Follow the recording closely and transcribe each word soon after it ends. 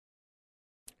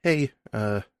Hey,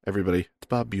 everybody, it's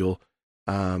Bob Buell.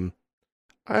 Um,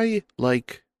 I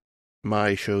like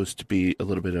my shows to be a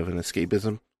little bit of an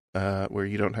escapism, where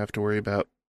you don't have to worry about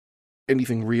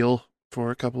anything real for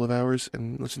a couple of hours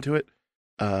and listen to it.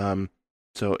 Um,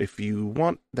 so if you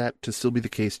want that to still be the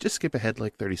case, just skip ahead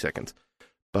like 30 seconds.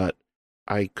 But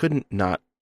I couldn't not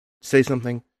say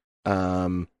something.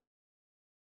 Um,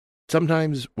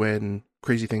 Sometimes when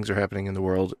crazy things are happening in the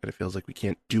world and it feels like we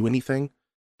can't do anything,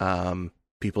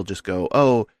 people just go,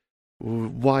 "Oh,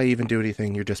 why even do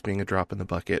anything? You're just being a drop in the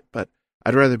bucket." But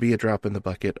I'd rather be a drop in the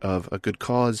bucket of a good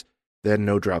cause than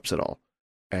no drops at all.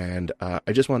 And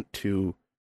I just want to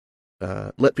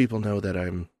let people know that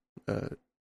uh,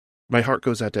 my heart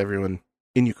goes out to everyone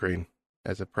in Ukraine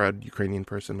as a proud Ukrainian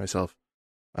person myself.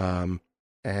 Um,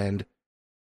 and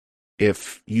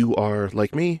if you are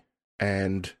like me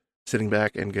and sitting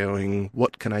back and going,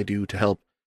 what can I do to help?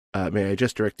 May I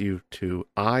just direct you to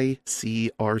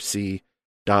icrc.org.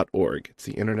 It's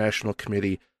the International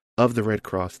Committee of the Red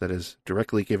Cross that is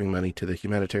directly giving money to the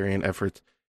humanitarian efforts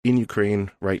in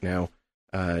Ukraine right now.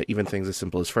 Even things as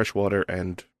simple as fresh water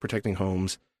and protecting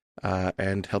homes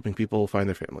and helping people find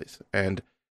their families. And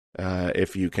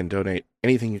if you can donate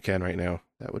anything you can right now,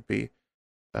 that would be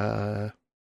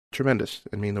tremendous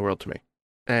and mean the world to me.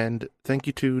 And thank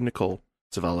you to Nicole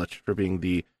Savalich for being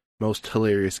the most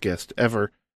hilarious guest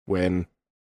ever when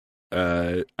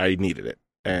I needed it.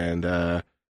 And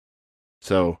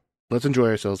so let's enjoy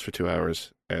ourselves for 2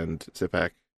 hours and sit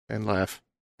back and laugh.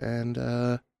 And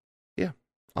yeah,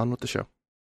 on with the show.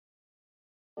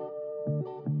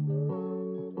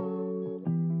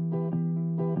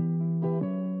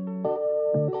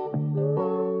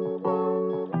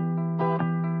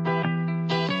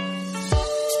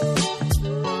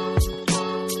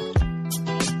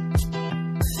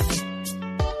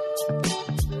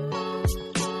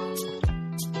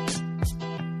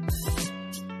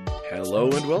 Hello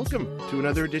and welcome to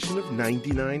another edition of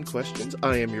 99 Questions.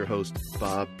 I am your host,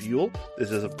 Bob Buell.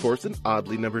 This is, of course, an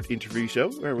oddly numbered interview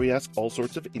show where we ask all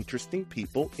sorts of interesting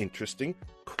people interesting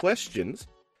questions.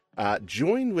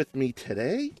 Join with me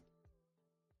today,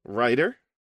 writer.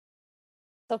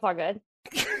 So far, good.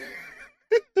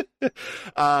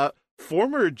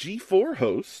 Former G4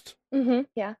 host.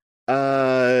 Yeah.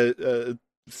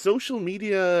 Social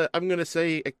media, I'm going to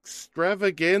say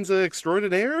extravaganza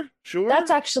extraordinaire. Sure. That's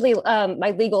actually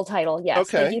my legal title. Yes.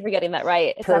 Okay. Thank you for getting that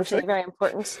right. It's Perfect. actually very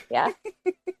important. Yeah.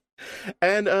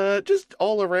 And just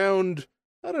all around,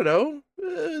 I don't know,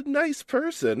 nice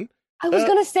person. I was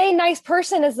going to say nice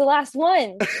person is the last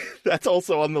one. That's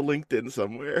also on the LinkedIn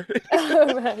somewhere.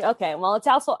 Okay. Well, it's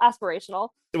also aspirational.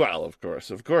 Well, of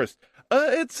course.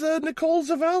 It's Nicole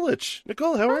Zavalich.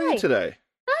 Nicole, how are you today?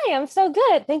 Hi, I'm so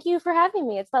good. Thank you for having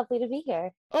me. It's lovely to be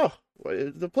here. Oh,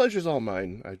 well, the pleasure's all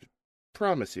mine. I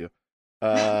promise you.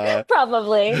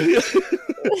 Probably.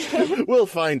 We'll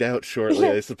find out shortly,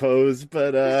 I suppose.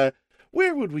 But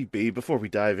where would we be before we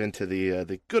dive into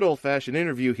the good old-fashioned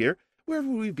interview here? Where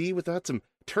would we be without some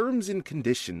terms and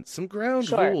conditions, some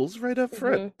ground rules right up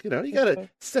front? You know, you gotta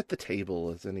set the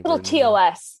table as anybody. Little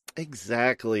TOS.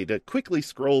 Exactly, to quickly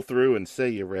scroll through and say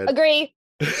you read. Agree.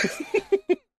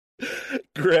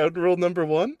 Ground rule number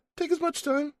one, take as much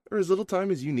time or as little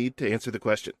time as you need to answer the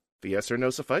question. If a yes or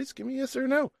no suffice, give me a yes or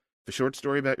no. If a short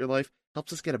story about your life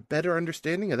helps us get a better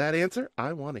understanding of that answer,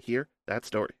 I want to hear that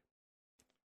story.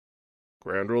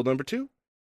 Ground rule number two,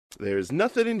 there's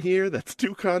nothing in here that's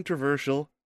too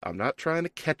controversial. I'm not trying to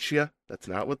catch you. That's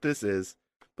not what this is.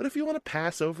 But if you want to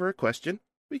pass over a question,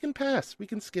 we can pass. We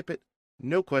can skip it.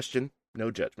 No question,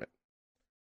 no judgment.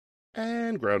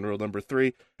 And ground rule number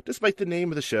three, despite the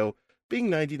name of the show being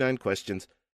 99 questions,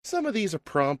 some of these are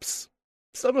prompts.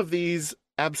 Some of these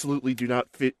absolutely do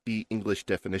not fit the English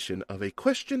definition of a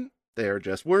question. They are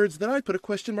just words that I put a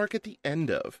question mark at the end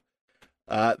of.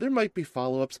 There might be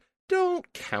follow-ups.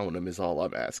 Don't count them is all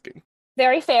I'm asking.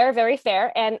 Very fair, very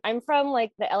fair. And I'm from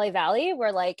like the LA Valley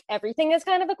where like everything is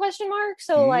kind of a question mark.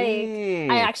 So like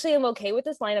I actually am okay with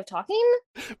this line of talking.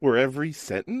 Where every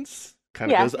sentence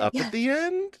kind of goes up at the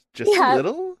end? Just a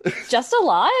little? Just a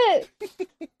lot.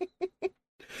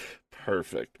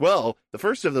 Perfect. Well, the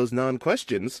first of those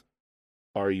non-questions,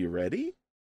 are you ready?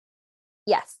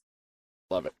 Yes.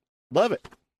 Love it. Love it.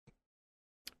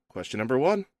 Question number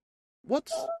one.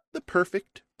 What's the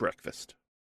perfect breakfast?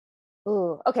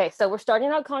 Ooh, okay, so we're starting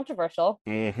out controversial.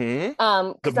 The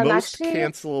I'm most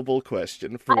cancelable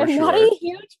question for sure. I'm not a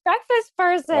huge breakfast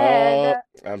person. Oh,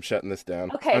 I'm shutting this down.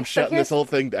 Okay, I'm shutting this whole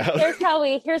thing down.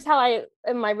 Here's how I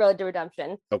am my road to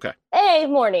redemption. Okay.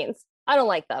 Mornings. I don't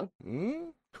like them.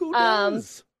 Who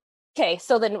does? Okay,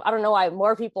 so then I don't know why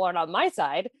more people aren't on my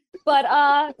side. But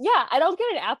yeah, I don't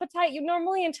get an appetite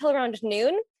normally until around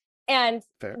noon. And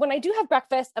Fair. when I do have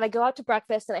breakfast and I go out to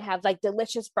breakfast and I have like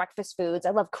delicious breakfast foods, I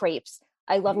love crepes,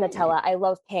 I love Mm. Nutella, I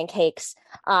love pancakes.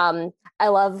 I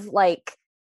love like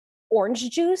orange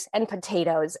juice and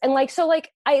potatoes. And like so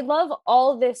like I love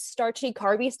all this starchy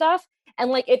carby stuff.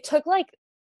 And like it took like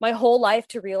my whole life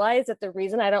to realize that the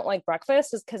reason I don't like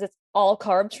breakfast is because it's all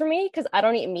carbs for me because I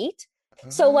don't eat meat.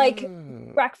 So like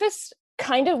Ah, breakfast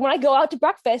kind of when I go out to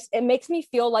breakfast, it makes me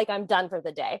feel like I'm done for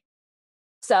the day.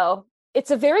 So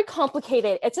it's a very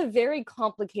complicated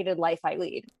life I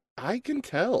lead. I can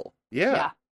tell. Yeah, Yeah.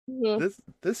 Mm-hmm.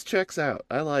 this checks out.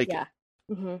 I like it. Yeah.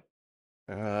 Mm-hmm.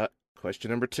 Uh,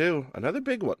 Question number two, another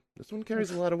big one. This one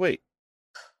carries a lot of weight.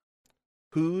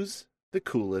 Who's the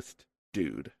coolest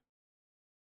dude?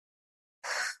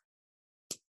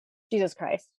 Jesus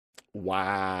Christ.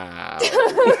 Wow.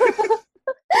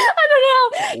 I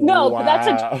don't know. No, but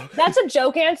Wow. that's a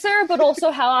joke answer, but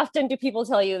also how often do people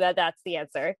tell you that that's the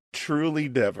answer? Truly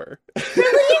never.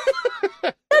 Really?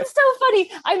 That's so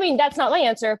funny. I mean, that's not my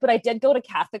answer, but I did go to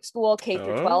Catholic school K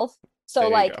through Oh, 12. So there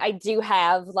you like go. I do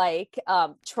have like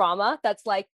trauma that's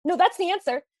like, no, that's the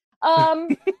answer.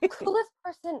 Coolest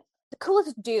person, the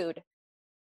coolest dude.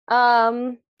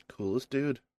 Um Coolest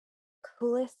dude.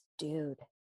 Coolest dude.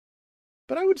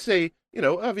 But I would say,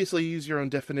 obviously use your own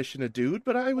definition of dude,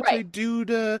 but I would say Right.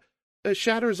 dude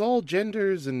shatters all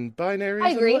genders and I binaries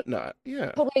and agree. whatnot.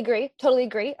 Yeah. Totally agree. Totally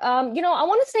agree. I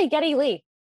want to say Getty Lee.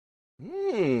 I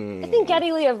think Hmm.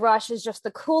 Geddy Lee of Rush is just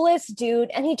the coolest dude,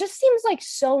 and he just seems like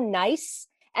so nice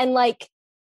and like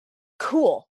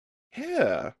cool.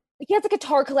 Yeah. He has a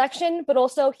guitar collection, but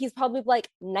also he's probably like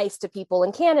nice to people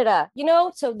in Canada,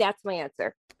 So that's my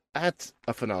answer. That's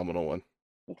a phenomenal one.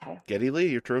 Okay. Getty Lee,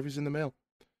 your trophy's in the mail.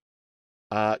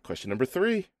 Question number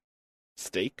three.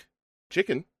 Steak,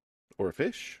 chicken, or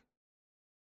fish?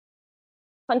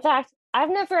 Fun fact: I've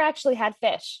never actually had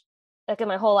fish, like in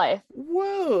my whole life.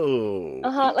 Whoa.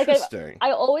 Like Interesting.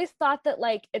 I always thought that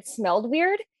like it smelled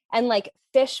weird, and like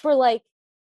fish were like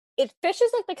fish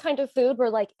is like the kind of food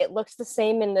where like it looks the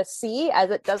same in the sea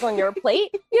as it does on your plate.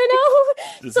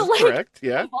 This So is like correct.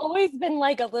 Yeah. I've always been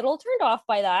like a little turned off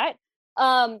by that.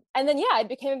 And then yeah, I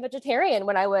became a vegetarian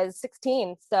when I was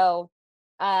 16. So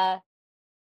uh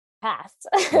pass.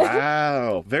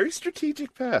 Wow. Very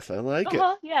strategic pass. I like it.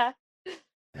 Uh-huh, yeah.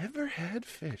 Never had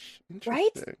fish. Right?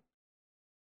 Interesting.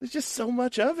 There's just so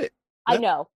much of it. I That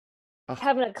know. oh, I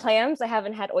haven't had clams, I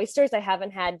haven't had oysters, I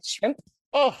haven't had shrimp,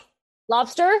 oh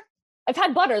lobster. I've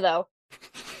had butter though.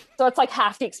 So it's like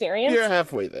half the you're experience.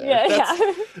 halfway there. Yeah,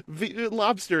 That's yeah.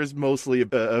 lobster is mostly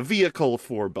a vehicle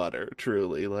for butter,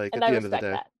 truly. Like And at I the end of the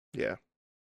respect day. that.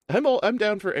 Yeah. I'm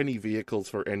down for any vehicles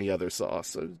for any other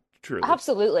sauce, truly.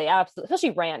 Absolutely, absolutely.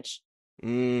 Especially ranch.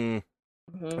 Mm,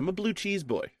 Mhm. I'm a blue cheese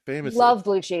boy, famously. Love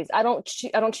blue cheese. I don't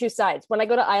choose sides. When I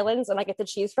go to islands and I get the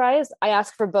cheese fries, I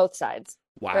ask for both sides,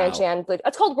 ranch Wow. and blue.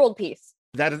 It's called world peace.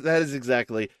 That is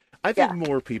exactly. I think Yeah,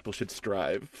 more people should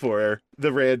strive for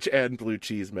the ranch and blue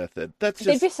cheese method.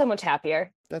 they'd be so much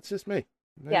happier. That's just me.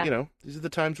 Yeah. These are the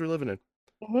times we're living in.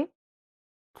 Hmm.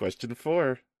 Question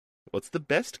four. What's the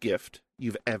best gift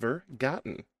you've ever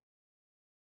gotten?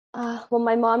 Well,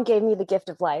 my mom gave me the gift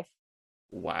of life.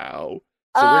 Wow.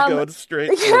 So we're Um, going straight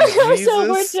from yeah, so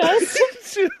we're Jesus.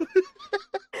 just.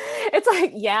 It's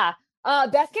like yeah.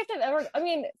 Best gift I've ever. I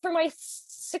mean, for my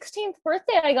 16th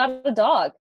birthday, I got a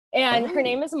dog, and her Oh.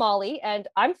 name is Molly, and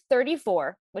I'm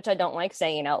 34, which I don't like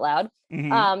saying out loud.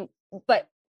 Hmm. Um, but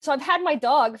so I've had my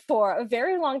dog for a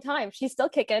very long time. She's still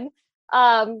kicking.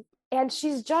 Um, and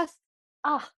she's just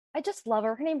I just love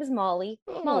her. Her name is Molly.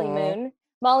 Molly Oh. Moon.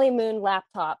 Molly Moon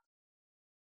laptop.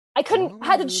 I couldn't Molly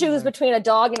had to Moon choose lap. between a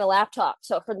dog and a laptop.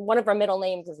 So for one of our middle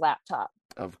names is laptop.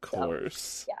 Of So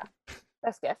course. yeah,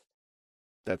 best gift.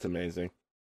 That's amazing.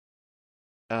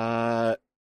 Uh,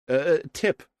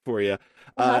 tip for you.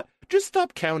 Uh-huh. Just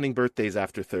stop counting birthdays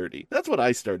after 30. That's what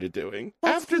I started doing.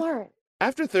 That's smart.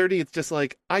 After 30, it's just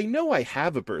like, I know I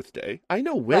have a birthday. I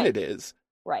know when Right. it is.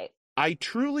 Right. I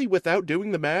truly, without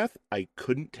doing the math, I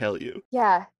couldn't tell you.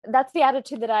 Yeah. That's the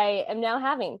attitude that I am now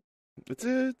having. It's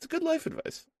a good life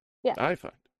advice, Yeah. I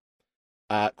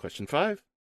find. Question five.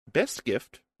 Best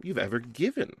gift you've ever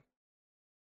given?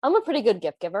 I'm a pretty good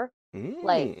gift giver.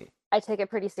 Like Mm. I take it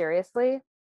pretty seriously.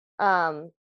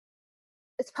 Um,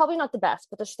 it's probably not the best,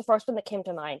 but the first one that came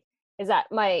to mind is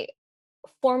that my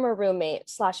former roommate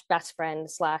slash best friend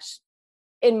slash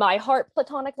in my heart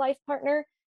platonic life partner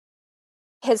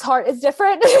his heart is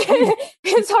different.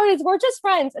 His heart is, we're just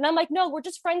friends. And I'm like, no, we're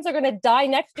just friends that are going to die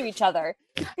next to each other.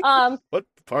 What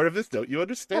part of this don't you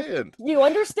understand? You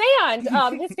understand.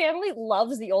 His family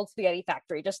loves the Old Spaghetti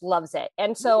Factory, just loves it.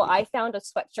 And so I found a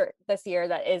sweatshirt this year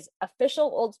that is official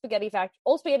Old Spaghetti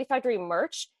Factory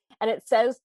merch. And it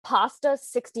says Pasta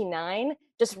 69,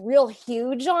 just real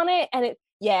huge on it. And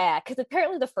yeah, because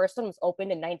apparently the first one was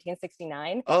opened in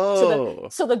 1969. Oh,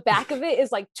 So the back of it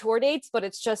is like tour dates, but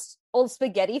it's just Old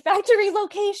Spaghetti Factory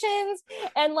locations.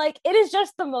 And like, it is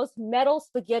just the most metal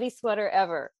spaghetti sweater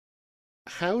ever.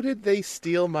 how did they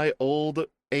steal my old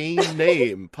AIM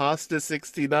name,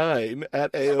 Pasta69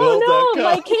 at Oh no,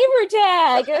 my AOL.com?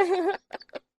 gamer tag.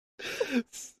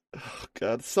 Oh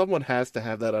God, someone has to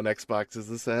have that on Xbox is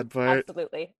the sad part.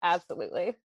 Absolutely.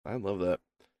 Absolutely. I love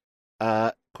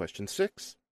that. Question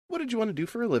 6. What did you want to do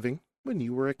for a living when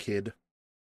you were a kid?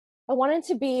 I wanted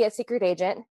to be a secret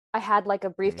agent. I had like a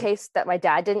Mhm. briefcase that my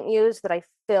dad didn't use that I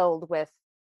filled with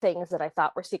things that I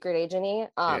thought were secret agenty.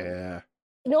 Yeah.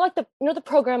 Like the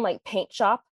program like Paint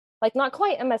Shop, like not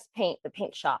quite MS Paint, but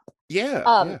Paint Shop. Yeah,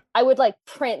 yeah. I would like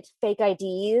print fake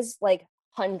IDs, like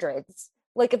hundreds.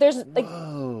 Like there's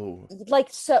Whoa.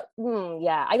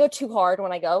 yeah, I go too hard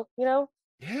when I go, you know?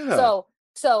 Yeah.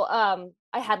 So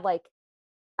I had like,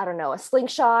 I don't know, a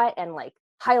slingshot and like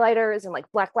highlighters and like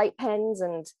black light pens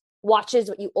and watches.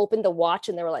 But you opened the watch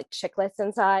and there were like chiclets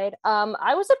inside.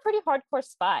 I was a pretty hardcore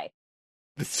spy.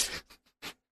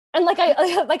 And like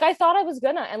I like I thought I was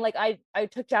gonna, and like I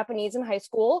took Japanese in high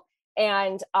school,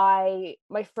 and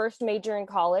my first major in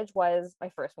college was my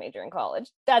first major in college.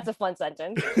 That's a fun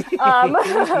sentence. Um,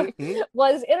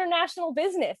 was international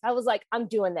business. I was like, I'm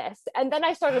doing this, and then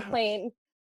I started playing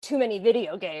too many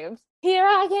video games. Here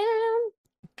I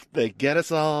They get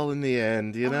us all in the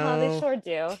end, you am. They know? sure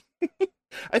do.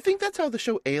 I think that's how the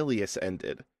show Alias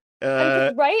ended.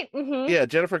 Right? Mm-hmm. Yeah,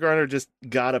 Jennifer Garner just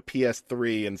got a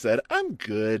PS3 and said, I'm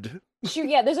good.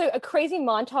 Yeah, there's a crazy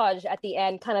montage at the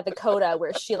end, kind of the coda,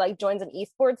 where she like joins an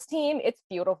esports team. It's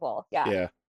beautiful. Yeah, Yeah.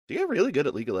 She got really good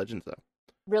at League of Legends, though.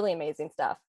 really amazing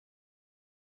stuff.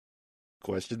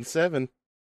 Question 7.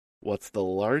 What's the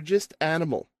largest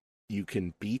animal you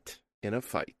can beat in a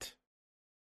fight?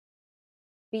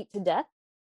 Beat to death.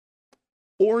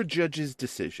 Or judge's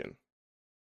decision?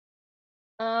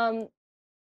 Um,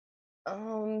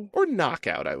 Or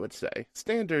knockout, I would say.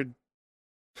 Standard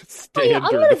oh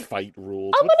yeah, fight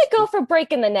rules. I'm gonna go for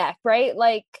breaking the neck, right?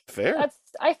 Like Fair?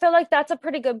 I feel like that's a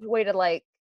pretty good way to like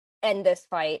end this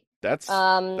fight. That's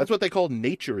Um, what they call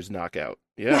nature's knockout.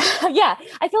 Yeah. yeah,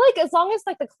 I feel like as long as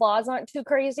like the claws aren't too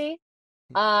crazy,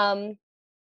 um,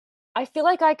 I feel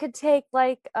like I could take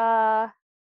like a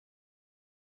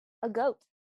goat.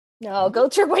 No,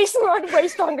 goats are way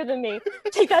stronger than me.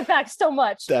 Take that back so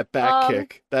much. That back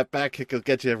kick. That back kick will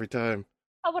get you every time.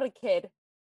 How about a kid?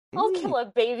 I'll kill a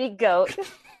baby goat.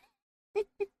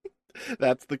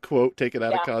 That's the quote taken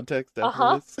out of Yeah. context Uh after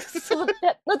huh. this. So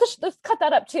let's cut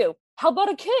that up too. How about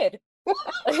a kid?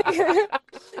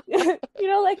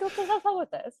 Like let's have fun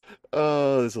with this.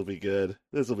 Oh, this will be good.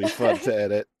 This will be fun to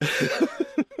edit.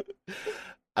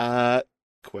 uh,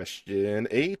 Question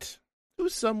 8.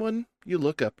 Who's someone you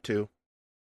look up to?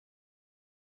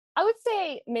 I would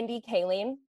say Mindy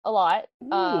Kaling a lot.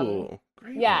 Ooh,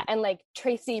 great Yeah, one. and like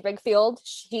Tracy Rigfield,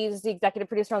 she's the executive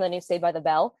producer on the new Saved by the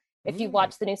Bell. If you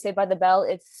watch the new Saved by the Bell,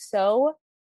 it's so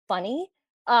funny.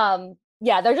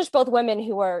 Yeah, they're just both women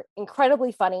who are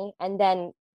incredibly funny, and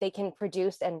then they can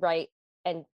produce and write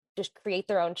and just create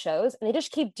their own shows, and they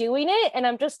just keep doing it. And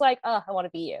I'm just like, oh, I want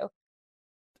to be you.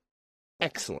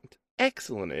 Excellent.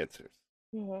 Excellent answers.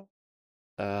 Mm-hmm.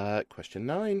 Question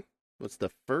 9. What's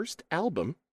the first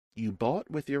album you bought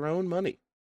with your own money?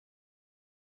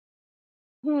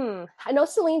 I know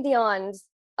Celine Dion's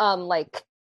like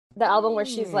the album where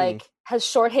she's like has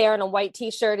short hair and a white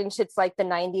t-shirt and shit's like the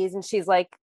 90s and she's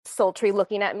like sultry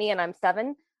looking at me and I'm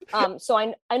 7. So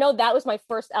I know that was my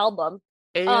first album.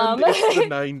 And it's the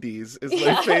 90s is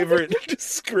my favorite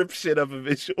description of a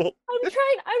visual. I'm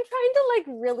trying to like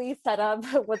really set up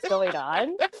what's going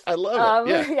on. I love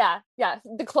it. Yeah.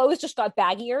 The clothes just got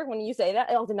baggier when you say that.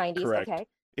 Oh, the 90s. Correct. Okay.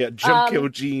 Yeah, Junko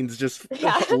jeans just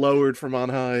lowered from on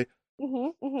high.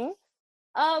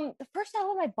 The first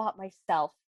album I bought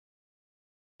myself,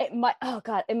 it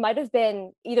might have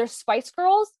been either Spice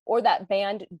Girls or that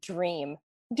band Dream.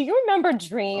 Do you remember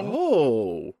Dream?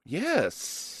 Oh,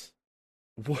 yes.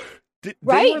 What? They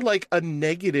Right? were like a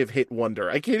negative hit wonder.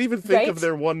 I can't even think of Right?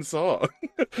 their one song.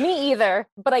 Me either,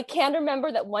 but I can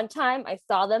remember that one time I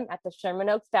saw them at the Sherman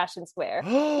Oaks Fashion Square.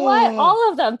 What?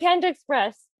 All of them. Panda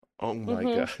Express. Oh my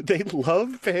God. They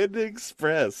love Panda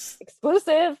Express.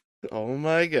 Exclusive. Oh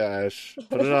my gosh.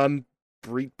 Put it on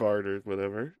Breitbart or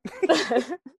whatever.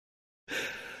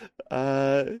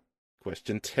 Uh,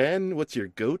 Question 10. What's your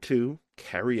go-to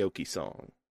karaoke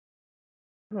song?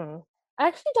 Hmm. I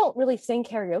actually don't really sing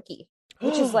karaoke,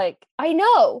 which is like, I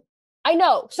know.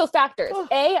 So factors. Oh,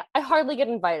 A, I hardly get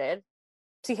invited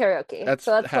to karaoke. that's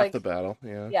So that's half the like, battle,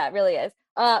 yeah. yeah, it really is.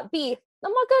 B,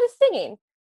 I'm not good at singing.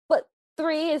 But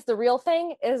three is the real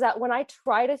thing, is that when I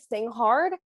try to sing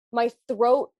hard, my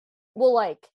throat will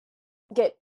like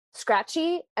get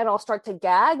scratchy and I'll start to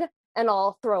gag and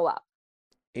I'll throw up.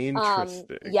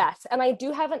 Interesting. Yes, and I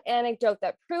do have an anecdote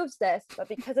that proves this, but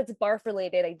because it's barf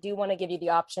related, I do want to give you the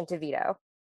option to veto.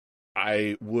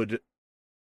 I would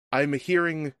I'm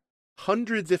hearing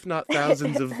hundreds, if not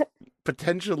thousands, of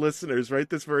potential listeners right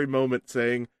this very moment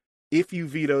saying, if you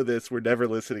veto this, we're never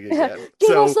listening again.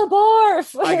 Give us So a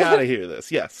I barf. gotta hear this.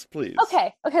 Yes, please.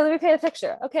 Okay, let me paint a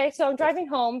picture. Okay, so I'm Yes. driving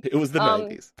home. It was the Um,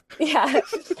 90s. yeah,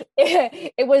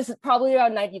 it was probably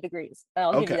around 90 degrees.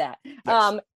 I'll give you Okay. that.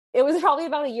 Yes. It was probably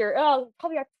about a year,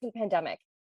 probably after the pandemic.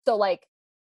 So like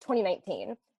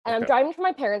 2019. And I'm Okay. driving from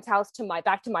my parents' house to my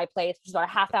back to my place, which is about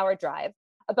a half-hour drive.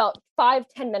 About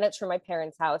 5-10 minutes from my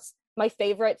parents' house, my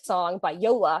favorite song by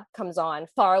Yola comes on,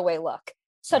 Far Away Look.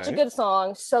 Such a Okay. good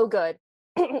song, so good.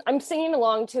 I'm singing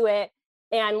along to it,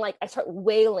 and like I start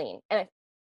wailing, and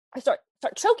I start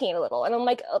choking a little, and I'm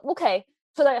like, okay.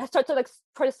 So then I start to like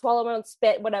try to swallow my own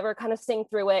spit, whatever, kind of sing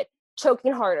through it,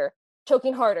 choking harder,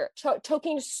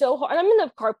 choking so hard. And I'm in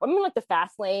the car, I'm in like the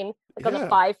fast lane, like on the Yeah.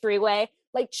 5 freeway,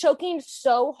 like choking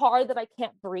so hard that I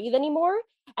can't breathe anymore.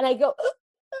 And I go,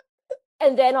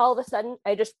 and then all of a sudden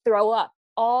I just throw up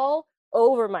all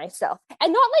over myself,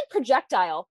 and not like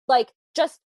projectile, like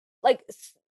just like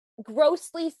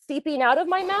grossly seeping out of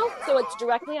my mouth, so it's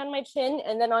directly on my chin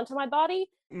and then onto my body.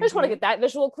 I just want to Hmm. get that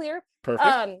visual clear. Perfect.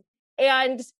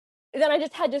 And then I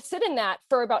just had to sit in that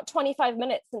for about 25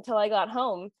 minutes until I got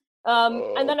home. And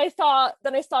Oh, then I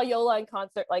saw Yola in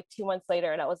concert like 2 months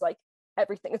later, and I was like,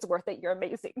 everything is worth it. You're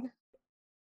amazing.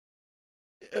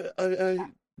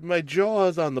 my jaw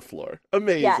is on the floor. Yes.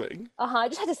 Amazing. I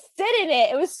just had to sit in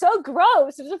it. It was so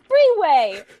gross. It was a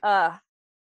freeway.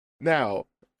 Now,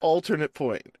 alternate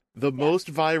point. The Yeah. most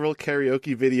viral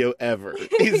karaoke video ever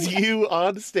is Yeah. you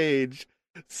on stage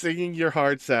singing your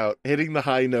hearts out, hitting the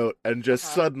high note, and just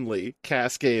Uh-huh. suddenly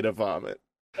cascade a vomit.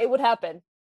 It would happen.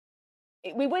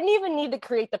 We wouldn't even need to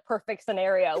create the perfect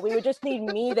scenario. We would just need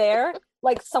me there,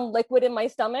 like some liquid in my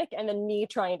stomach, and then me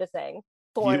trying to sing. You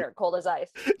Foreigner, cold as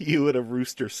ice. you and a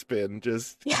rooster spin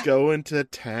just Yeah, going to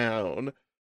town.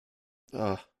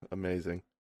 Oh, amazing.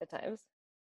 at times.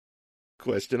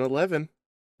 Question 11.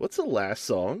 What's the last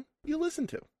song you listened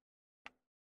to?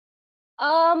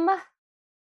 Um,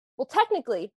 well,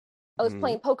 technically, I was Hmm.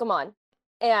 playing Pokemon,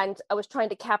 and I was trying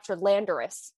to capture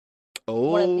Landorus,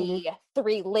 one of Oh, the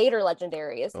three later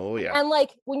legendaries. oh yeah. And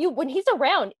like when he's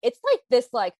around, it's like this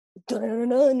like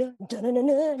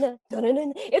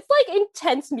it's like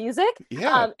intense music.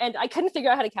 Yeah. And I couldn't figure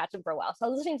out how to catch him for a while, so I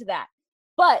was listening to that.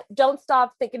 But Don't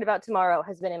Stop Thinking About Tomorrow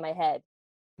has been in my head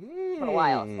for a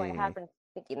while, so I Hmm. have been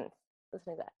thinking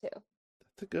listening to that too.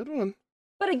 That's a good one.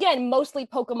 But again, mostly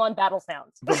Pokemon battle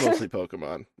sounds. But mostly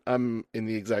Pokemon. I'm in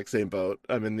the exact same boat.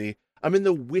 I'm in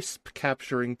the wisp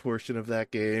capturing portion of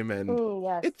that game, and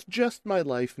Yes. it's just my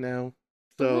life now.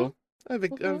 Mm-hmm. So I've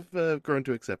Mm-hmm. I've grown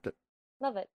to accept it.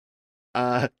 Love it.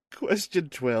 Question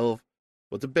 12.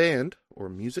 What's a band or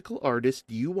musical artist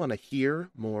do you want to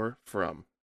hear more from?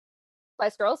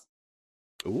 Spice Girls.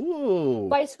 Ooh,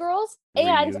 Spice Girls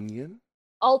and reunion.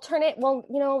 alternate.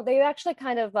 Well, they actually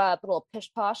kind of put a little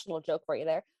pish posh, little joke for you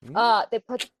there. Mm, They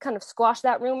put kind of squashed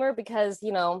that rumor because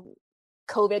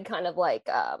COVID kind of like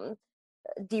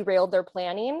derailed their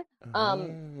planning. Um,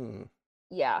 oh,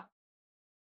 yeah,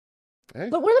 hey,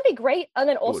 but wouldn't it be great? And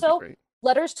then it would be also great.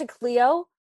 Letters to Cleo,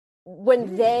 when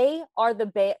Mm. they are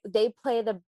they play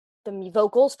the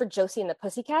vocals for Josie and the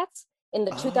Pussycats in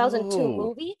the 2002 Oh,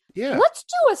 movie. yeah. Let's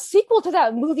do a sequel to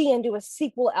that movie and do a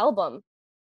sequel album.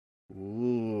 I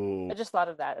Ooh. just thought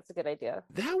of that. It's a good idea.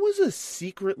 That was a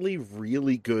secretly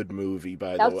really good movie,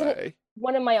 by the That's way.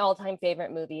 one of my all-time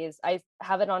favorite movies. I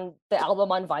have it on the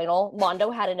album on vinyl.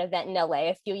 Mondo had an event in LA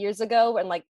a few years ago, and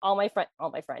like all my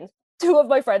friends, two of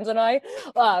my friends and I,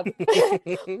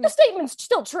 the statement's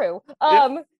still true.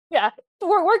 Yep. Yeah,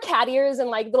 we're cat ears and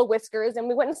like little whiskers, and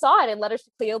we went and saw it. And Letters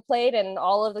to Cleo played, and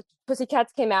all of the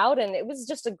Pussycats came out, and it was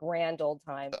just a grand old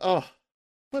time. Oh,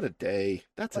 what a day.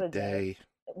 That's a What a day day.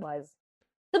 it was.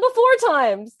 The before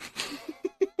times.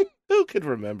 Who could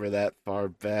remember that far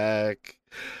back?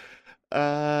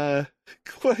 Uh,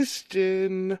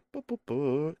 question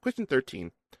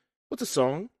 13. What's a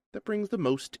song that brings the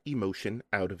most emotion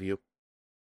out of you.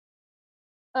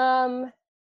 Um,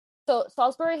 so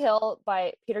Salisbury Hill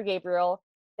by Peter Gabriel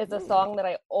is a Mm. song that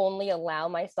I only allow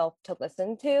myself to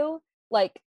listen to,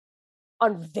 like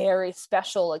on very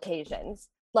special occasions.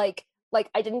 Like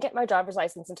I didn't get my driver's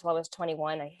license until I was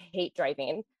 21. I hate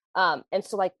driving. And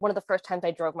so like one of the first times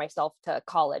I drove myself to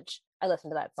college, I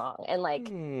listened to that song. And like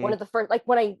one Mm. of the first, like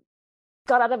when I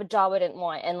got out of a job I didn't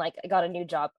want and like I got a new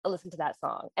job, I listened to that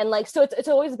song. And like so it's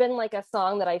always been like a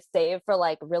song that I save for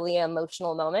like really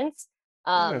emotional moments.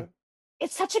 Yeah, Um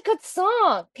it's such a good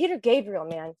song. Peter Gabriel,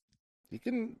 man. you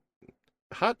can.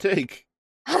 Hot take.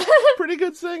 Maybe Pretty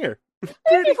good singer.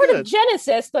 Pretty you've heard of good.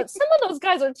 Genesis, but some of those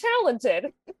guys are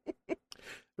talented. It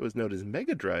was known as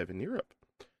Mega Drive in Europe.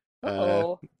 Uh,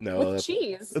 Oh, no, with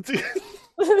cheese. that's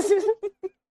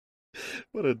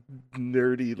what a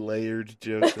nerdy layered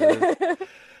joke that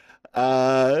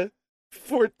is.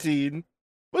 14.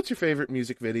 What's your favorite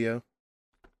music video?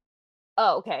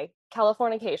 Oh, okay.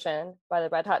 Californication by the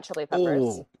Red Hot Chili Peppers.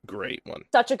 Oh, great one.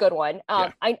 Such a good one.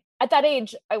 Yeah. I at that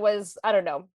age I was, I don't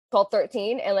know, 12,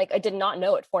 13, and like I did not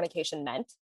know what fornication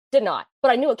meant. Did not.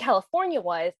 But I knew what California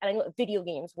was and I knew what video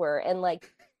games were, and like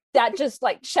that just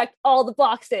like checked all the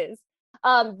boxes.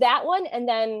 That one, and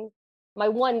then my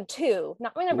 1-2,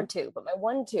 not my number Ooh, 2, but my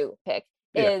 1-2 pick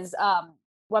yeah. is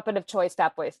Weapon of Choice,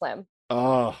 Fatboy Slim.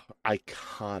 Oh,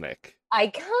 iconic.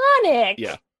 Iconic.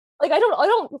 Yeah. Like I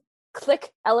don't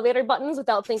click elevator buttons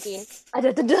without thinking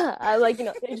I like, you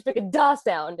know, I just make a da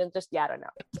sound and just, yeah, I don't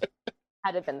know.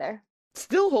 Had it been there.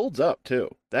 Still holds up too.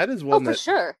 That is Oh, one for that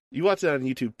sure. you watch that on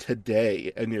YouTube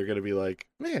today and you're gonna be like,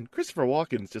 man, Christopher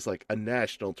Walken's just like a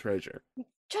national treasure.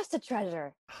 Just a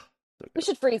treasure. So We good.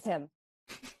 should freeze him.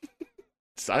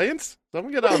 Science?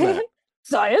 Someone get on that.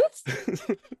 Science?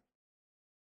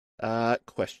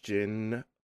 Question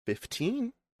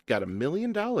 15. Got $1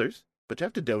 million, but you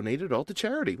have to donate it all to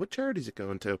charity. What charity is it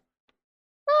going to?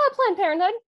 Planned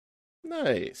Parenthood.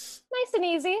 Nice. Nice and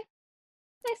easy.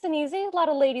 Nice and easy. A lot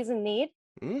of ladies in need.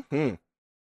 Mm-hmm.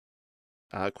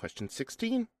 Question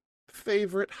 16.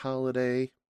 Favorite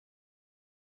holiday?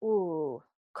 Ooh.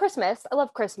 Christmas. I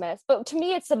love Christmas. But to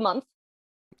me, it's a month.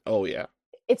 Oh, yeah.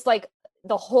 It's like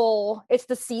it's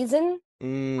the season.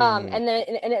 Mm.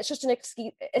 And it's just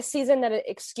a season that it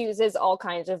excuses all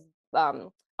kinds of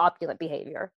opulent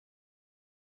behavior.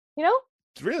 You know?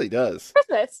 It really does.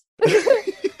 Christmas.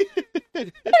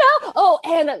 Oh,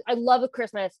 and I love a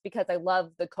Christmas because I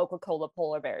love the Coca-Cola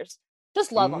polar bears.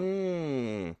 Just love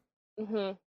them. Mm.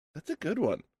 Hmm. That's a good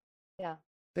one. Yeah.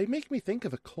 They make me think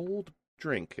of a cold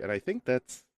drink, and I think then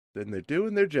they're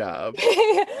doing their job.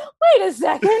 Wait a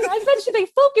second. I bet you they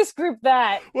focus group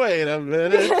that. Wait a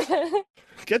minute.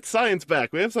 Get science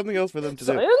back. We have something else for them to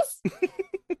do.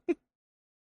 Science?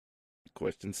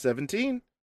 Question 17.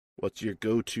 What's your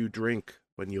go-to drink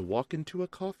when you walk into a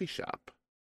coffee shop?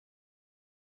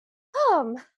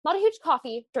 Not a huge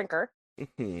coffee drinker.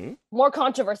 Hmm. More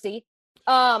controversy.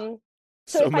 So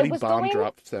So if I many was bomb going,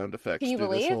 drop sound effects can you through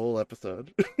this believe? whole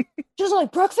episode. Just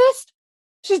like breakfast?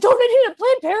 She's donating to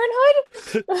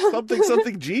Planned Parenthood?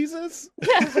 something Jesus?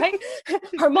 Yeah, right?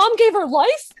 Her mom gave her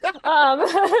life?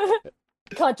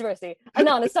 Controversy.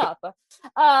 No, stop.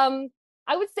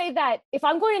 I would say that if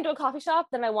I'm going into a coffee shop,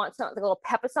 then I want something, a little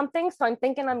pep of something. So I'm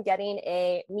thinking I'm getting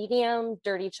a medium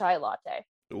dirty chai latte.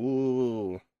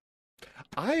 Ooh.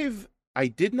 I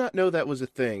did not know that was a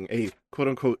thing, a quote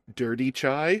unquote dirty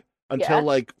chai, until Yeah.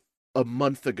 like a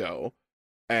month ago.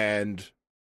 And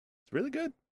it's really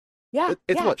good. Yeah.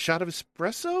 It's yeah. what, shot of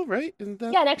espresso, right? Isn't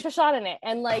that? Yeah, an extra shot in it.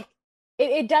 And like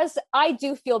it does, I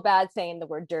do feel bad saying the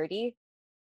word dirty.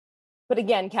 But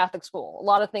again, Catholic school, a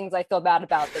lot of things I feel bad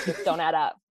about that just don't add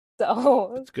up.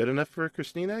 So It's good enough for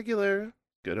Christina Aguilera.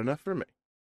 Good enough for me.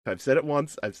 If I've said it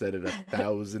once, I've said it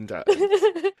 1,000 times.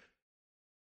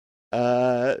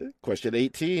 Question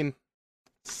 18.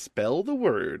 Spell the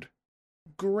word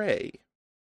gray.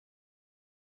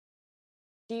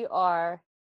 GRAY.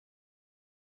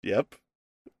 Yep.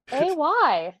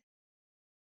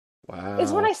 Wow.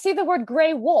 Is when I see the word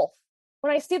gray wolf.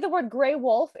 When I see the word gray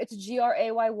wolf, it's GRAY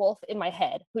wolf in my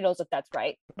head. Who knows if that's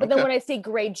right? But then Okay. when I see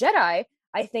gray Jedi,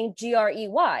 I think GREY.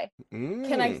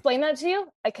 Can I Mm. explain that to you?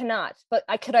 I cannot. But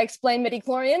could I explain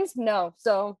midi-chlorians? No.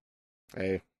 So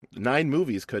Hey, 9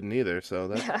 movies couldn't either,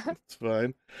 so yeah. that's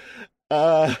fine.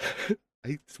 Uh,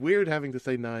 it's weird having to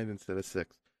say 9 instead of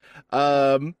 6.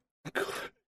 Um,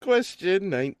 question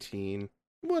 19.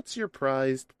 What's your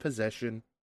prized possession?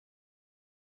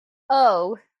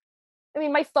 Oh, I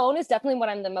mean, my phone is definitely what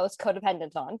I'm the most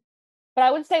codependent on. But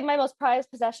I would say my most prized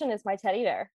possession is my teddy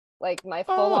bear. Like my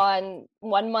full Oh, on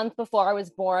 1 month before I was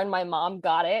born, my mom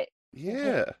got it.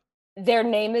 yeah. Their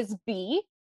name is B.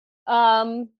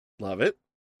 Um, Love it.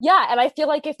 yeah, and I feel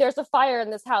like if there's a fire in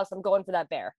this house, I'm going for that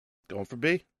bear. Going for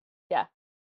B. Yeah.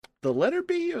 The letter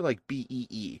B or like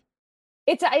BEE?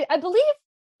 It's I believe,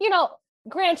 you know,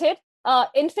 granted,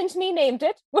 infant me named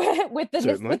it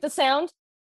Certainly. with the sound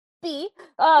B.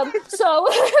 So so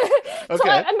Okay.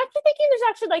 I'm actually thinking there's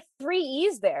actually like three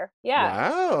E's there. Yeah.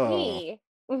 Wow. B.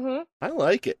 Mm-hmm. I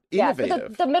like it. Yeah, but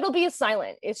Innovative. the middle B is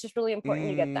silent. It's just really important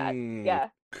you get that. Mm. Yeah.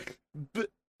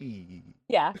 B.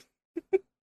 Yeah.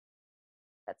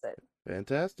 That's it.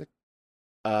 Fantastic.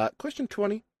 Question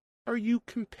 20. Are you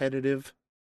competitive?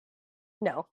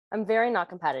 No, I'm very not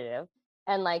competitive.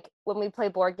 And like when we play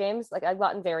board games, like I've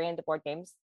gotten very into board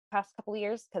games past couple of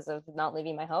years because of not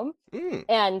leaving my home. Mm.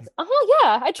 And oh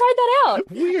yeah, I tried that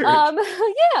out. Weird.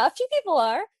 Yeah, a few people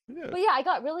are. Yeah. But yeah, I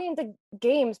got really into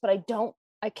games, but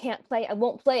I can't play. I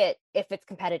won't play it if it's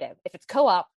competitive. If it's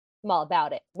co-op, I'm all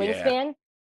about it. Yeah. Wingspan,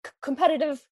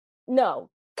 competitive, no.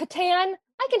 Catan,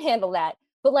 I can handle that.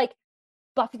 But like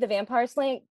Buffy the Vampire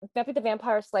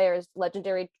Slayer's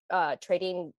legendary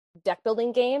trading deck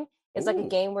building game is like a Ooh.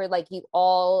 game where like you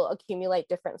all accumulate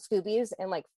different Scoobies and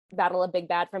like battle a big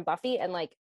bad from Buffy, and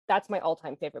like that's my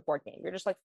all-time favorite board game. You're just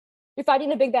like you're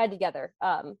fighting a big bad together.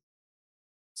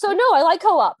 So no, I like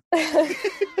co-op.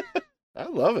 I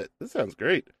love it. This sounds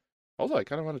great. Also, I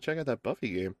kind of want to check out that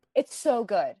Buffy game. It's so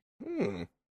good. Hmm.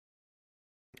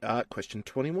 Question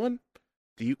 21.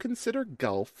 Do you consider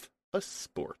golf a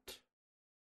sport?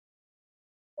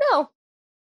 No,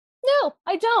 no,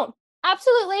 I don't.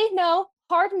 Absolutely no.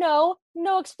 Hard no.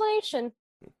 No explanation.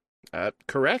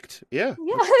 Correct. Yeah.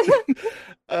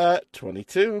 Yeah.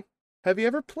 22. Have you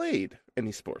ever played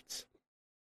any sports?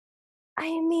 I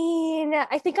mean,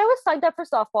 I think I was signed up for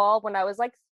softball when I was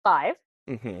like 5,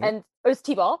 Mm-hmm. and it was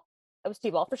t-ball. I was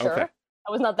t-ball for sure. Okay.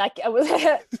 I was not that. I was.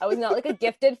 I was not like a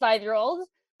gifted 5-year-old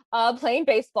playing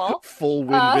baseball. Full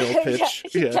windmill pitch.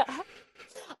 Yeah.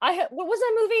 What was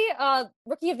that movie?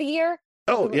 Rookie of the Year.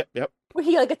 Oh, yep. Where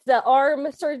he like gets the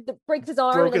arm, sort of breaks his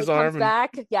arm, Broke and then his he arm comes and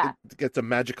back. Yeah, gets a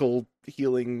magical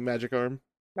healing magic arm.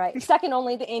 right. Second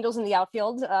only to Angels in the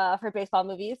Outfield for baseball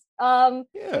movies. Yeah.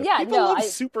 Yeah, People no, love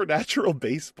supernatural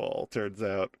baseball, turns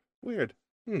out. Weird.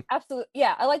 absolutely.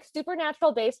 Yeah, I like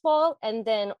supernatural baseball and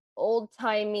then old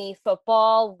timey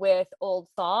football with old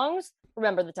songs.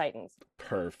 Remember the Titans.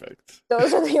 Perfect.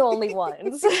 Those are the only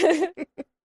ones.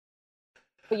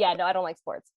 But yeah, no, I don't like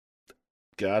sports.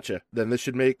 Gotcha. Then this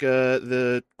should make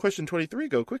the question 23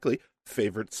 go quickly.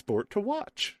 Favorite sport to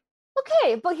watch?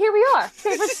 Okay, but here we are.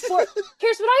 Favorite sport.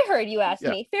 Here's what I heard you ask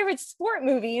me. Favorite sport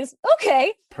movies.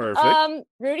 Okay. Perfect.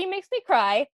 Rudy makes me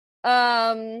cry.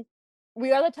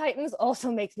 We Are the Titans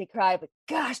also makes me cry, but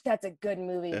gosh, that's a good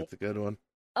movie. That's a good one.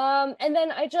 And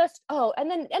then and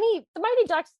then the Mighty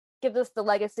Ducks gives us the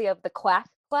legacy of the quack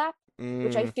clap,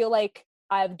 which I feel like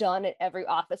I've done at every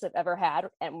office I've ever had,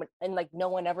 and like no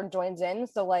one ever joins in.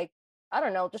 So like I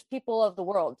don't know, just people of the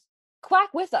world,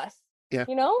 quack with us. Yeah.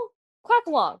 You know, quack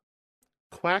along.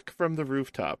 Quack from the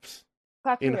rooftops.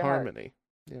 Quack from In your harmony.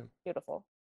 Heart. Yeah. Beautiful.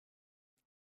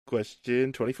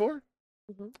 Question 24.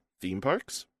 Mm-hmm. Theme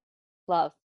parks?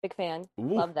 Love. Big fan.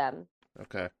 Ooh. Love them.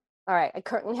 Okay. All right. I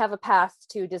currently have a pass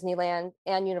to Disneyland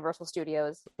and Universal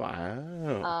Studios.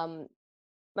 Wow.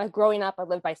 My growing up, I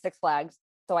lived by Six Flags,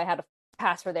 so I had a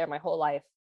pass for there my whole life.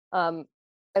 I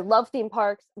love theme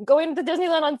parks. I'm going to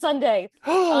Disneyland on Sunday.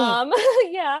 Yeah.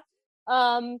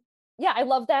 Yeah, I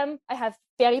love them. I have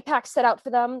fanny packs set out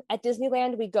for them. At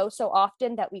Disneyland, we go so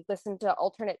often that we listen to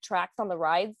alternate tracks on the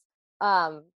rides.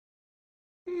 Yeah.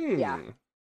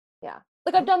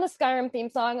 Like I've done the Skyrim theme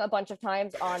song a bunch of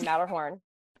times on Matterhorn.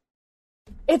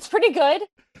 It's pretty good.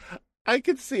 I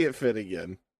could see it fitting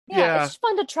in. Yeah, it's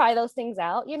fun to try those things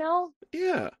out, you know?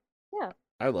 Yeah. Yeah.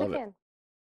 I love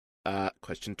it.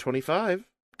 Question 25.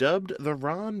 Dubbed the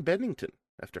Ron Bennington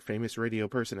after famous radio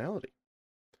personality.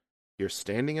 You're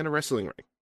standing in a wrestling ring,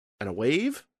 and a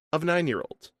wave of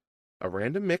 9-year-olds, a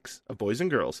random mix of boys and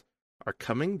girls, are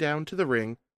coming down to the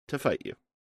ring to fight you.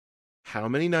 How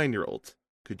many 9-year-olds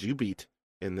could you beat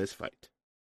in this fight?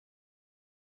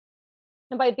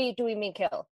 And by beat, do we mean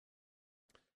kill?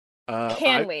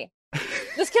 Can we?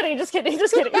 Just kidding.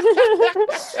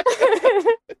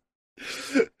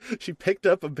 She picked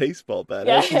up a baseball bat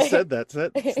as she said that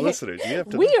sentence. Listeners, you have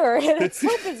to... Weird. It's so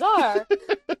bizarre.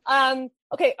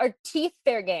 Okay, are teeth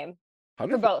fair game? 100%.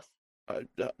 For both?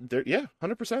 Yeah,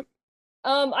 100%.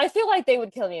 I feel like they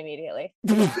would kill me immediately.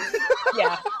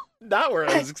 Yeah. Not where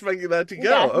I was expecting that to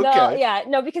go. Yeah,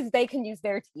 no, because they can use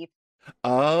their teeth.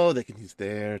 Oh, they can use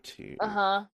their teeth.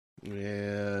 Uh-huh.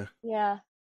 Yeah. Yeah.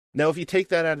 Now, if you take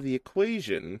that out of the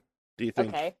equation, Do you think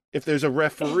Okay. if there's a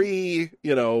referee,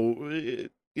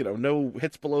 no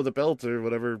hits below the belt or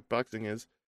whatever boxing is,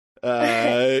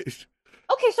 uh,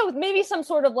 Okay, so maybe some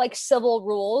sort of like civil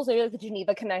rules, maybe like the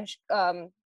Geneva Convention,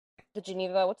 the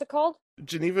Geneva, what's it called?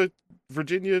 Geneva,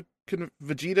 Virginia,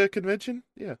 Vegeta Convention?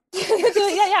 Yeah.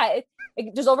 Yeah.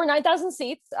 There's over 9,000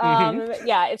 seats. Hmm.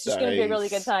 Yeah, it's just going to be a really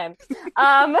good Nice. time.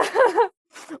 Um,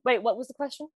 wait, what was the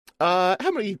question? How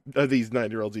many of these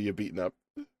 9-year-olds are you beating up?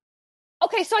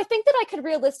 Okay, so I think that I could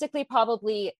realistically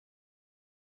probably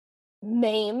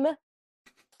maim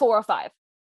 4 or 5.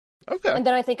 Okay. And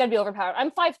then I think I'd be overpowered. I'm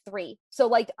 5'3", so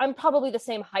like I'm probably the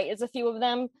same height as a few of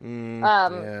them. Um,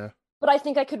 Yeah. but I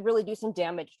think I could really do some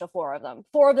damage to 4 of them.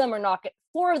 4 of them are not.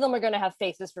 4 of them are going to have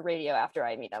faces for radio after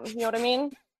I meet them. You know what I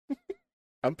mean?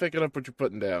 I'm picking up what you're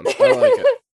putting down. I like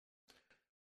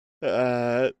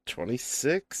it.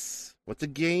 26. What's a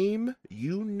game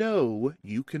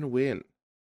you can win?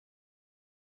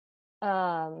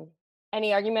 um,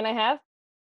 any argument I have?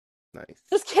 Nice.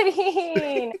 Just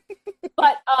kidding.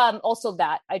 But also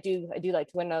that I do like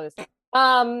to win those.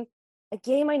 A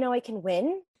game I know I can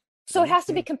win, so it has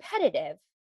to be competitive.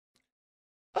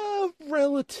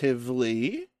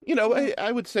 Relatively.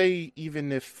 I would say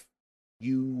even if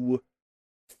you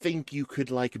think you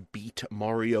could like beat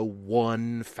Mario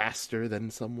 1 faster than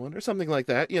someone or something like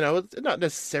that, it's not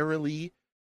necessarily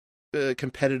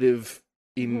competitive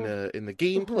in Mhm. in the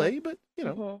Mhm. gameplay, but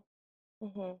Mhm.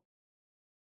 Mhm.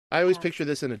 I always Yeah. picture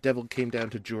this in a Devil Came Down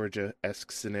to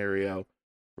Georgia-esque scenario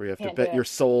where you have to Can't do bet your it.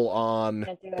 soul on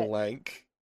Can't do it. blank.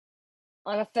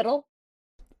 On a fiddle?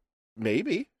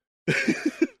 Maybe.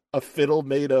 A fiddle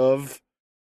made of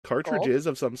Gold? cartridges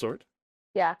of some sort.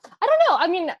 Yeah. I don't know. I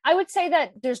mean, I would say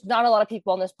that there's not a lot of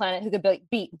people on this planet who could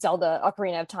beat Zelda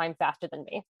Ocarina of Time faster than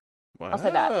me. I'll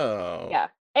say that. Wow. Yeah.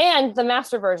 And the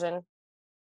master version.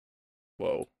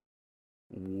 Whoa.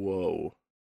 Whoa.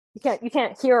 You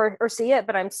can't hear or see it,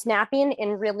 but I'm snapping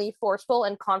in really forceful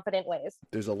and confident ways.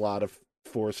 There's a lot of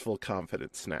forceful,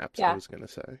 confident snaps, I Yeah. was going to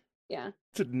say. Yeah.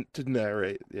 To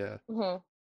narrate, yeah. Hmm.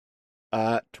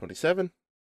 27.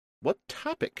 What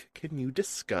topic can you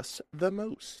discuss the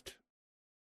most?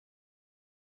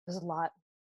 There's a lot.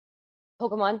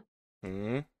 Pokemon,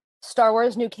 Hmm. Star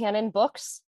Wars new canon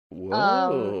books,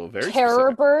 Whoa, very terror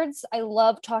specific. birds. I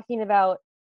love talking about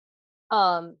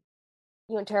um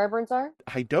you know what terror birds are?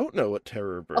 I don't know what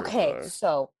terror birds Okay, are.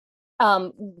 so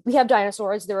we have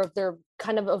dinosaurs. They're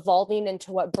kind of evolving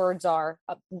into what birds are,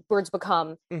 birds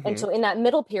become. And Mm-hmm. so in that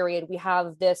middle period, we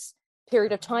have this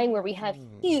period of time where we have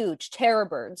huge terror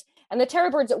birds. And the terror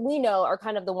birds that we know are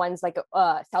kind of the ones like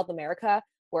South America,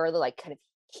 where they're like kind of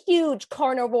huge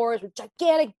carnivores with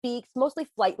gigantic beaks, mostly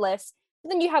flightless. And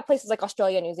then you have places like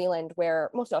Australia, New Zealand, where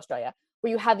most of Australia,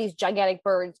 where you have these gigantic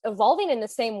birds evolving in the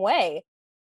same way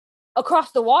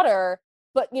across the water,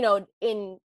 but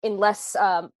in less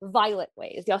violent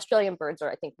ways. The Australian birds are,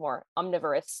 I think, more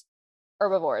omnivorous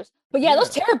herbivores. But yeah,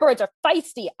 those Yeah. terror birds are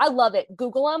feisty. I love it.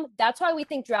 Google them. That's why we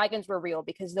think dragons were real,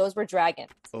 because those were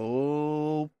dragons.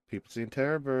 Oh, people seeing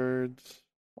terror birds.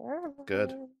 Good.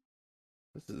 Terror.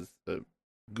 This is a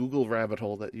Google rabbit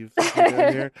hole that you've sent me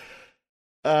down here.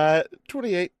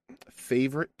 28.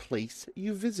 Favorite place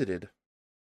you visited?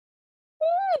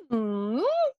 Hmm.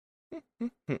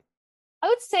 I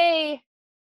would say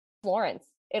Florence,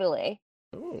 Italy.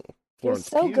 Oh, It was Florence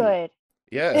so Pugh. good.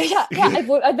 Yes. Yeah.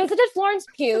 I visited Florence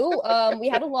Pugh. We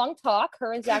had a long talk.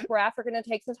 Her and Zach Braff are going to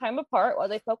take some time apart while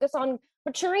they focus on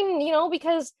maturing,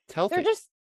 because It's they're healthy. just,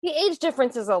 the age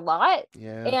difference is a lot.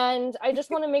 Yeah. And I just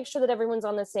want to make sure that everyone's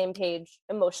on the same page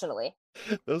emotionally.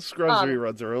 Those Scrubs Um,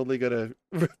 reruns are only gonna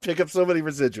pick up so many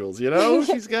residuals.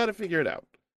 She's got to figure it out.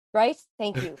 right?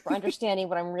 Thank you for understanding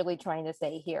what I'm really trying to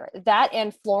say here. That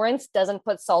and Florence doesn't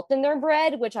put salt in their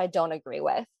bread, which I don't agree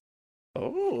with.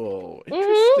 Oh, Mm-hmm.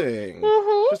 interesting.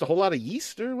 Mm-hmm. Just a whole lot of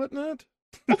yeast or whatnot.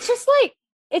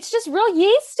 It's just real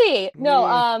yeasty. No,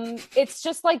 Mm,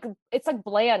 it's like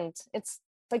bland.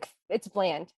 It's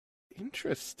bland.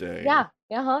 interesting. Yeah.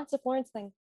 Uh-huh. It's a Florence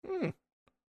thing. Hmm.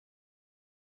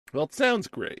 Well, it sounds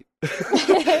great.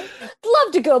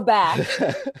 Love to go back.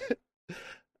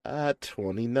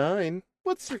 29.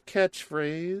 What's your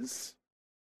catchphrase?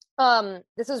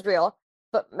 This is real,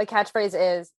 but my catchphrase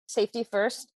is safety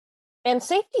first and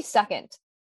safety second.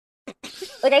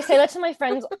 Like I say that to my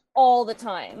friends all the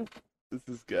time. This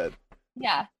is good.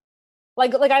 Yeah.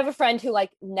 Like I have a friend who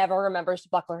like never remembers to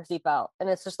buckle her seatbelt. And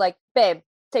it's just like, babe,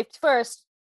 safety first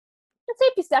and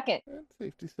safety second.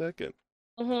 Safety second.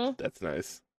 Mm-hmm. That's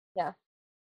nice. Yeah.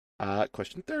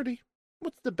 Question 30.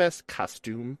 What's the best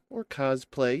costume or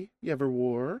cosplay you ever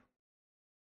wore?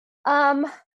 I'm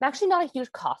actually not a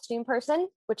huge costume person,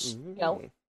 which, Ooh.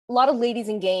 a lot of ladies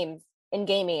in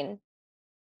gaming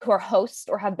who are hosts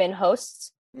or have been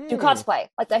hosts do Mm, cosplay.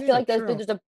 Like I feel yeah, like true. there's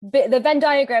a bit, the Venn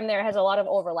diagram there has a lot of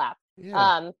overlap.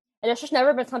 Yeah. And it's just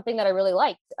never been something that I really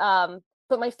liked.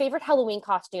 But my favorite Halloween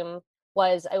costume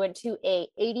was I went to a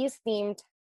 80s themed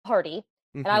party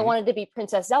and I Mm-hmm. wanted to be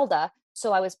Princess Zelda.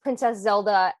 So I was Princess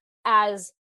Zelda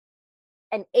as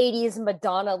an 80s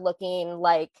Madonna looking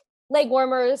like leg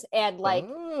warmers and like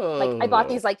I bought Oh.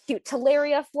 these like cute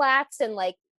Teleria flats and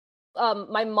like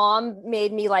my mom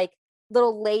made me like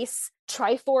little lace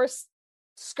Triforce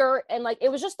skirt and like it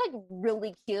was just like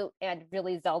really cute and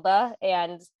really Zelda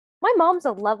and my mom's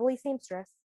a lovely seamstress.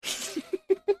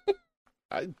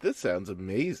 This sounds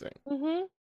amazing. Mm-hmm.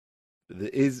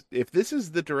 Is if this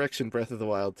is the direction Breath of the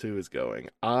Wild 2 is going,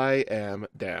 I am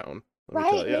down. Let me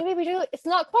Right, tell you. maybe we do. It's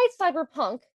not quite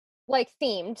cyberpunk like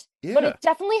themed, but Yeah, it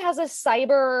definitely has a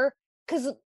cyber because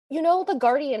you know the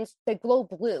Guardians they glow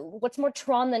blue. What's more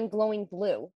Tron than glowing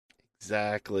blue?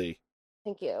 exactly.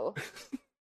 Thank you.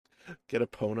 Get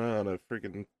Epona on a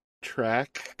freaking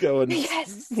track going one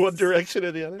Yes. direction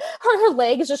or the other. Her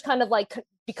legs just kind of like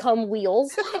become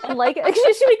wheels and like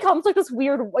she becomes like this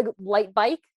weird like light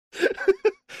bike. You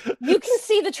can it's,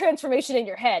 see the transformation in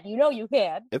your head. You know you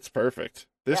can. it's perfect.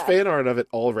 There's Yeah. fan art of it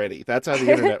already. That's how the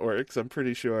internet works, I'm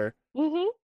pretty sure. Mm-hmm.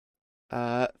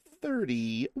 Uh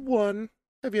 31.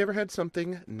 Have you ever had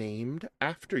something named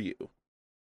after you?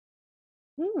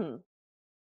 Hmm.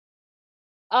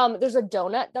 There's a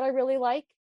donut that I really like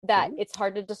that Oh. it's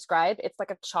hard to describe. It's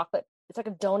like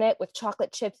a donut with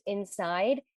chocolate chips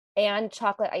inside and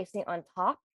chocolate icing on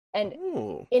top. And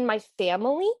Oh. in my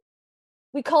family,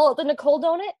 we call it the Nicole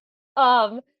donut.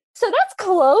 Um, so that's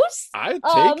close. I'd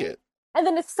take Um, it. and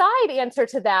then a side answer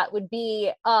to that would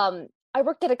be I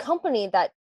worked at a company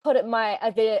that put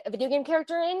a video game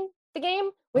character in the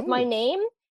game with my Oh. name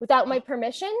without my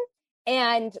permission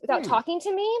and without Hmm. talking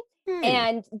to me. Hmm.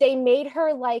 And they made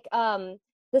her like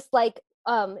this like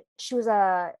she was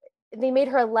a they made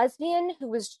her a lesbian who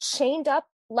was chained up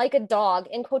like a dog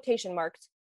in quotation marks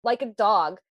like a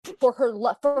dog for her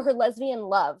lesbian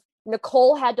love.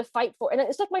 Nicole had to fight for, and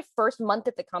it's like my first month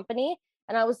at the company,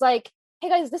 and I was like, "Hey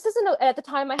guys, this isn't." At the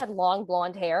time, I had long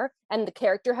blonde hair, and the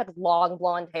character had long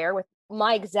blonde hair with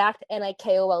my exact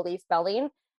Nikole spelling.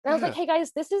 And I was like, Yeah. "Hey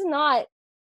guys, this is not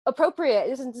appropriate.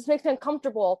 This makes me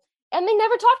uncomfortable." And they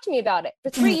never talked to me about it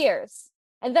for 3 years,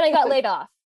 and then I got laid off.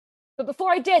 But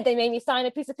before I did, they made me sign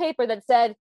a piece of paper that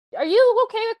said, "Are you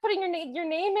okay with putting your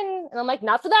name in?" And I'm like,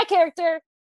 "Not for that character."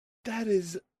 That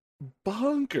is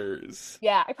bonkers.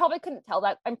 Yeah, I probably couldn't tell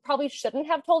that. I probably shouldn't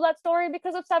have told that story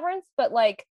because of Severance, but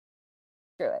like,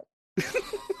 screw it.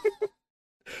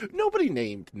 Nobody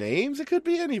named names. It could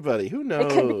be anybody. Who It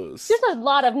could be. knows? There's a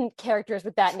lot of characters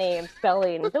with that name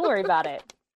spelling. Don't worry about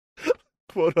it.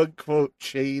 Quote unquote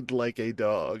chained like a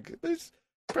dog. There's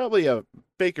probably a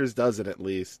baker's dozen at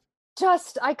least.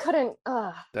 Just I couldn't.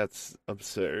 That's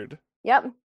absurd.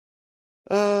 Yep.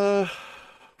 Uh,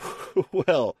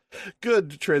 well,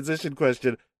 good transition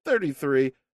question.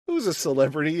 33. Who's a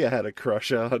celebrity you had a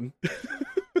crush on?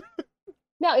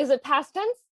 Now, is it past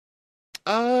tense?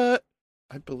 Uh,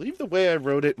 I believe the way I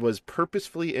wrote it was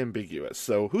purposefully ambiguous.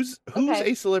 So who's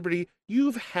Okay. a celebrity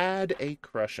you've had a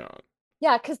crush on?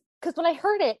 Yeah, because when I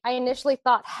heard it, I initially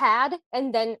thought had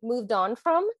and then moved on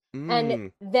from, and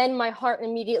Mm, then my heart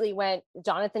immediately went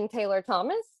Jonathan Taylor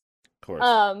Thomas. of course.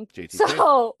 JTT.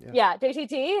 So Yeah. yeah,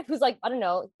 JTT, who's like I don't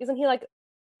know, isn't he like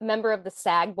a member of the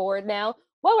SAG board now?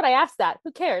 Why would I ask that?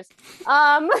 Who cares?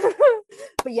 Um,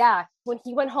 but yeah, when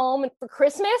he went home and for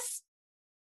Christmas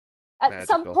at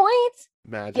some Magical. point,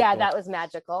 yeah, Magical. that was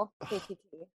magical. JTT.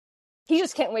 He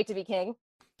just can't wait to be king.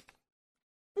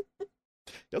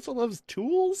 He also loves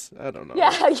tools? I don't know.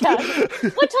 Yeah, yeah.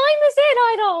 What time is it?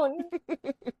 I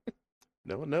don't.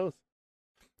 No one knows.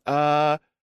 Uh,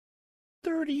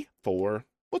 34.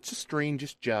 What's the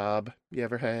strangest job you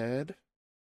ever had?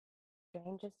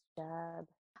 Strangest job.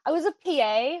 I was a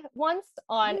PA once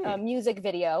on Hmm. a music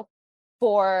video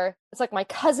for it's like my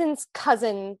cousin's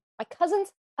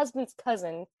husband's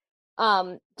cousin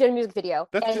did a music video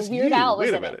That's and just Weird you. Al was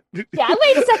Wait a in it. minute. Yeah,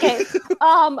 wait a second.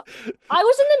 I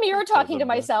was in the mirror talking to Cousin.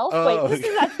 myself. Wait, Oh, listen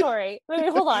to that story. Wait,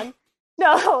 hold on.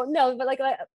 No, no, but like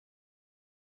a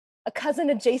cousin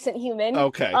adjacent human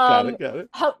okay. Got it. Got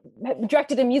it.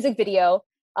 directed a music video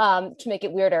to make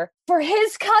it weirder for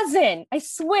his cousin. I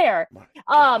swear. My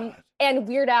Um, God. and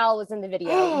Weird Al was in the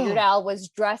video. Weird Al was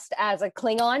dressed as a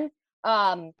Klingon.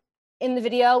 In the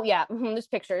video, yeah, there's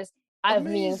pictures of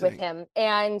me with Amazing. him,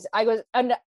 and I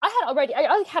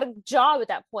had a job at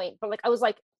that point, but like I was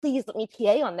like, please let me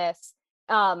PA on this.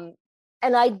 And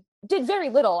I did very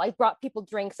little. I brought people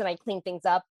drinks and I cleaned things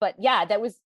up. But yeah,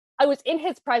 I was in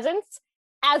his presence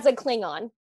as a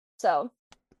Klingon. So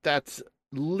That's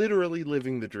literally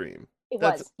living the dream. it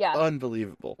That's was, yeah.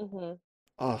 unbelievable. Hmm.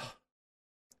 Oh,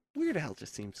 Weird Al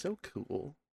just seems so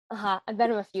cool. Uh-huh. I've met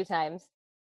him a few times.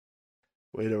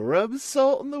 Way to rub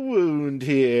salt in the wound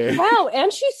here. Wow,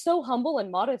 and she's so humble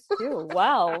and modest too.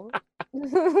 Wow.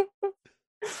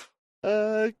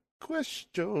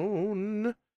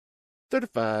 Question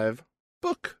 35.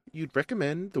 Book you'd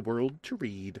recommend the world to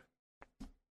read.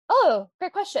 Oh,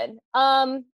 great question.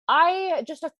 I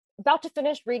just about to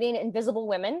finish reading Invisible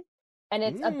Women, and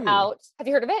it's about, have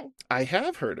you heard of it? I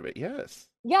have heard of it, yes.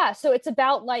 Yeah, so it's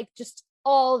about like just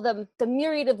all the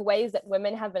myriad of ways that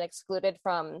women have been excluded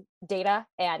from data,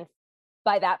 and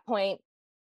by that point,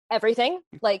 everything.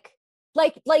 Like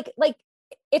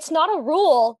it's not a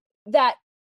rule that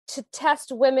to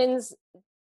test women's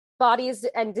bodies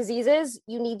and diseases,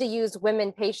 you need to use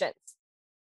women patients.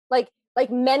 Like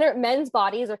men's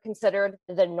bodies are considered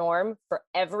the norm for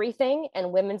everything,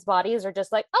 and women's bodies are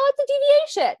just like, oh, it's a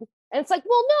deviation. And it's like,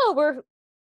 well, no, we're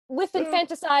with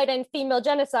infanticide and female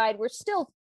genocide, we're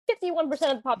still 51% of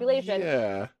the population.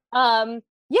 Yeah.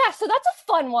 Yeah, so that's a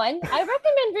fun one. I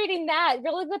recommend reading that.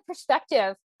 Really good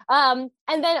perspective. And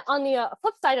then on the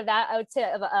flip side of that, I would say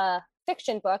a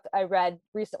fiction book I read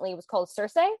recently was called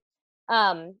Circe.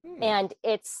 And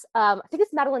it's I think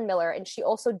it's Madeline Miller, and she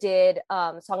also did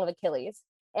Song of Achilles.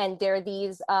 And they're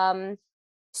these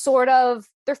sort of,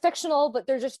 they're fictional, but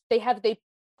they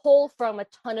pull from a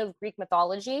ton of Greek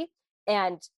mythology,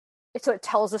 and so it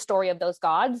tells the story of those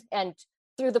gods, and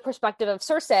through the perspective of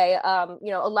Circe, a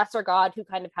lesser god who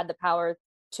kind of had the power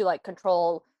to like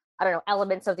control, I don't know,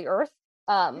 elements of the earth.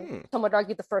 Some would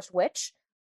argue the first witch.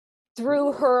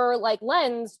 Through her like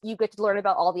lens, you get to learn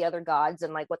about all the other gods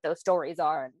and like what those stories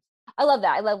are. And I love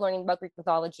that. I love learning about Greek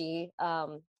mythology.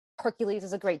 Hercules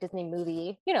is a great Disney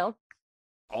movie.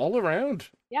 All around.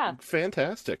 Yeah.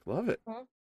 Fantastic. Love it.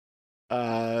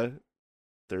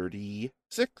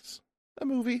 36. A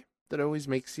movie that always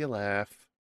makes you laugh.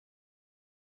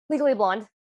 Legally Blonde.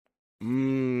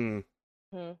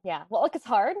 Yeah. Well, like, it's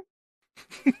hard.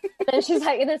 But then she's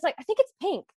like, and it's like, I think it's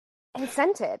pink and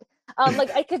scented.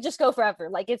 Like, I could just go forever.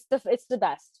 Like, it's the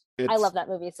best. I love that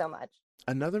movie so much.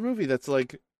 Another movie that's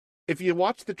like, if you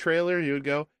watch the trailer, you would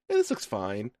go, this looks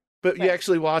fine. But you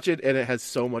actually watch it, and it's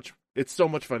so much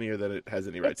funnier than it has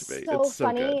any right to be. It's so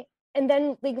funny. Good. And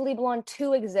then Legally Blonde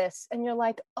 2 exists, and you're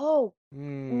like, oh,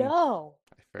 no.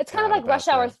 It's kind of like Rush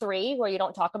Hour 3, where you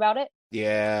don't talk about it.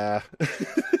 Yeah.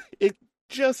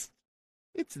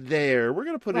 It's there. We're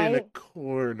going to put it in a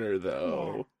corner,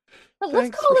 though. Yeah. But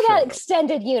let's call it that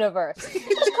extended universe.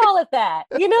 Let's call it that,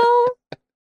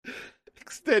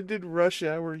 Extended Rush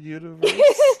Hour universe.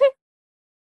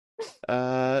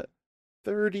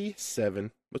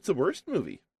 37. What's the worst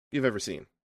movie you've ever seen?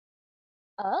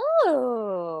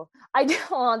 Oh,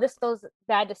 this feels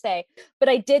bad to say, but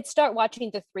I did start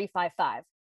watching the 355.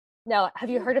 Now, have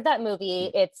you heard of that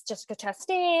movie? It's Jessica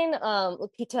Chastain,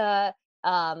 Lupita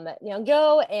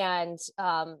Nyong'o, and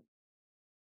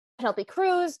Penelope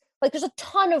Cruz. Like, there's a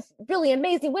ton of really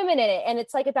amazing women in it, and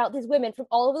it's like about these women from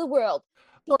all over the world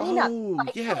joining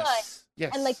up. Yes.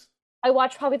 And like, I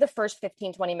watched probably the first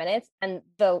 15, 20 minutes, and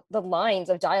the lines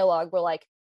of dialogue were like,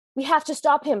 we have to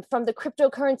stop him from the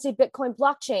cryptocurrency Bitcoin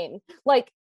blockchain.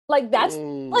 Like that's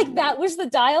like, that was the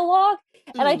dialogue,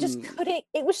 and I just couldn't.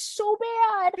 It was so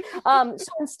bad.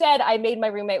 So instead, I made my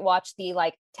roommate watch the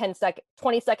like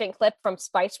 20-second clip from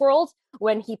Spice World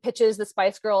when he pitches the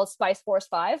Spice Girls Spice Force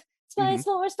 5. Spice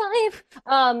Force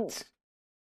 5.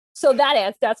 So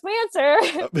that's my answer.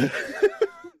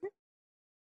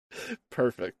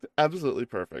 Perfect. Absolutely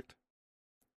perfect.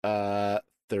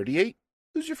 38.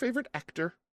 Who's your favorite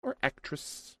actor or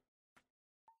actress?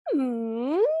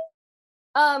 There's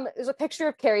a picture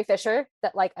of Carrie Fisher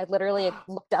that like I literally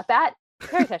looked up at.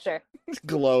 Carrie Fisher.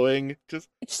 Glowing.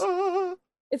 It's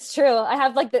true. I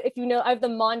have like I have the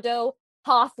Mondo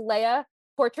Hoth Leia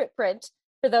portrait print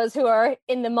for those who are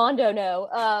in the Mondo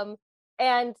know.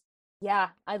 And yeah,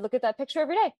 I look at that picture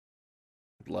every day.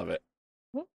 Love it.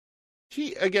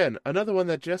 She, again, another one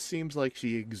that just seems like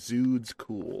she exudes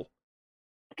cool.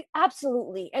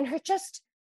 Absolutely. And her just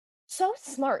so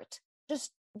smart.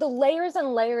 Just the layers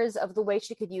and layers of the way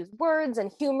she could use words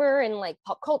and humor and like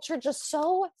pop culture, just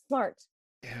so smart.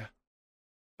 Yeah.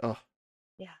 Oh.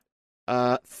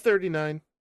 Yeah. 39.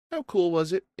 How cool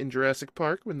was it in Jurassic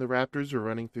Park when the raptors were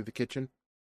running through the kitchen?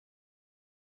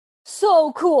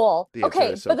 So cool.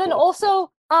 Okay, so but then cool.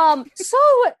 also so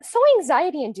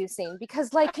anxiety inducing,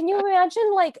 because like, can you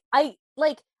imagine, like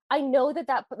I know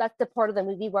that's the part of the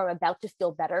movie where I'm about to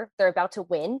feel better. They're about to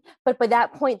win, but by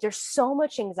that point, there's so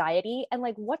much anxiety, and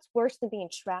like, what's worse than being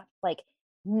trapped like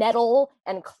metal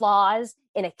and claws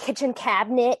in a kitchen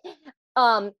cabinet?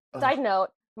 Oh. Side note: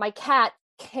 my cat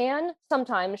can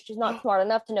sometimes. She's not smart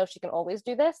enough to know she can always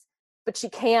do this, but she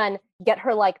can get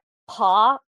her like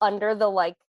paw under the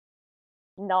like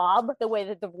knob the way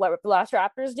that the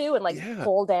velociraptors do and like Yeah.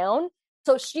 pull down.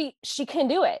 So she can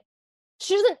do it.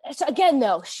 She doesn't. So again,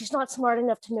 though, she's not smart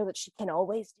enough to know that she can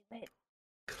always do it.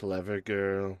 Clever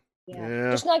girl. Yeah,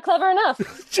 Yeah. just not clever enough.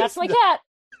 That's Just my cat.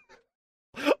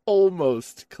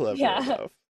 almost clever Yeah.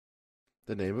 enough.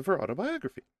 The name of her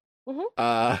autobiography.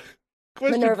 Mhm.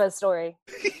 Question. Minerva's story.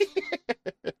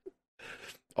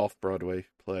 Off-Broadway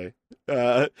play.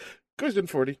 Question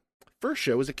 40. First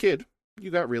show as a kid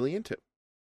you got really into.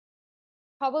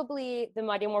 Probably the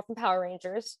Mighty Morphin Power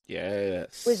Rangers.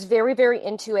 Yes. Was very, very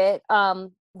into it.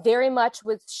 Very much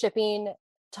with shipping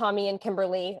Tommy and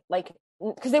Kimberly, like,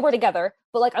 because they were together,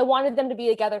 but like I wanted them to be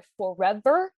together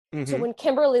forever. So when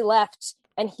Kimberly left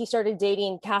and he started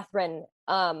dating Catherine,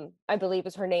 I believe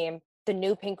is her name, the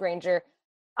new Pink Ranger,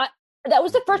 that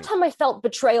was the first time I felt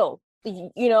betrayal,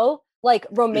 you know, like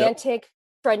romantic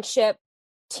friendship,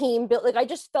 team built. Like I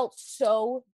just felt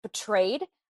so betrayed.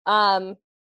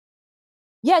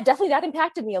 Yeah, definitely that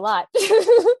impacted me a lot.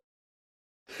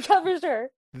 Yeah, for sure.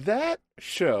 That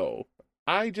show,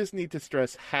 I just need to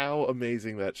stress how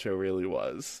amazing that show really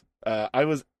was. I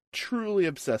was truly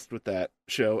obsessed with that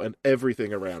show and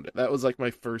everything around it. That was like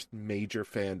my first major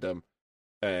fandom,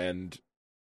 and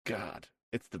God,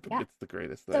 it's the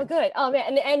greatest thing. So good. Oh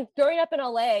man, and growing up in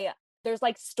LA, there's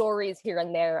like stories here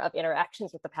and there of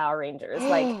interactions with the Power Rangers.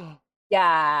 Like,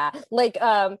 yeah, like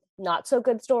not so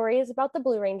good stories about the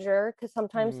Blue Ranger because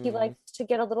sometimes he likes to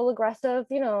get a little aggressive,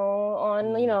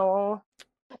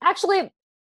 actually.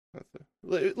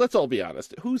 Let's all be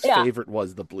honest. Whose Yeah, favorite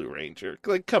was the Blue Ranger?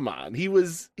 Like, come on, he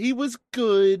was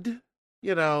good,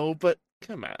 but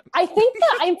come on. I think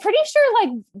that I'm pretty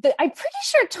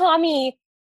sure Tommy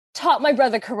taught my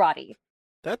brother karate.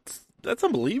 That's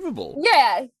unbelievable.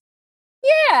 Yeah,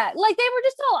 yeah, like they were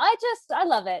just all. I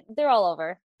love it. They're all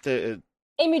over.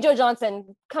 Amy Jo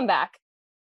Johnson, come back.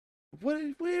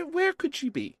 Where could she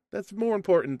be? That's more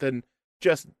important than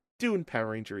just doing Power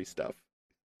Ranger stuff.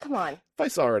 Come on. If I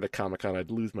saw her at a Comic-Con,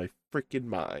 I'd lose my freaking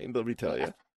mind, let me tell you.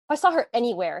 If I saw her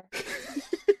anywhere.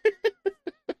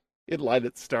 In line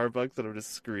at Starbucks and I'm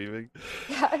just screaming.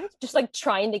 Yeah, just like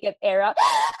trying to get air out.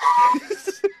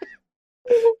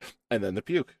 And then the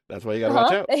puke. That's why you gotta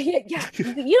watch out.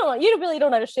 Yeah, you really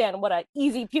don't understand what an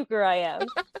easy puker I am.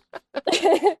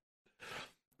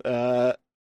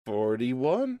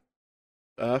 41.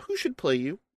 Who should play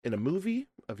you in a movie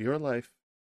of your life?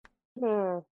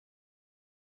 I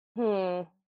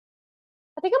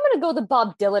think I'm gonna go the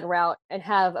Bob Dylan route and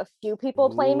have a few people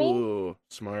play me. Ooh,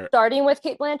 smart. Starting with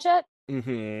Cate Blanchett.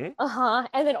 Mm-hmm.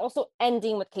 And then also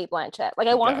ending with Cate Blanchett. Like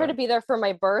I want her to be there for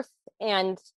my birth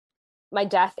and my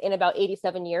death in about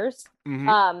 87 years.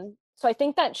 Mm-hmm. So I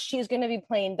think that she's gonna be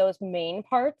playing those main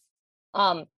parts.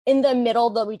 In the middle,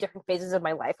 there'll be different phases of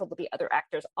my life. There'll be other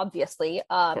actors, obviously.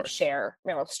 Cher,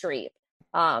 Meryl Streep.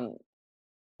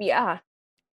 Yeah.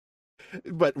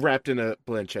 But wrapped in a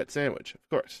Blanchett sandwich, of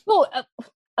course. Oh,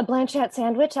 a Blanchett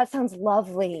sandwich? That sounds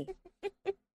lovely.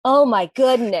 Oh my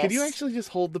goodness. Can you actually just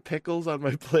hold the pickles on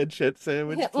my Blanchett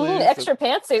sandwich, please? Extra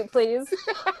pantsuit, please.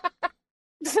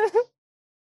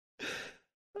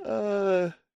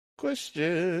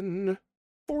 Question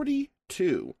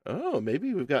 42. Oh,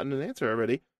 maybe we've gotten an answer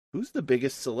already. Who's the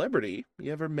biggest celebrity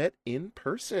you ever met in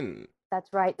person?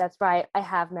 That's right. I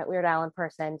have met Weird Al in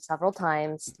person several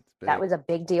times. That was a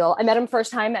big deal. I met him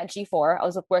first time at G4. I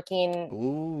was working.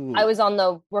 Ooh. I was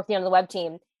working on the web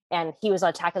team, and he was on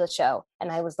Attack of the Show.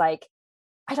 And I was like,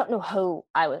 I don't know who.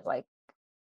 I was like,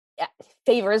 yeah,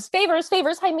 favors,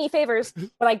 hi me, favors.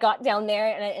 But I got down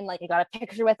there and like I got a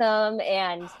picture with him,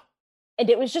 and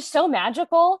it was just so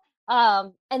magical.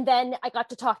 And then I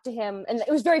got to talk to him, and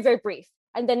it was very, very brief.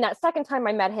 And then that second time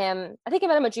I met him, I think I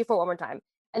met him at G4 one more time.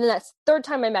 And then that third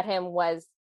time I met him was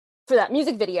for that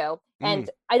music video. And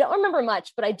I don't remember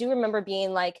much, but I do remember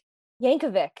being like,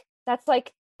 Yankovic, that's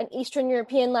like an Eastern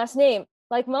European last name,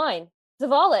 like mine,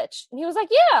 Zavallich. And he was like,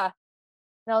 yeah.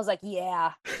 And I was like,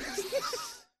 yeah.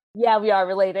 Yeah, we are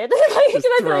related.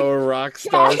 Just throw a rock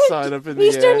star sign up in the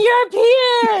Eastern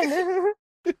European.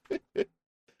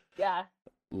 Yeah.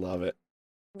 Love it.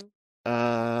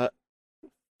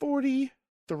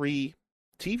 43.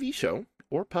 TV show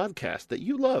or podcast that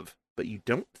you love, but you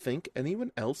don't think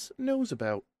anyone else knows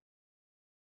about.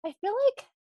 I feel like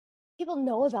people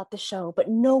know about the show, but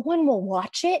no one will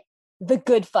watch it The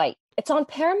Good Fight. It's on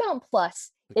Paramount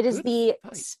Plus. The It is Good the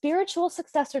Fight. spiritual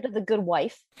successor to The Good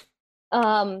Wife.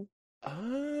 Um,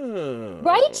 Oh.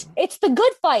 right? It's The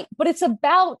Good Fight, but it's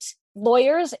about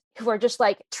lawyers who are just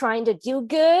like trying to do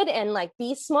good and like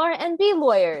be smart and be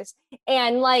lawyers.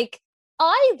 And like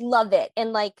I love it.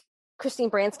 And like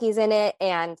Christine Baranski's in it,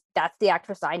 and that's the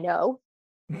actress I know.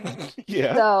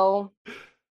 Yeah. So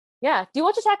yeah. Do you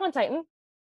watch Attack on Titan?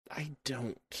 I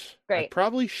don't. I Great.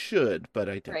 probably should, but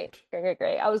I Great. don't. Great, great,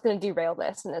 great. I was gonna derail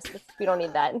this and this we don't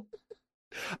need that. We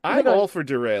I'm don't all for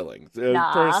derailing,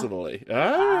 nah. personally. All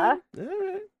right. Nah.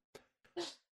 All right.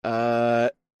 Uh,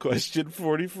 question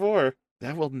 44.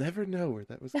 That we'll never know where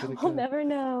that was gonna We'll go. never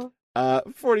know.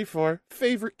 44.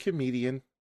 Favorite comedian?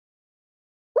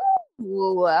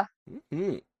 Ooh. I Hmm.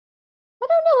 don't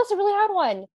know. It's a really hard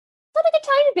one. It's not like a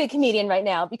time to be a comedian right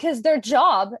now because their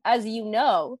job, as you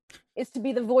know, is to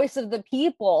be the voice of the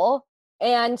people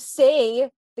and say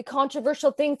the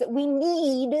controversial things that we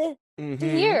need to Mm-hmm.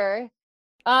 hear.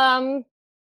 Um,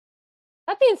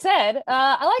 that being said,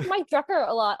 I like Mike Drucker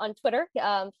a lot on Twitter.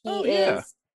 Oh He yeah.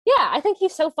 is, yeah, I think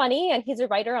he's so funny, and he's a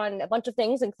writer on a bunch of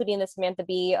things, including the Samantha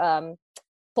Bee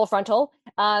Full Frontal.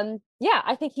 Yeah,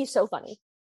 I think he's so funny.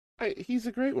 He's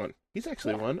a great one. He's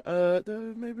actually Yeah.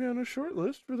 one. Maybe on a short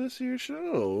list for this year's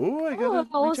show. I Oh,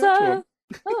 gotta reach out to him.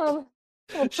 oh,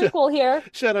 a little Sh- prequel here.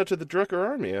 Shout out to the Drucker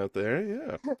Army out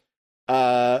there.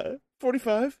 Yeah.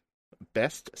 45.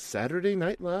 Best Saturday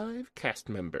Night Live cast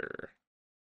member.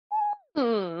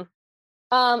 Hmm.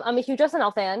 I'm a huge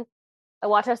SNL fan. I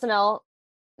watch SNL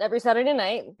every Saturday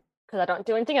night because I don't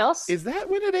do anything else. Is that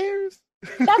when it airs?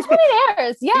 That's when it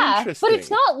airs, yeah. But it's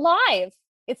Interesting. not live.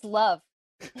 It's love.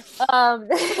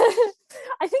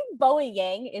 I think Bowie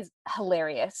Yang is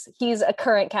hilarious. He's a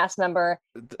current cast member.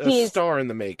 A He's star in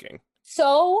the making.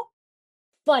 so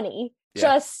funny. Yeah.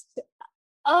 Just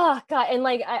oh god, and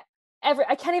like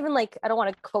I can't even like I don't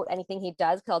want to quote anything he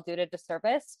does because I'll do it a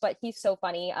disservice, but he's so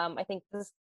funny. I think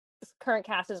this current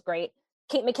cast is great.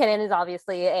 Kate McKinnon is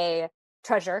obviously a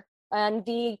treasure, and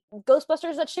the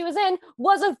Ghostbusters that she was in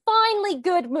was a finely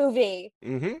good movie.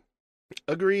 Mm-hmm.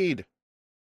 Agreed.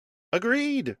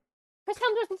 Agreed. Chris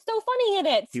Hemsworth was so funny in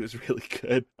it. He was really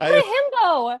good. Where did him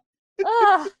go?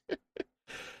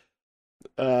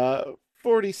 Ugh.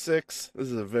 46. This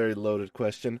is a very loaded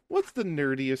question. What's the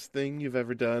nerdiest thing you've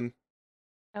ever done?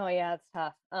 Oh yeah, it's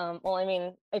tough. Well, I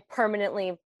mean, I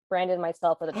permanently branded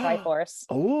myself with a Triforce,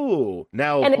 Oh,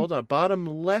 now and hold on. Bottom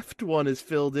left one is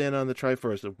filled in on the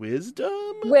Triforce of Wisdom.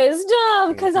 wisdom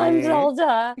because I'm Mhm.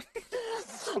 Zelda.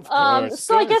 Of course,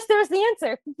 So I guess there's the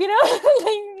answer. You know,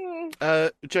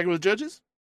 like, checking with judges.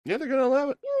 Yeah, they're gonna allow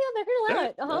it. yeah, they're gonna allow Yeah,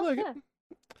 it. I like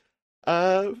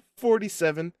Yeah. it.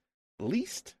 47.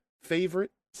 Least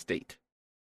favorite state.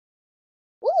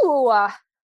 Ooh.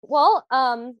 Well,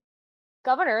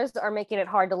 governors are making it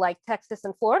hard to like Texas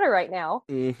and Florida right now.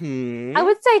 Mm-hmm. I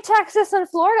would say Texas and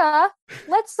Florida.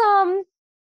 Let's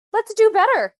do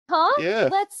better, huh? Yeah.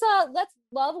 Let's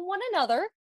love one another.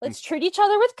 Let's treat each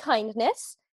other with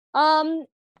kindness. And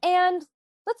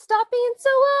let's stop being so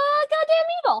goddamn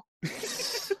evil.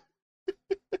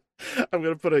 I'm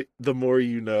gonna put the more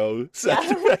you know sound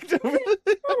Yeah. effect over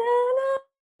it.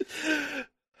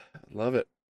 Love it.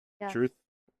 Yeah. Truth.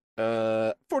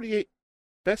 48.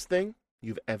 Best thing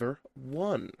you've ever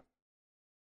won.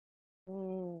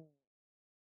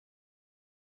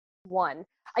 One.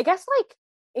 I guess like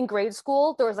in grade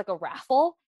school there was like a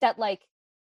raffle that like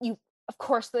you of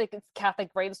course like it's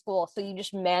Catholic grade school, so you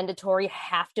just mandatory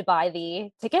have to buy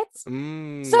the tickets.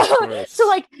 So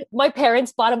like my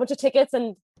parents bought a bunch of tickets,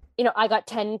 and you know I got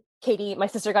 10, Katie, my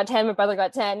sister got 10, my brother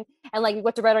got 10, and like we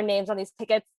went to write our names on these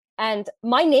tickets, and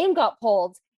my name got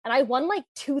pulled, and I won like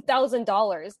 $2,000,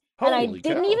 and I Holy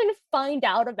didn't cow. even find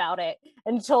out about it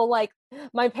until like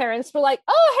my parents were like,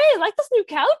 "Oh, hey, like this new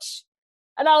couch?"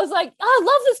 And I was like, "Oh, I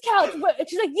love this couch." But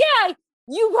she's like, "Yeah,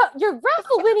 your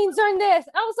raffle winnings are in this."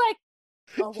 And I was like,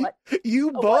 "Oh, what? You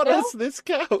Oh, bought what now? us this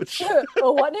couch.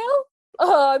 Oh, what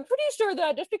now?" I'm pretty sure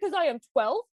that just because I am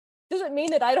 12 doesn't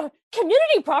mean that I don't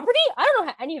community property. I don't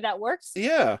know how any of that works.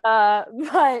 Yeah.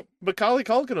 But Macaulay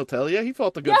Culkin will tell you he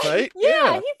fought the good yeah, fight.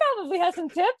 yeah, he probably has some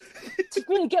tips to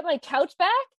really get my couch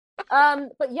back.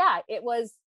 But yeah, it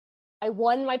was. I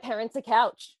won my parents a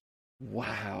couch.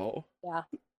 Wow. Yeah.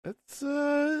 That's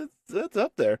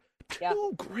up there. Yeah.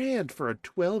 $2,000 for a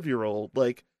 12-year-old.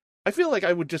 Like, I feel like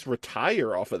I would just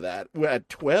retire off of that at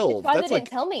It's 12. why they That's didn't like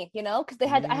tell me, you know, because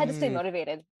I had to stay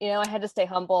motivated. You know, I had to stay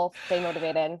humble, stay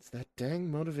motivated. it's that dang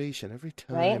motivation every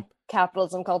Right? time.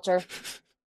 Capitalism culture.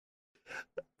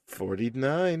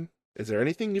 49. Is there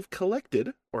anything you've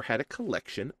collected or had a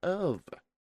collection of?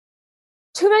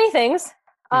 Too many things.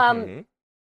 Um, Mm-hmm.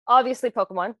 Obviously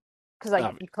Pokemon because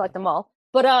I collect them all.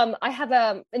 But I have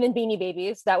and then Beanie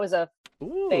Babies. That was a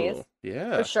phase Ooh, for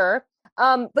yeah. sure.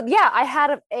 But yeah, I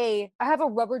have a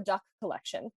rubber duck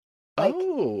collection, like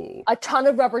Oh, a ton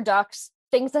of rubber ducks,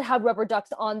 things that have rubber ducks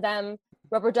on them,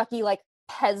 rubber ducky like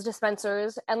Pez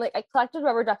dispensers, and like I collected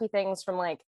rubber ducky things from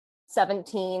like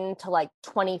 17 to like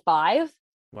 25,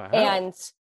 wow. and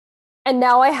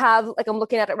now I have, like, I'm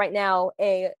looking at it right now,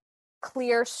 a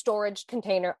clear storage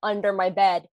container under my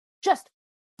bed, just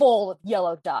full of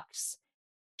yellow ducks,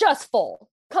 just full,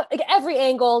 like every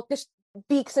angle, just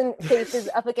beaks and faces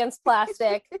up against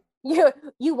plastic.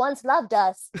 You once loved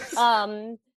us.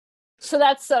 So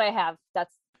that's what I have.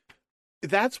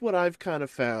 That's what I've kind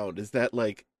of found is that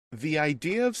like the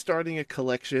idea of starting a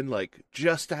collection like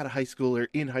just out of high school or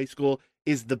in high school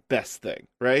is the best thing,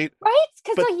 right? Right,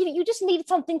 because But like you just need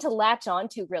something to latch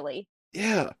onto, really.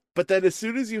 yeah, but then as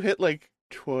soon as you hit like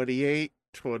 28,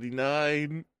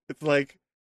 29, it's like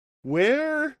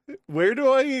where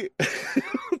do I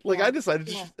like I Yeah, decided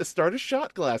yeah, to start a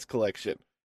shot glass collection.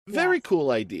 yeah, Very cool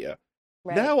idea.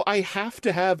 right, Now I have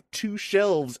to have 2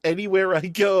 shelves anywhere I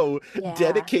go yeah.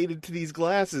 dedicated to these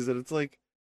glasses, and it's like,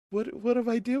 what am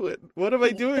I doing? What am I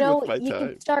You doing with know, my you could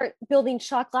time? start building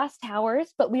shot glass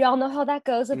towers, but we all know how that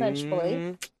goes eventually.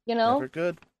 Mm, You never know,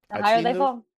 good. the I've higher seen they those.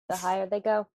 fall, the higher they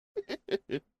go.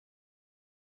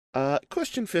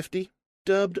 Question 50,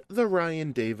 dubbed the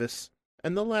Ryan Davis,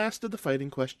 and the last of the fighting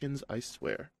questions, I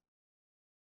swear.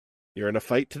 You're in a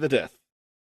fight to the death.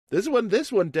 This one,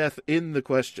 death in the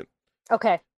question.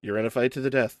 Okay. You're in a fight to the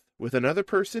death with another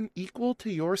person equal to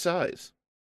your size.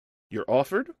 You're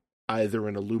offered either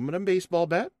an aluminum baseball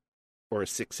bat or a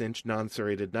 6-inch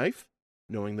non-serrated knife.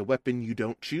 Knowing the weapon you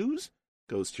don't choose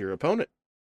goes to your opponent.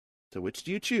 So which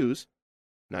do you choose?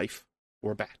 Knife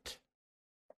or bat?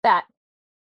 That.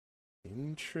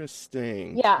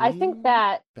 Interesting. Yeah, I think Team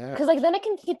that bat. because like then it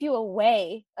can keep you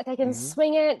away. Like I can Mm-hmm.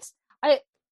 swing it. I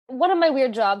One of my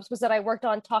weird jobs was that I worked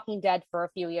on Talking Dead for a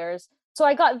few years. So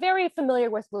I got very familiar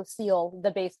with Lucille,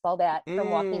 the baseball bat from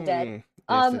Walking Dead. Yes,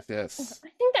 Um yes, yes.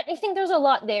 I think there's a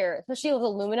lot there, especially with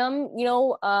aluminum,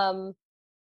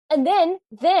 and then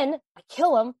I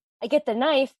kill him, I get the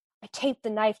knife, I tape the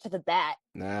knife to the bat.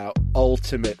 Now,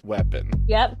 ultimate weapon.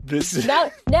 Yep. This is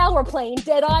Now we're playing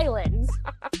Dead Islands.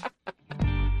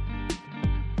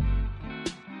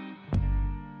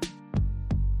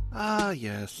 Ah,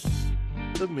 yes.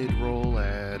 The mid-roll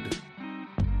ad.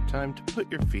 Time to put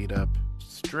your feet up,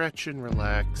 stretch and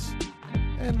relax,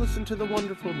 and listen to the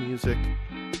wonderful music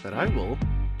that I will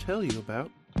tell you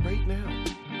about right now.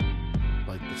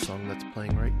 Like the song that's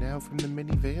playing right now from the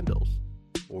Mini Vandals,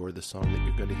 or the song that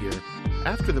you're going to hear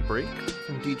after the break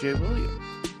from DJ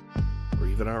Williams, or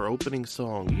even our opening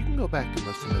song. You can go back and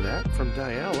listen to that from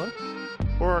Diala,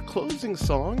 or our closing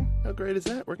song. How great is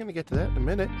that? We're going to get to that in a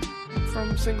minute,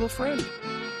 from Single Friend.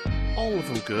 All of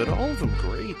them good, all of them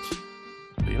great.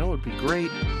 But you know what would be great?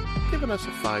 Giving us a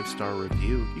 5-star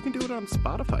review. You can do it on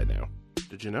Spotify now.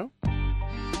 Did you know?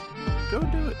 Go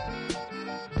do it.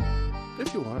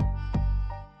 If you want.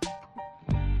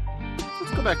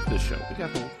 Let's go back to the show. We got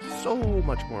so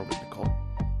much more with Nicole.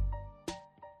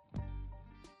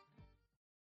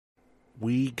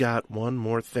 We got one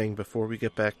more thing before we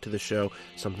get back to the show.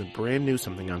 Something brand new,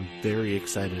 something I'm very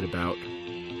excited about.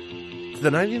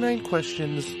 The 99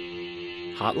 Questions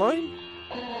hotline?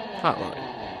 Hotline.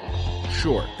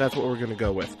 Sure, that's what we're going to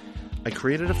go with. I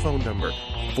created a phone number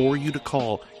for you to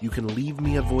call. You can leave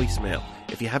me a voicemail.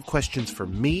 If you have questions for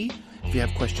me, if you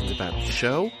have questions about the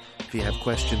show, if you have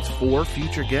questions for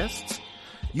future guests,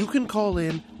 you can call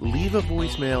in, leave a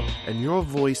voicemail, and your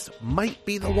voice might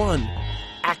be the one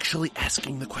actually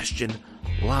asking the question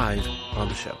live on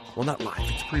the show. Well, not live,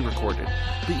 it's pre-recorded,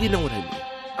 but you know what I mean.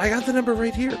 I got the number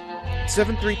right here.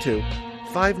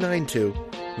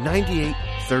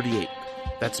 732-592-9838.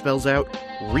 That spells out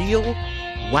Real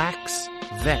Wax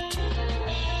Vet.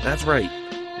 That's right.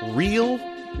 Real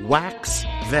Wax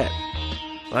Vet.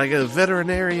 Like a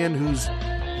veterinarian who's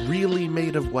really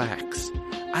made of wax.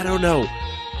 I don't know.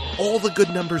 All the good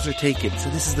numbers are taken, so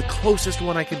this is the closest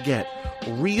one I could get.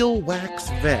 Real Wax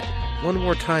Vet. One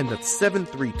more time, that's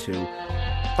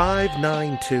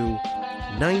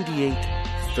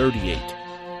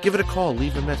 732-592-9838. Give it a call,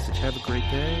 leave a message. Have a great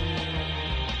day.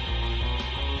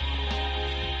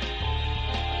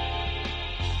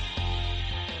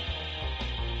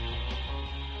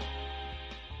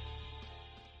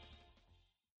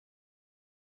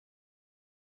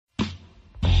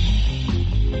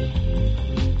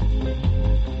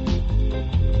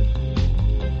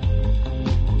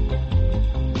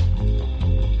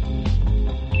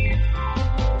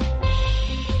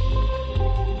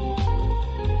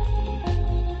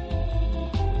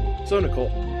 So,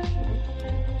 Nicole,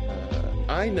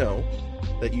 I know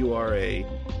that you are a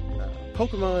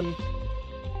Pokemon.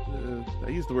 I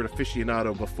used the word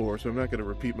aficionado before, so I'm not going to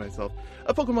repeat myself.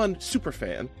 A Pokemon super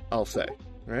fan, I'll say,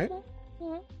 right?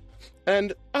 Mhm.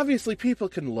 And obviously, people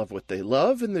can love what they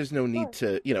love, and there's no need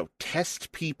to,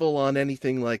 test people on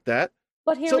anything like that.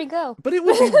 But here we go. But it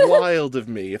would be wild of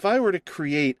me if I were to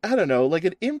create, I don't know, like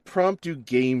an impromptu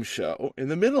game show in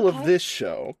the middle of this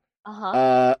show,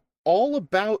 all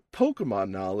about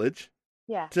Pokemon knowledge.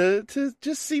 Yeah. To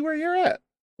just see where you're at.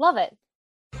 Love it.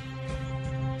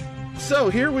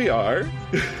 So here we are.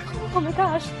 Oh my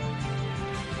gosh.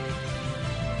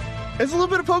 It's a little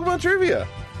bit of Pokemon trivia.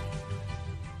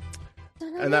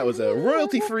 And that was a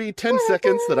royalty-free 10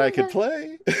 seconds that I could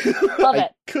play. Love I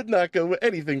it. could not go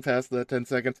anything past that 10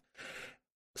 seconds.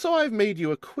 So I've made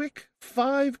you a quick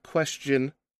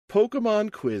 5-question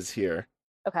Pokemon quiz here.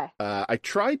 Okay. I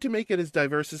tried to make it as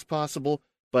diverse as possible,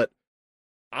 but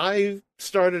I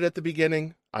started at the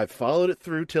beginning. I've followed it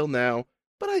through till now,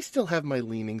 but I still have my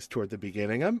leanings toward the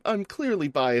beginning. I'm clearly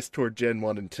biased toward Gen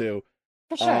 1 and 2.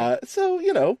 For sure.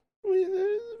 So,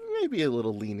 maybe a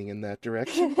little leaning in that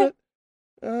direction, but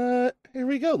here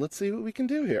we go. Let's see what we can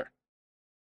do here.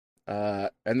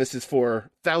 And this is for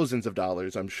thousands of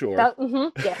dollars, I'm sure.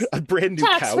 Yes. A brand new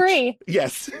couch. Tax-free.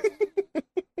 Yes.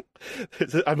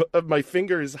 My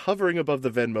finger is hovering above the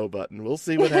Venmo button. We'll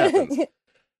see what happens.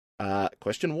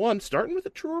 Question 1, starting with a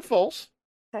true or false.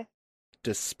 Okay.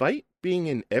 Despite being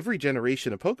in every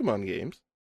generation of Pokemon games,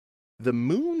 the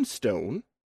Moonstone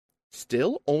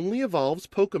still only evolves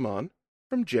Pokemon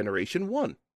from Generation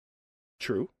 1.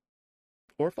 True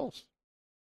or false?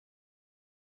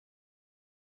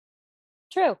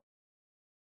 True.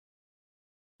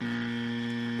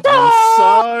 I'm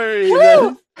sorry.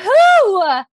 Who?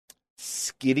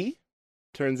 Skitty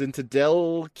turns into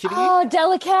Delkitty. Oh,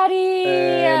 Delicatty.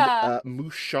 And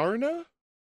Musharna,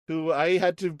 who I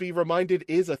had to be reminded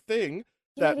is a thing.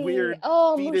 That weird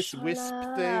fetus Musharna. wisp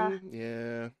thing.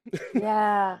 Yeah.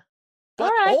 Yeah. But all,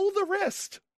 right. all the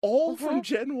rest, from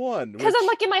Gen 1. Because I'm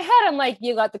like, in my head, I'm like,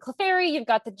 you got the Clefairy, you've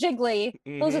got the Jiggly.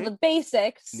 Those are the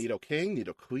basics. Nidoking,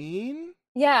 Nidoqueen.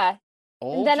 Yeah.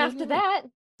 All and then Gen after 1. that...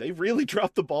 They really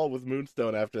dropped the ball with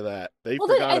Moonstone after that. They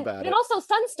forgot about it. And also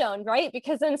Sunstone, right?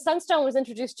 Because then Sunstone was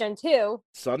introduced Gen 2.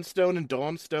 Sunstone and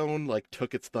Dawnstone,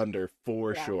 took its thunder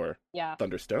for sure. Yeah.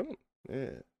 Thunderstone.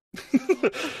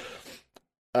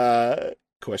 Yeah.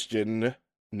 Question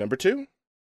number 2.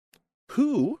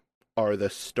 Who are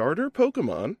the starter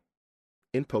Pokemon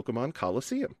in Pokemon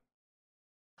Coliseum?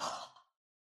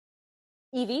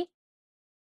 Eevee?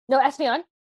 No, Espeon?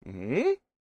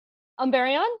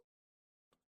 Umbreon?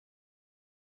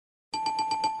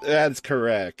 That's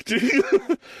correct.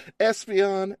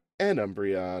 Espeon and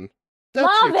Umbreon. That's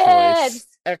Love your choice. it!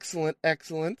 Excellent,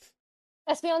 excellent.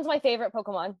 Espeon's my favorite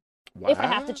Pokemon. Wow. If I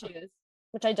have to choose,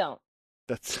 which I don't.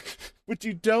 That's which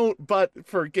you don't, but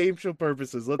for game show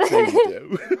purposes, let's say you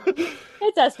do.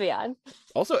 It's Espeon.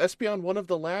 Also, Espeon, one of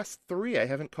the last 3 I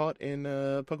haven't caught in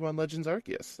Pokemon Legends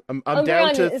Arceus. I'm Umbreon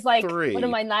down to is like 3. one of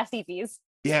my last EVs.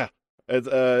 Yeah, it's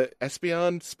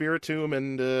Espeon, Spiritomb,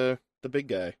 and the big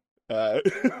guy.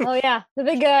 Oh yeah, the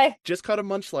big guy. Just caught a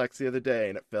Munchlax the other day,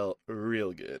 and it felt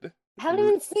real good. I haven't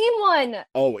even seen one.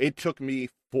 Oh, it took me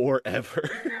forever.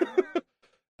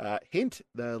 Hint,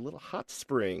 the little hot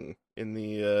spring in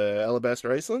the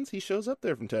Alabaster Icelands, he shows up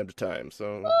there from time to time.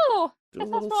 So, oh, do a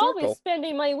that's little where I'll be circle.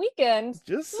 spending my weekend.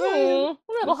 Just saying. A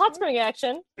little hot spring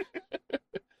action.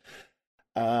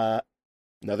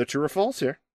 Another true or false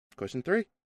here. Question 3.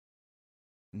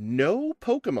 No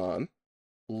Pokemon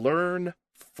learn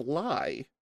Fly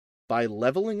by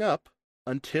leveling up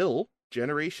until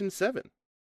Generation 7,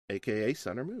 aka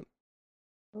Sun or Moon.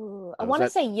 Ooh, I want to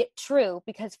say true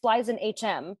because fly's an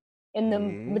HM in the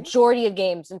majority of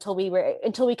games until we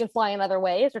can fly in other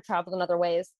ways or travel in other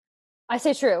ways. I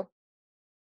say true.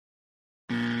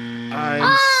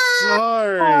 I'm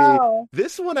sorry. Oh.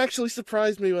 This one actually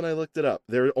surprised me when I looked it up.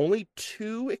 There are only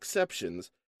 2 exceptions,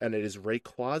 and it is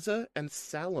Rayquaza and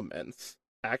Salamence.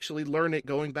 Actually learn it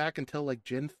going back until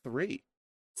Gen 3.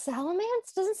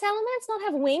 Salamence? Doesn't Salamence not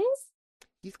have wings?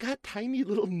 He's got tiny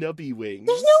little nubby wings.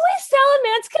 There's no way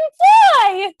Salamence can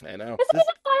fly! I know. Is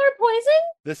it fire poison?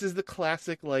 This is the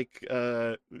classic,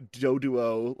 Doduo,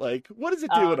 what is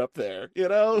it doing up there, you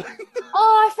know?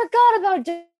 Oh, I forgot about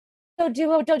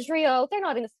Doduo, Dodrio. They're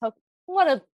not in this Pokemon. What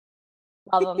a...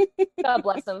 Love them. God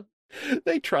bless them.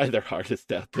 They try their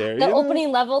hardest out there. The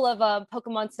opening level of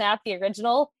Pokemon Snap, the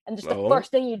original, and just the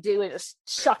first thing you do is just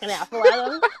chuck an apple at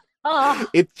them. Oh.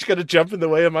 It's gonna jump in the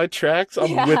way of my tracks.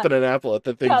 I'm whipping an apple at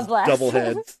the thing's double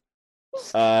heads.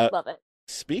 Love it.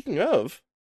 Speaking of,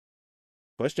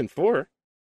 Question 4.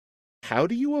 How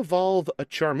do you evolve a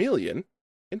Charmeleon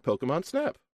in Pokemon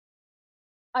Snap?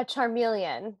 A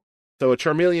Charmeleon. So a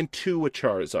Charmeleon to a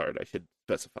Charizard, I should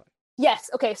specify. Yes.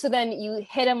 Okay. So then you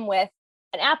hit him with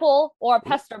an apple or a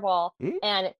pester ball Mm.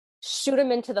 and shoot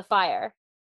him into the fire.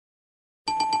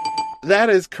 That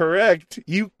is correct.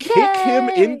 You kick him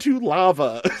Yay! into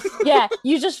lava. Yeah.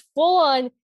 You just full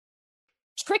on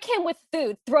trick him with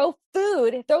food, throw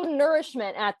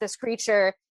nourishment at this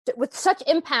creature with such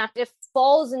impact it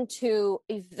falls into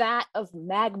a vat of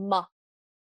magma.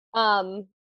 And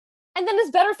then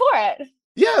is better for it.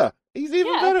 Yeah, he's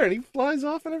even Yeah. better, and he flies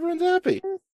off, and everyone's happy.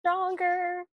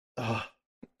 Stronger.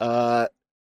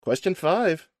 Question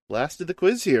 5. Last of the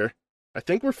quiz here. I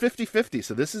think we're 50-50,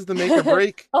 so this is the make or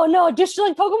break. Oh no, just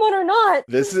like Pokemon or not.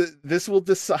 This will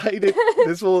decide it.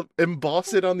 This will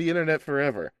emboss it on the internet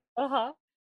forever. Uh-huh.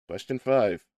 Question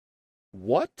 5.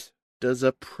 What does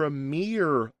a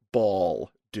Premier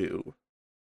Ball do?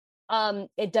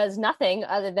 It does nothing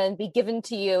other than be given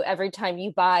to you every time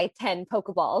you buy 10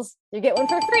 Pokeballs. You get one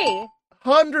for free.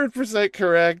 100%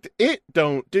 correct. It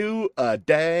don't do a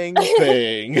dang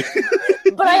thing.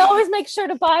 But I always make sure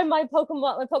to buy my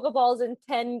Pokeballs in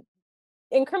 10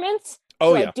 increments.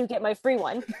 Oh, so yeah. I do get my free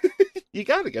one. You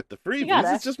gotta get the freebies.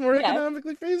 gotta. It's just more Yeah.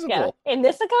 economically feasible. Yeah. In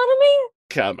this economy?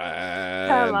 Come on.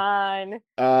 Come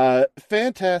on.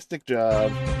 Fantastic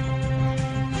job.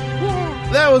 Yeah.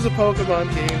 That was a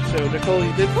Pokemon game show. Nicole,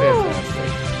 you did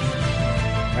fantastic.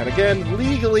 And again,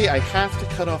 legally, I have to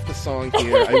cut off the song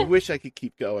here. I wish I could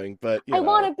keep going, but I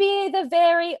want to be the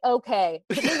very okay.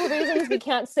 For legal reasons, we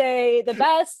can't say the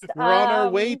best. We're on our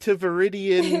way to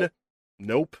Viridian.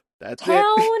 Nope, that's town.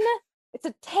 it. It's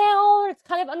a town. It's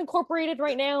kind of unincorporated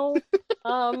right now.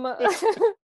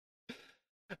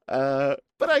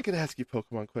 But I could ask you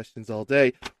Pokemon questions all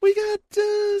day. We got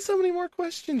so many more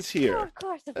questions here. Oh, of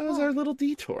course. That was our little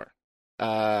detour.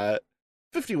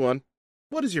 51.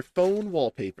 What is your phone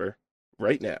wallpaper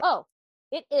right now? Oh,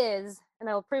 it is, and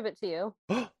I will prove it to you.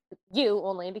 You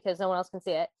only, because no one else can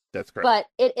see it. That's correct. But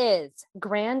it is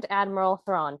Grand Admiral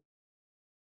Thrawn.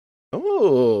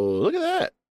 Oh, look at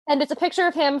that. And it's a picture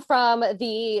of him from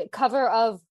the cover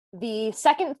of the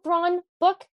second Thrawn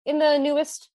book in the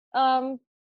newest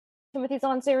Timothy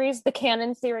Zahn series, the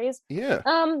canon series. Yeah.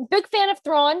 Big fan of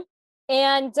Thrawn,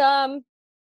 and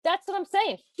that's what I'm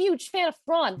saying. Huge fan of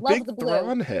Thrawn. Love Big the blue.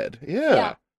 Thrawn head.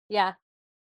 Yeah. Yeah.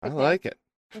 I like it.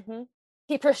 Mm-hmm.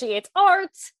 He appreciates art.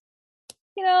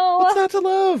 You know, What's not to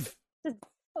love?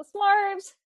 so smart.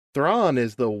 Thrawn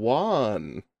is the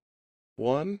one.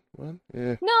 One?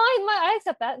 Yeah. No, I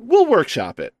accept that. We'll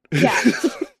workshop it. Yeah.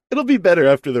 It'll be better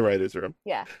after the writer's room.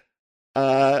 Yeah.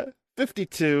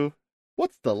 52.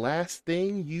 What's the last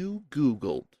thing you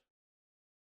Googled?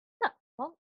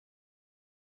 Well,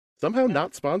 Somehow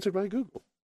not sponsored by Google.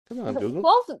 Come on, Google.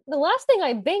 Well, the last thing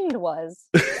I binged was.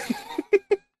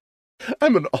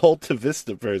 I'm an Alta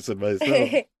Vista person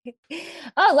myself.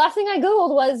 Last thing I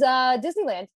googled was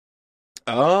Disneyland.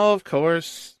 Oh, of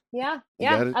course. Yeah.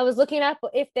 gotta- I was looking up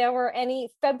if there were any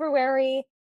February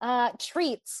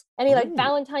treats, any like Ooh.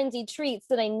 Valentine's-y treats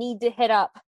that I need to hit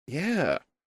up. Yeah.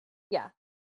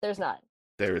 There's not.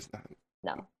 There is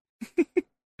No.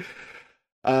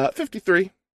 not.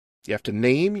 53. You have to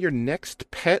name your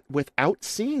next pet without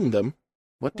seeing them.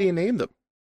 What do you name them?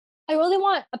 I really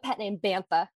want a pet named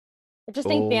Bantha. I just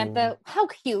think Oh. Bantha, how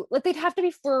cute. Like they'd have to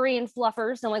be furry and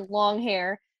fluffers and like long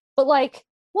hair. But like,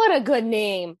 what a good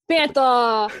name.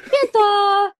 Bantha!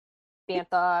 Bantha!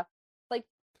 Bantha. Like,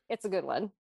 it's a good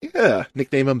one. Yeah.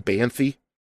 Nickname him Banthy.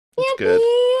 That's Banthy! good.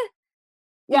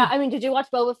 Yeah, I mean, did you watch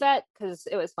Boba Fett? Because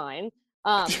it was fine.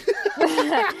 But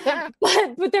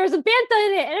there was a bantha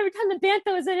in it, and every time the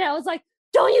bantha was in it, I was like,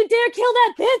 "Don't you dare kill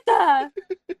that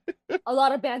bantha!" A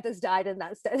lot of banthas died in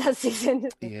that season.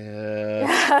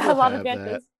 Yeah. A lot of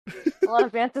banthas. A lot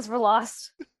of banthas were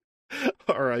lost.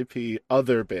 R.I.P.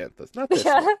 Other Banthas. Not this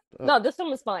Yeah. one. No, this one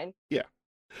was fine.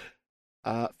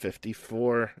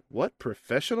 54. What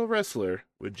professional wrestler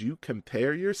would you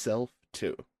compare yourself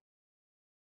to?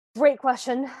 Great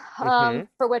question. Mhm.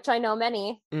 For which I know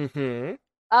many. Mm-hmm.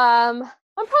 I'm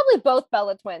probably both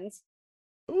Bella twins.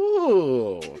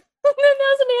 Ooh. That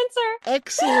was an answer.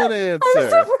 Excellent I was answer.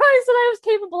 surprised that I was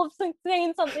capable of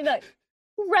saying something that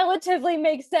relatively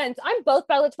makes sense. I'm both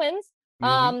Bella twins.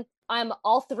 Mhm. I'm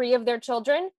all three of their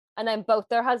children, and I'm both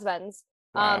their husbands.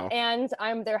 Wow. And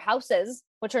I'm their houses,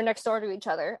 which are next door to each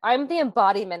other. I'm the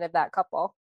embodiment of that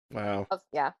couple. Wow.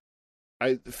 Yeah,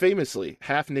 I famously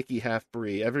half Nikki, half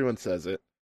Brie. Everyone says it,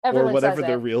 everyone or whatever says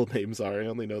their it. real names are. I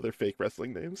only know their fake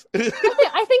wrestling names. I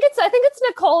think it's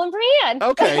Nicole and Brienne.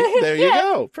 Okay, there you Yeah.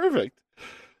 go. Perfect.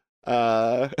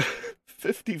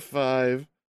 55.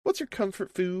 What's your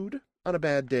comfort food on a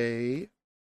bad day?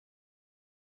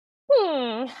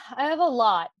 I have a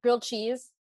lot. Grilled cheese,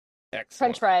 French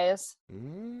Excellent. fries,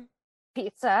 Mm,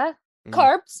 pizza, mm,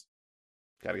 carbs.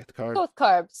 gotta get the carbs. Go with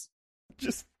carbs.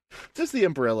 Just, just the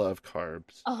umbrella of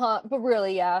carbs. Uh-huh. But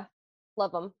really, yeah.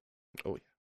 Love them. Oh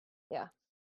Yeah.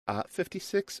 yeah.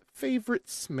 56. Favorite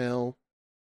smell.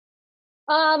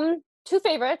 Two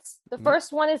favorites. The Mm,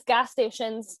 first one is gas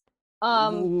stations.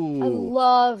 I ooh,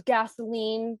 love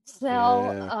gasoline smell.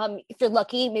 yeah, If you're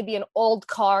lucky, maybe an old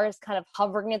car is kind of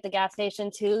hovering at the gas station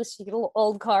too, so you get a little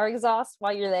old car exhaust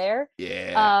while you're there.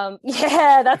 yeah.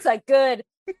 Yeah, that's a good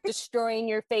destroying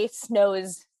your face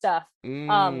nose stuff.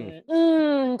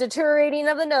 Mm. Deteriorating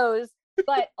of the nose,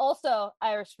 but also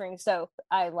Irish Spring soap.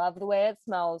 I love the way it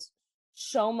smells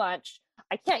so much.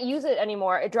 I can't use it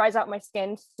anymore. It dries out my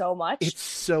skin so much. It's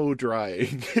so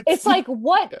drying. It's like,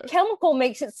 what Yeah. chemical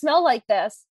makes it smell like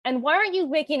this? And why aren't you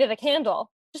making it a candle?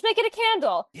 Just make it a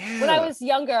candle. When I Yeah. was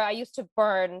younger, I used to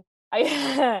burn.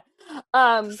 I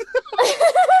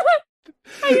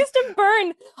I used to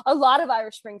burn a lot of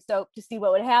Irish Spring soap to see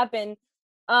what would happen.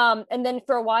 And then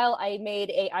for a while, I made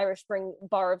a Irish Spring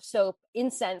bar of soap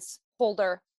incense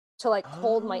holder to like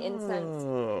hold my incense.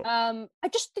 Oh, I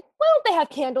just why don't they have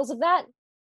candles of that?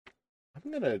 I'm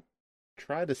gonna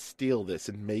try to steal this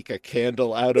and make a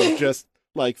candle out of just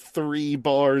like 3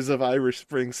 bars of Irish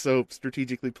Spring soap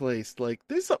strategically placed. Like,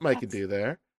 there's something I can That's do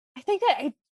there. I think that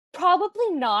it's probably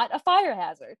not a fire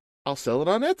hazard. I'll sell it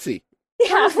on Etsy.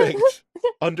 Yeah, Perfect.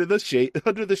 Under the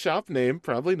shop name,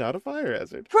 probably not a fire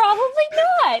hazard. probably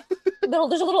not.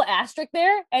 There's a little asterisk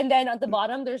there, and then at the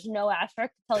bottom there's no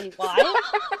asterisk to tell you why.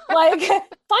 Like,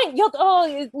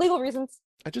 fine, legal reasons.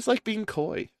 I just like being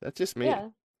coy. That's just me. Yeah.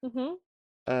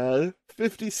 Mm-hmm.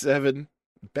 57.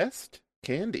 Best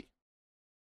candy.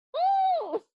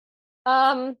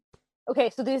 Um. Okay,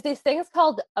 so there's these things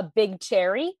called a big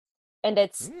cherry, and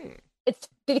Mm, it's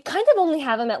they kind of only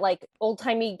have them at like old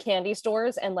timey candy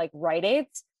stores and like Rite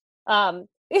Aids. Um.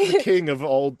 the king of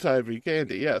old timey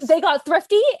candy, yes. They got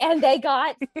thrifty and they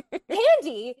got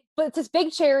candy, but it's this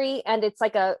big cherry and it's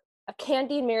like a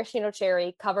candied maraschino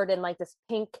cherry covered in like this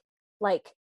pink, like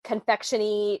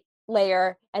confectiony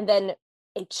layer, and then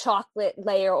a chocolate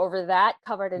layer over that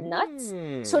covered in nuts. So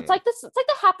it's Mm, like this, it's like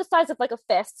the half the size of like a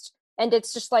fist, and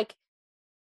it's just like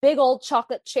big old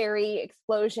chocolate cherry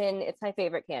explosion. It's my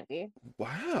favorite candy.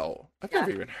 wow. I've Yeah.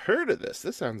 never even heard of this.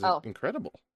 This sounds Oh,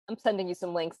 incredible. I'm sending you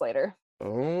some links later.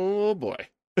 Oh boy.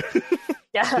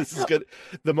 Yeah. This is good.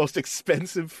 The most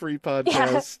expensive free Yeah.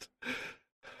 podcast.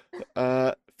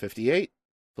 58.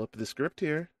 Flip the script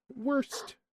here.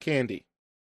 Worst candy.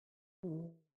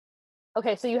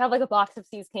 Okay, so you have like a box of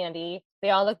See's candy. They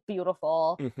all look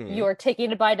beautiful. Mm-hmm. You're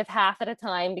taking a bite of half at a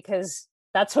time because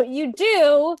that's what you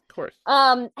do. Of course.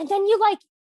 And then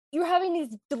you're having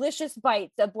these delicious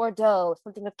bites of Bordeaux,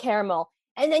 something with caramel,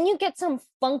 and then you get some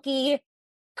funky,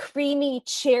 creamy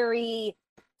cherry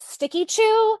sticky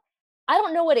chew. I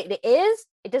don't know what it is.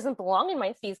 It doesn't belong in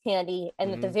my See's candy,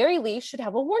 and at the Mm. very least should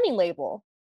have a warning label.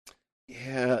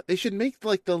 Yeah, they should make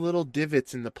like the little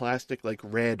divots in the plastic like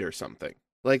red or something.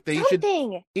 Like they should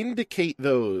Something. indicate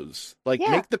those. Like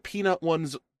Yeah. make the peanut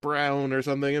ones brown or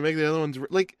something and make the other ones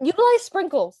like Utilize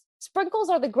sprinkles. Sprinkles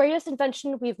are the greatest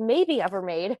invention we've maybe ever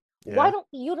made. Why yeah. don't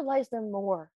we utilize them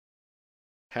more?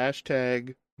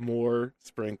 Hashtag more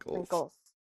sprinkles. Sprinkles.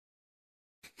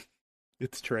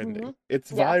 It's trending. Mhm.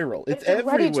 It's Yeah. viral. It's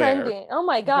already everywhere. trending. Oh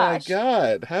my My gosh.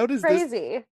 God, how does this?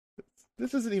 Crazy.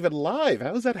 This isn't even live.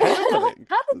 How is that happening?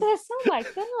 How did this? Oh my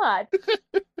God.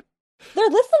 They're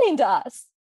listening to us.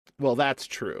 Well, that's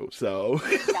true. So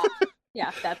Yeah.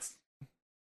 Yeah, that's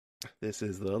this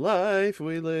is the life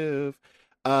we live.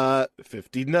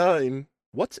 59.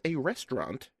 What's a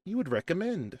restaurant you would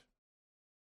recommend?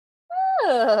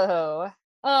 oh.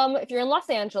 If you're in Los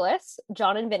Angeles,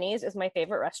 John and Vinny's is my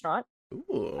favorite restaurant.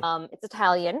 Ooh. It's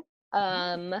Italian.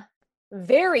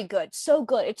 Very good. So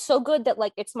good. It's so good that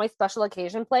like it's my special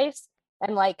occasion place.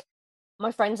 And like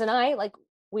my friends and I, like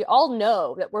we all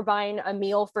know that we're buying a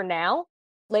meal for now,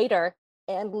 later,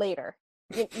 and later.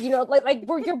 You know, like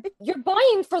you're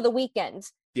buying for the weekend.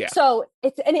 Yeah. So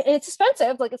it's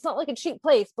expensive. Like it's not like a cheap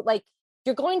place, but like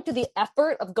you're going through the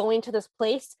effort of going to this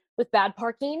place with bad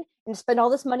parking and spend all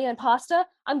this money on pasta.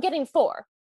 I'm getting 4.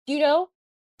 Do you know?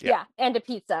 Yeah. And a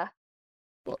pizza.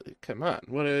 Well, come on.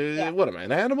 Yeah. What am I,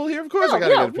 an animal here? Of course No, I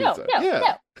gotta no, get a pizza. no, Yeah.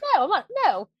 no, I'm not,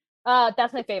 no.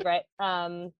 That's my favorite.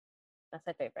 That's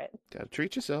my favorite. Gotta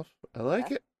treat yourself. I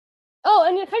like it. Oh,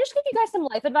 and can I just give you guys some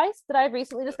life advice that I've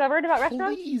recently discovered about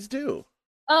restaurants? Please do.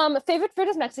 Favorite food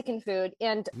is Mexican food,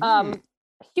 and Mm.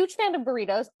 huge fan of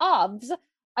burritos, obvs.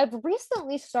 I've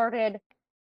recently started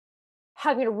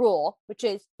having a rule, which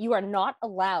is you are not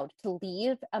allowed to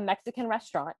leave a Mexican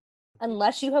restaurant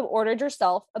unless you have ordered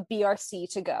yourself a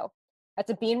BRC to go. That's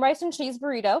a bean, rice, and cheese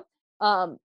burrito.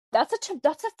 Um, that's a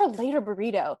for later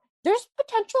burrito. There's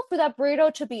potential for that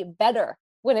burrito to be better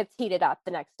when it's heated up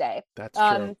the next day. That's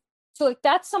true. So like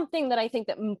that's something that I think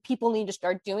that people need to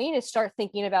start doing is start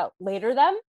thinking about later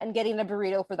them and getting a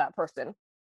burrito for that person.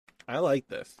 I like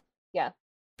this. Yeah.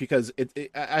 Because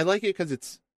I like it because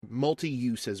it's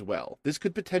multi-use as well. This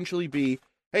could potentially be,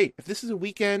 hey, if this is a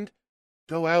weekend,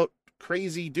 go out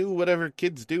crazy, do whatever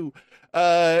kids do.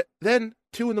 Then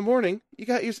 2 a.m, you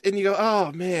got your and you go,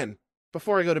 oh man,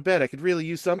 before I go to bed, I could really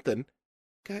use something.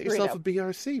 Got yourself Burrito. a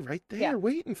BRC right there, Yeah,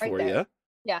 waiting right for there. you.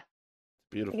 Yeah.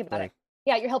 Beautiful Think about thing. it.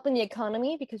 Yeah, you're helping the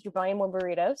economy because you're buying more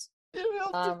burritos. It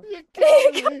helps Um, with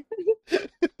the economy.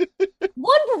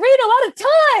 One burrito at a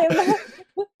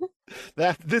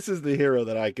time. This is the hero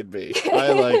that I could be.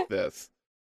 I like this.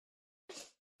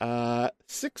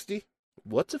 60.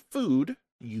 What's a food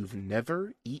you've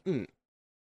never eaten?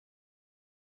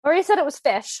 I already said it was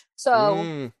fish,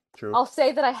 so True. I'll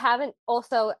say that I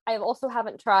also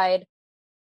haven't tried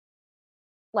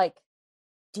like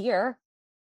deer.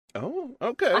 Oh,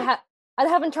 okay. I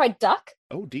haven't tried duck.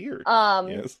 Oh dear. Um,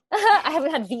 Yes. I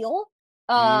haven't had veal.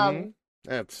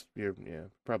 You're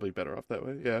probably better off that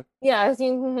way. Yeah. Yeah,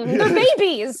 they're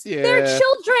babies. Yeah. They're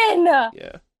children.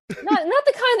 Yeah. Not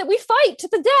the kind that we fight to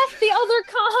the death. The other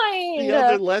kind. The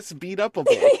other less beat upable.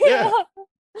 Yeah.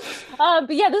 Yeah.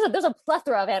 But yeah, there's a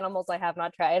plethora of animals I have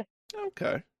not tried.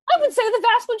 Okay. I would say the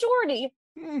vast majority.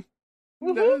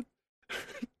 No.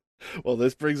 Well,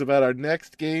 this brings about our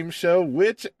next game show.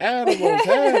 Which animals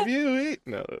have you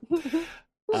eaten?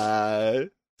 No.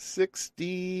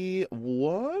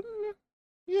 61?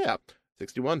 Yeah.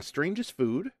 61. Strangest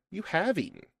food you have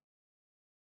eaten.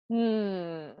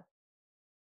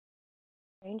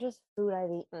 Strangest food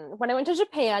I've eaten. When I went to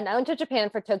Japan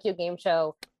for Tokyo Game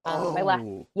Show. My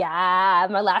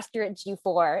last year at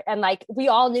G4, and like we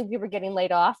all knew we were getting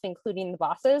laid off, including the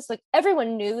bosses. Like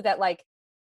everyone knew that. Like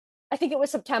I think it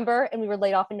was September, and we were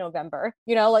laid off in November.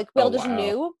 You know, like we all just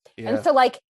knew, Yeah. and so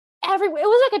like it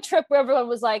was like a trip where everyone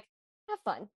was like, "Have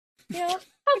fun." You know,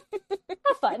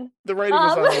 have fun. The writing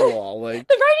was on the wall. Like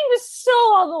the writing was so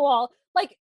on the wall.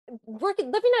 Like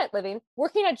working at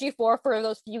G4 for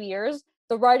those few years,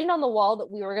 the writing on the wall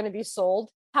that we were going to be sold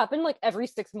happened like every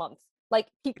 6 months. Like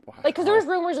because there was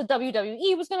rumors that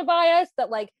WWE was going to buy us, that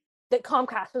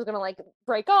Comcast was going to like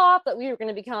break off, that we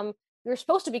were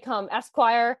supposed to become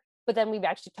Esquire, but then we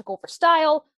actually took over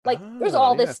Style. Like there's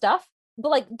all this stuff, but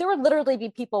like there would literally be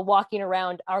people walking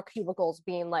around our cubicles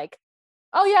being like,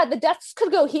 "Oh yeah, the desks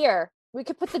could go here. We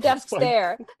could put the desks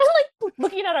there," and like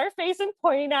looking at our face and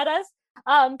pointing at us.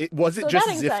 It wasn't just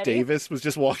Ziff Davis was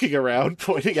just walking around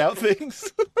pointing out things.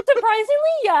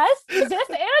 Surprisingly, yes, Ziff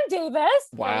and Davis.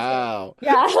 Wow.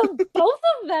 Yeah, both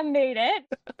of them made it.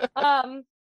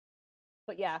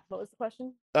 But yeah, what was the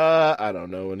question? I don't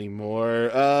know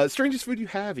anymore. Strangest food you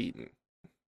have eaten.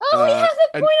 Oh yeah,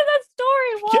 the point of that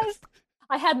story was yes.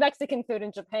 I had Mexican food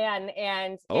in Japan,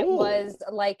 and it was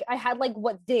like I had like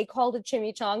what they called a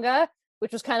chimichanga,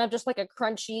 which was kind of just like a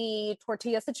crunchy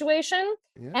tortilla situation.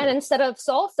 Yeah. And instead of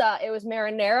salsa, it was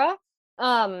marinara.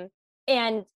 And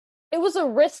it was a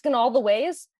risk in all the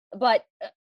ways, but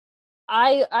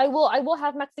I will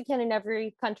have Mexican in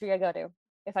every country I go to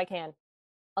if I can.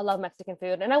 I love Mexican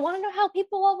food, and I want to know how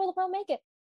people all over the world make it.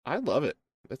 I love it.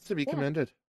 That's to be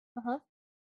commended.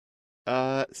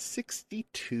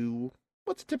 62.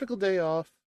 What's a typical day off?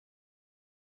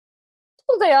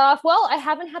 Typical day off. Well, I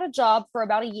haven't had a job for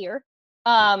about a year.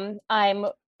 I'm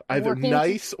either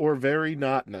nice or very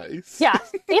not nice. Yeah,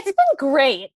 it's been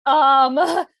great.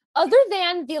 Other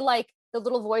than the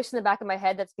little voice in the back of my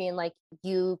head that's being like,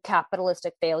 "You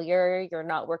capitalistic failure, you're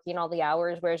not working all the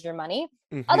hours, where's your money?"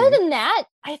 Other than that,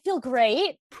 I feel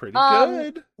great. Pretty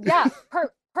good. Yeah,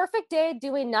 perfect day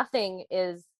doing nothing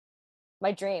is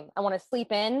my dream. I want to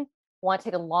sleep in. I want to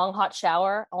take a long hot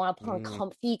shower. I want to put on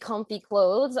comfy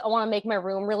clothes. I want to make my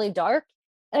room really dark,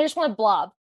 and I just want to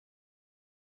blob.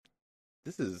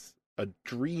 This is a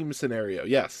dream scenario.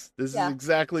 Yes, this is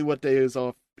exactly what days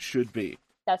off should be.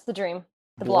 That's the dream.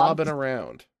 The blobbing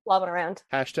around. Blobbing around.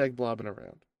 Hashtag blobbing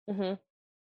around.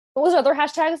 What was other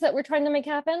hashtags that we're trying to make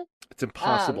happen? It's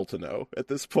impossible to know at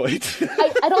this point.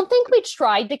 I don't think we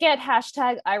tried to get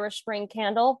hashtag Irish Spring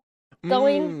Candle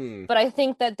going, but I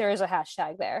think that there is a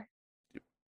hashtag there.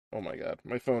 Oh my god,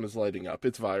 my phone is lighting up.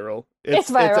 It's viral. It's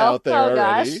viral. It's out there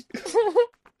already. Gosh.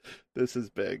 This is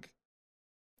big.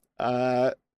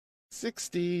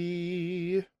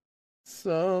 60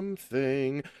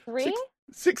 something. 3?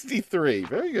 63.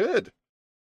 Very good.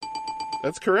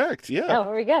 That's correct. Yeah. Oh,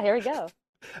 here we go. Here we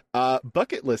go.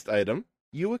 Bucket list item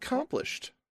you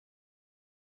accomplished.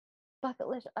 Bucket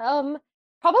list.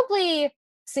 Probably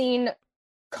seen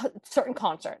certain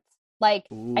concerts. Like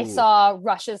I Ooh. saw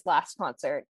Rush's last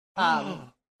concert. Like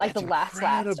That's the last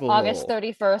August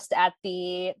incredible. 31st at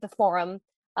the Forum.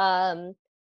 Um,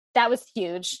 that was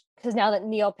huge because now that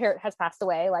Neil Peart has passed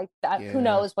away, like that, who Yeah.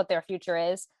 knows what their future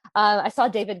is. I saw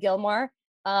David Gilmour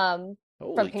from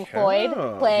Holy Pink Floyd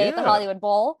cow. play at the Yeah. Hollywood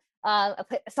Bowl. I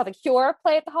saw The Cure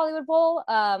play at the Hollywood Bowl.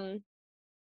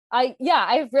 I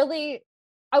really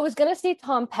I was gonna see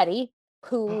Tom Petty,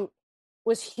 who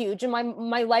was huge in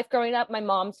my life growing up. My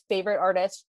mom's favorite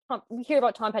artist. We hear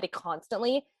about Tom Petty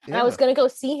constantly, and I was Yeah. gonna go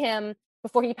see him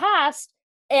before he passed,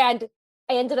 and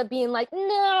I ended up being like, no,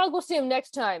 I'll go see him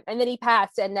next time. And then he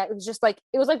passed, and that was just like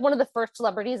it was like one of the first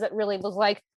celebrities that really was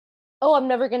like, oh, I'm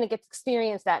never gonna get to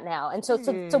experience that now. And so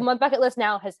Hmm. my bucket list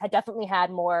now has had definitely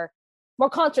had more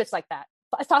concerts like that.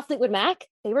 I saw Fleetwood Mac;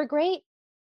 they were great.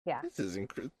 Yeah.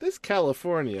 This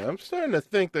California. I'm starting to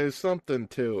think there's something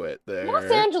to it Los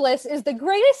there. Angeles is the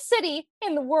greatest city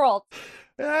in the world.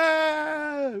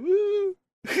 Ah, woo.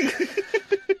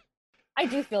 I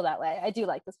do feel that way. I do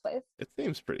like this place. It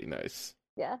seems pretty nice.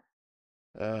 Yeah.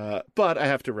 But I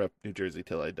have to rep New Jersey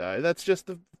till I die. That's just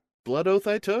the blood oath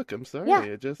I took. I'm Yeah. sorry.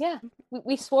 I just Yeah.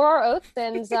 We swore our oaths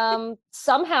and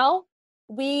somehow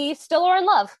we still are in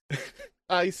love.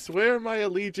 I swear my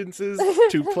allegiances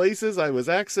to places I was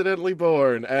accidentally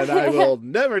born, and I will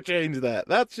never change that.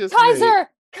 That's just me.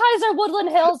 Kaiser Woodland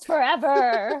Hills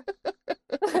forever.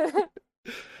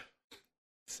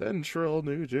 Central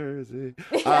New Jersey.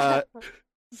 Yeah.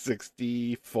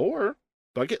 64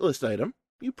 bucket list item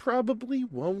you probably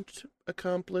won't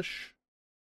accomplish.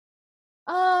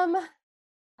 Um,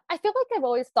 I feel like I've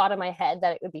always thought in my head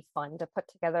that it would be fun to put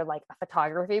together like a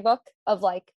photography book of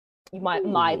like my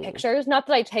Ooh, pictures. Not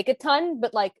that I take a ton,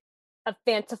 but like a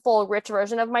fanciful, rich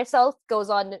version of myself goes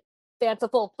on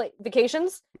fanciful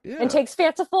vacations and yeah. takes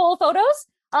fanciful photos.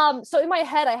 So in my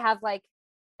head, I have like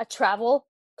a travel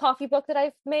coffee book that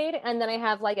I've made, and then I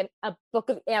have like a book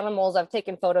of animals I've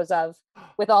taken photos of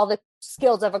with all the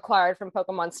skills I've acquired from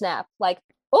Pokemon Snap. Like,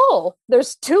 oh,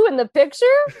 there's two in the picture.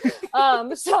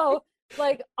 So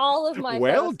like all of my photo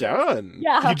Well skills. done.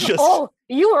 Yeah. You just Oh,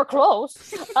 you were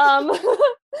close. Um,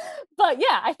 but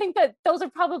yeah, I think that those are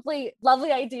probably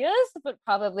lovely ideas, but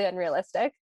probably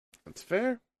unrealistic. That's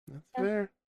fair. That's Yeah.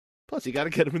 fair. Plus, you got to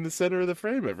get him in the center of the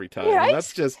frame every You're time, and right.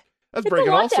 that's It's a breaking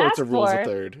all lot to sorts ask of rules a for.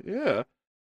 third. Yeah.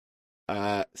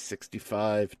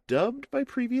 65, dubbed by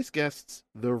previous guests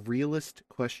the realest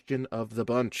question of the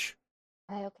bunch.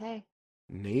 Okay.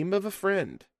 Name of a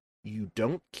friend you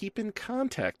don't keep in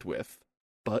contact with,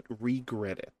 but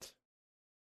regret it.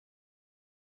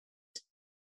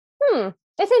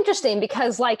 It's interesting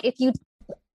because like if you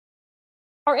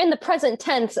are in the present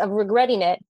tense of regretting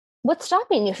it, what's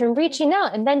stopping you from reaching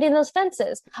out and bending those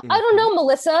fences? I don't Mm-hmm. know,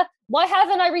 Melissa. Why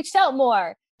haven't I reached out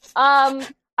more? Um,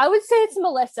 I would say it's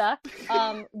Melissa.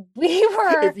 We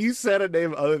were If you said a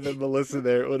name other than Melissa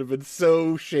there, it would have been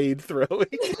so shade throwing.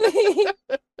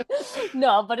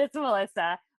 no, but it's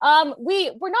Melissa.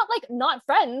 We're not like not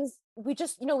friends. We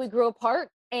just, we grew apart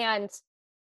and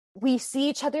we see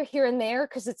each other here and there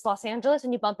because it's Los Angeles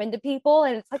and you bump into people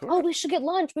and it's like, oh, Sure. we should get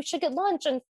lunch. We should get lunch.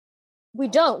 And we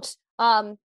don't.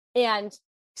 And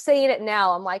saying it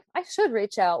now, I'm like, I should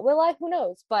reach out. Will I? Who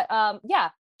knows? But yeah,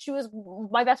 she was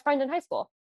my best friend in high school.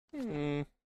 Hmm.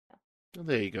 Well,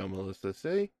 there you go, Melissa.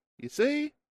 See? You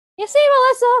see? You see,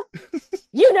 Melissa,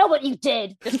 you know what you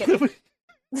did. Just kidding.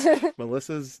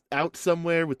 Melissa's out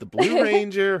somewhere with the Blue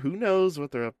Ranger. Who knows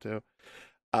what they're up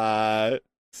to?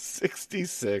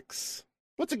 66.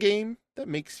 What's a game that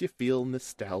makes you feel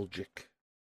nostalgic?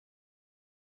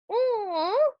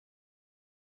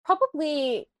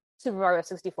 Probably Super Mario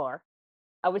 64.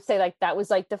 I would say like that was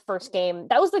like the first game.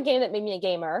 That was the game that made me a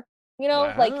gamer.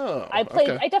 Like Wow.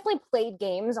 Okay. I definitely played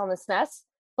games on the SNES,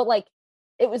 but like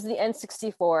it was the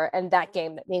N64 and that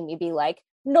game that made me be like,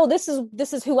 no, this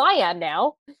is who I am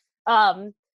now.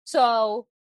 So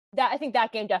that I think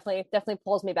that game definitely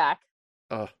pulls me back.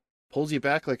 Uh, Pulls you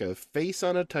back like a face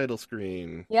on a title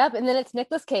screen. Yep, and then it's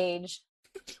Nicolas Cage.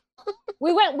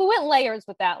 We went layers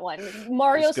with that one. It's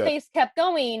Mario's got face kept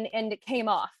going and it came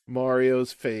off.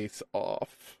 Mario's face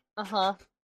off. Uh-huh.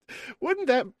 Wouldn't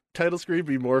that title screen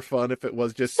be more fun if it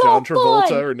was just So John Travolta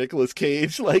fun. or Nicolas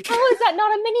Cage? Like, How is that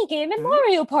not a mini game in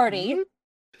Mario Party?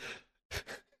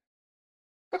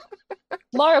 it's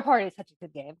Mario Party is such a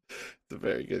good game. a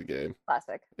very good game.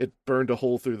 Classic. It burned a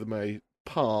hole through my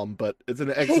palm, but it's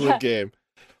an excellent Yeah.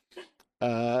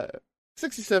 game.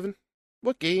 67.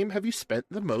 What game have you spent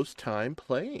the most time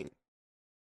playing?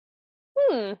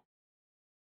 Hmm.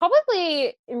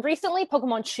 Probably recently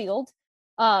Pokemon Shield.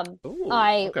 Oh,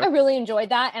 I okay. really enjoyed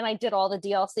that, and I did all the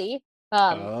DLC.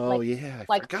 Oh, yeah. I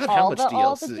Like forgot how much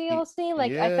all the DLC. DLC.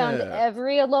 Like I found Yeah.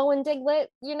 every Alolan Diglett,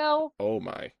 you know. Oh,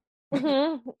 my.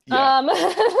 hmm Yeah.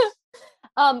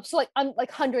 So like I'm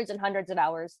like hundreds and hundreds of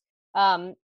hours.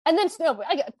 And then no,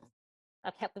 I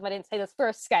can't believe I didn't say this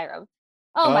first, Skyrim.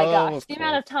 Oh my Oh, gosh, of the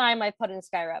amount course. of time I put in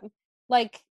Skyrim.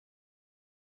 Like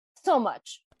so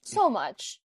much. So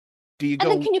much. Do you And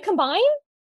then go can you combine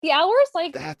the hours?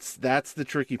 Like, That's the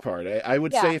tricky part. I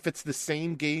would say yeah, if it's the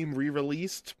same game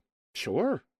re-released,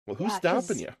 sure. Well, who's yeah, stopping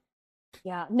because you?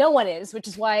 yeah, no one is, which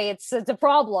is why it's a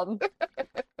problem.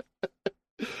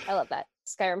 I love that.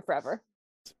 Skyrim forever.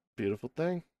 Beautiful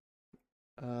thing.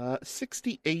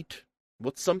 68.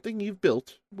 What's something you've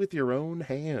built with your own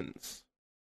hands?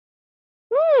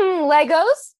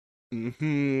 Legos.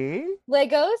 Mm-hmm.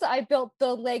 Legos. I built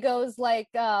the Legos like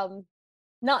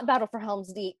not Battle for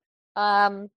Helm's Deep.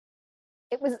 Um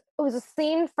it was a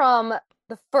scene from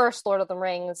the first Lord of the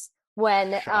Rings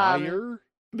when Shire?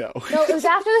 No. no, it was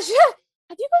after the show.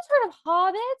 Have you guys heard of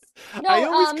Hobbits? I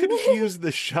No, always confuse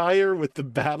the Shire with the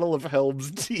Battle of Helm's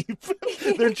Deep.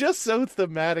 They're just so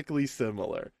thematically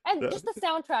similar. and Uh, just the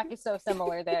soundtrack is so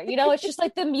similar there. You know, it's just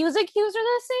like the music cues are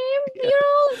the same, yeah. you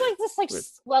know? It's like this like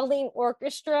It's swelling like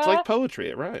orchestra. poetry.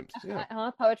 It rhymes.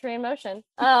 Yeah. Poetry in motion.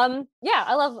 Yeah,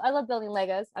 I love building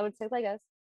Legos. I would say Legos.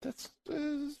 That's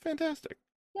fantastic.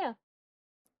 Yeah.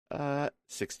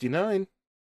 69.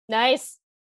 Nice.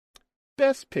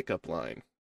 Best pickup line.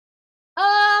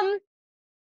 Um,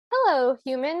 Hello,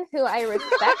 human who I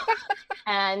respect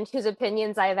and whose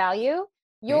opinions I value.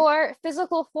 Hmm? Your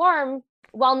physical form,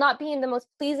 while not being the most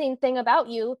pleasing thing about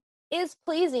you, is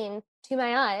pleasing to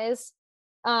my eyes.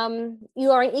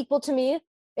 You are equal to me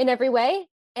in every way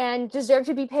and deserve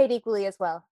to be paid equally as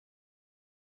well.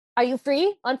 Are you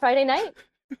free on Friday night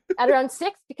at around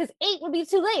 6? Because 8 would be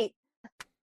too late.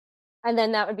 And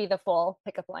then that would be the full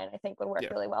pickup line, I think would work Yeah.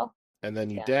 really well. And then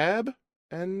you Yeah. dab,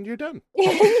 and you're done.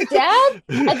 You dab,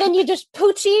 and then you just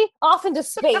poochie off into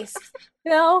space.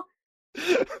 You know? Is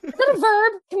that a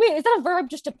verb? Come here, is that a verb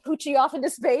just to poochie off into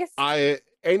space? I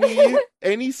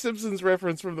any Simpsons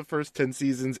reference from the first 10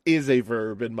 seasons is a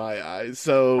verb in my eyes.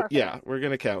 So Perfect. yeah, we're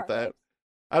gonna count that. Perfect.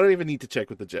 I don't even need to check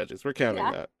with the judges. We're counting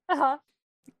Yeah. that. Uh-huh.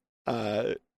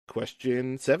 Uh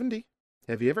Question 70.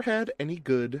 Have you ever had any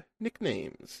good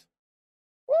nicknames?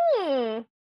 Hmm.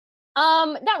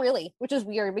 Not really, which is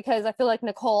weird because I feel like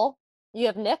Nicole, you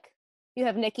have Nick, you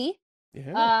have Nikki.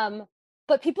 Yeah. Um,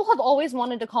 but people have always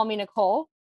wanted to call me Nicole,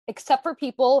 except for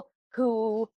people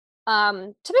who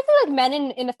typically like men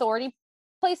in authority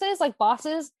places, like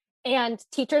bosses and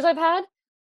teachers I've had,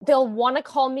 they'll want to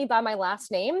call me by my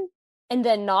last name and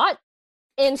then not.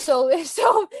 And so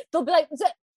so they'll be like,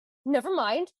 never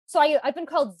mind. So I've been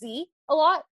called Z a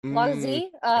lot of Mm,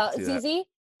 Z, I can see that. ZZ.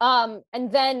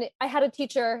 And then I had a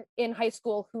teacher in high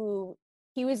school who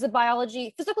he was a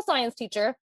biology, physical science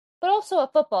teacher, but also a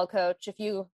football coach. If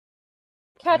you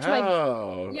catch my,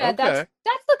 Oh, yeah, okay.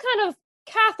 that's the kind of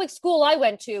Catholic school I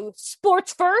went to.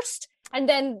 Sports first, and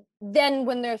then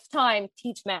when there's time,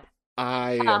 teach math.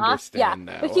 I Yeah. understand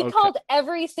But now. he Okay. called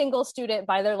every single student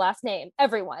by their last name,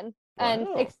 everyone, and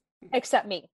Wow. except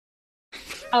me.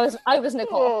 I was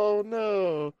Nicole. Oh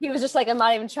no. He was just like, I'm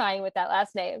not even trying with that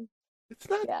last name. It's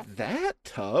not Yeah. that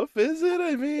tough, is it?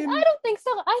 I I mean, don't think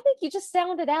so. I think you just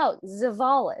sounded out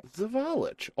Zavalich.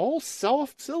 Zavalich. All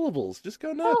soft syllables. Just go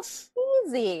So nuts.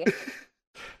 easy.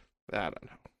 I don't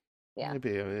know. Yeah.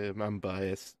 Maybe I'm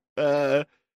biased.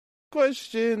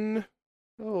 Question.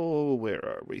 Oh, where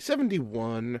are we?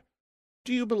 71.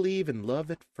 Do you believe in love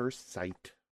at first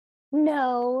sight?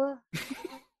 No,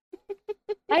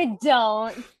 I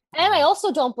don't. And I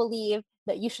also don't believe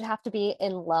that you should have to be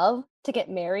in love to get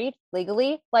married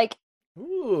legally. Like, I'm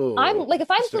Ooh, like,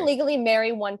 if I'm to interesting. legally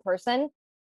marry one person,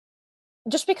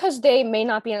 just because they may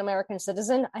not be an American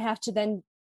citizen, I have to then,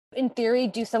 in theory,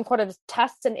 do some sort of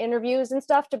tests and interviews and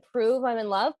stuff to prove I'm in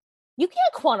love. You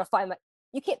can't quantify my,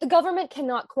 you can't, the government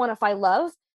cannot quantify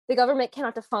love. The government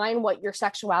cannot define what your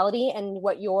sexuality and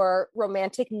what your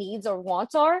romantic needs or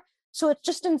wants are. So it's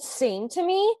just insane to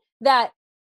me that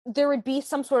there would be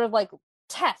some sort of like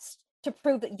test to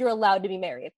prove that you're allowed to be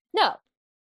married. No,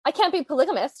 I can't be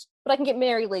polygamist, but I can get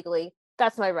married legally.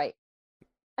 That's my right.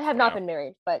 I have not Wow. been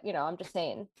married, but you know, I'm just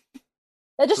saying.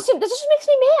 That just makes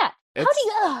me mad. How do It's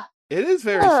you? it is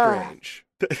very Ugh, strange.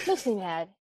 makes me mad.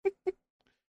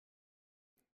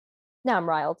 Now I'm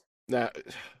riled. Now,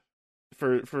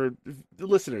 for the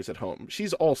listeners at home,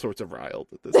 she's all sorts of riled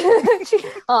at this point.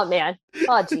 Oh man.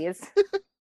 Oh jeez.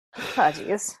 Oh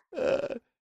jeez.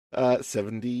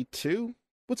 72.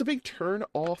 What's a big turn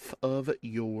off of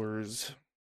yours?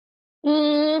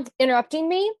 Interrupting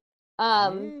me.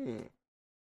 Um, Mm.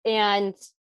 and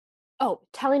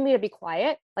telling me to be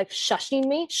quiet, like shushing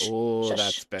me. Oh,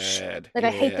 Shush, that's shh. bad. Like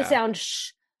I hate the Yeah. sound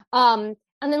shh. And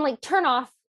then like turn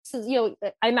off. So,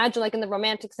 I imagine like in the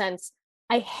romantic sense,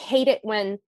 I hate it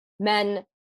when men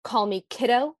call me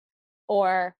kiddo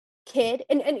or kid.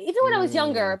 And even when I was Mm.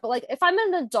 younger, but like if I'm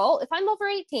an adult, if I'm over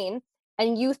 18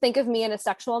 and you think of me in a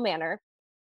sexual manner,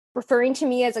 referring to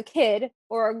me as a kid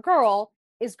or a girl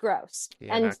is gross.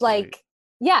 Yeah, And not great. like,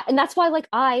 yeah, and that's why like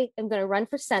I am gonna run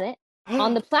for Senate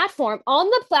on the platform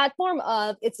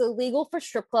of it's illegal for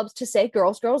strip clubs to say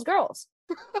girls, girls, girls.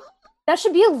 That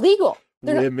should be illegal.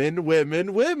 Women,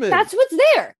 women, women. That's what's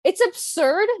there. It's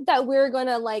absurd that we're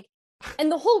gonna like,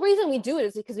 and the whole reason we do it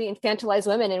is because we infantilize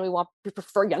women and we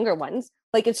prefer younger ones.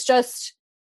 Like it's just,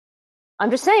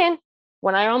 I'm just saying,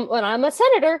 when I'm a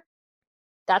senator,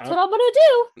 that's I, what I'm gonna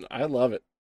do. I love it.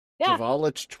 Yeah.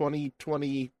 Zavalich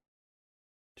 2022,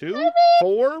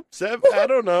 4, 7. I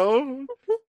don't know.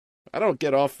 I don't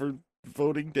get off for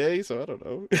voting day, so I don't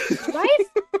know. Right?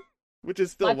 Which is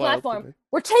My still wild to platform. me.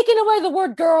 We're taking away the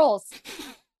word girls.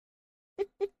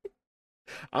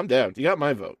 I'm down. You got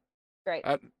my vote. Great.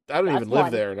 I don't That's even live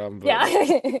one. there, and I'm Yeah.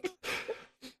 voting.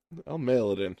 I'll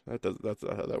mail it in. That's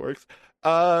not how that works.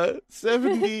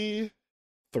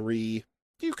 73.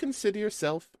 Do you consider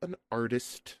yourself an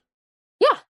artist?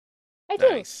 Yeah, I do.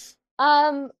 Nice.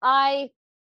 I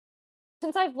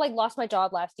since I've like lost my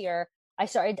job last year, I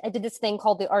did this thing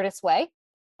called the Artist's Way.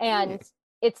 Hmm. And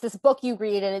it's this book you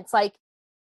read and it's like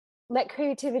let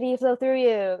creativity flow through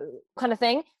you kind of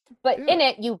thing. But Yeah. in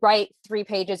it you write 3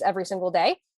 pages every single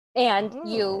day. And Oh.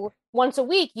 you once a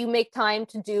week you make time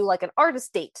to do like an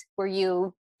artist date where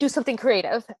you do something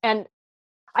creative. And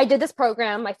I did this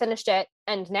program, I finished it,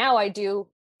 and now I do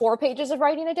 4 pages of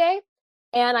writing a day,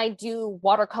 and I do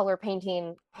watercolor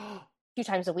painting a few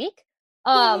times a week.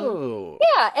 Um, Whoa.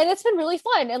 yeah, and it's been really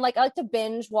fun. And like I like to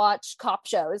binge watch cop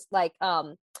shows. Like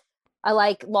I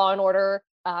like Law and Order.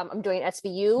 I'm doing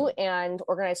SVU and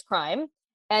Organized Crime,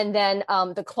 and then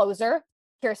The Closer,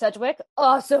 Kira Sedgwick.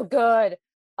 Oh, so good.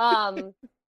 Um,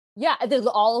 yeah, there's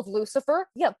all of Lucifer.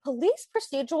 Yeah, police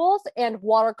procedurals and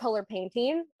watercolor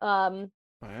painting. Wow.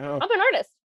 I'm an artist.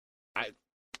 I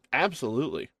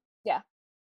absolutely. Yeah.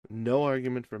 No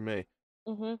argument from me.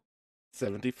 Hmm.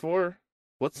 74.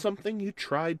 What's something you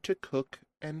tried to cook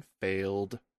and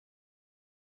failed?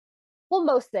 Well,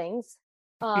 most things.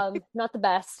 Not the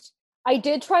best. I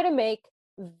did try to make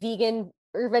vegan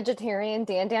or vegetarian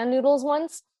dan dan noodles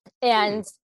once, Hmm. and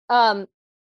um,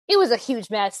 it was a huge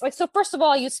mess. Like, so first of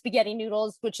all, I used spaghetti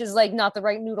noodles, which is like not the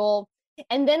right noodle,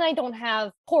 and then I don't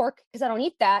have pork because I don't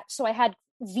eat that, so I had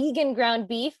vegan ground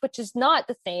beef, which is not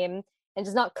the same and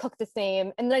does not cook the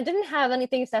same. And then I didn't have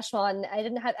anything Szechuan. I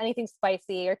didn't have anything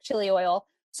spicy or chili oil.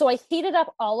 So I heated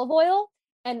up olive oil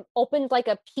and opened like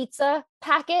a pizza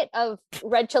packet of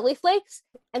red chili flakes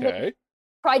and then Okay.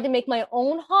 tried to make my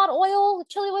own hot oil,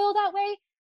 chili oil that way.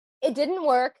 It didn't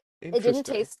work. It didn't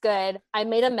Interesting. taste good. I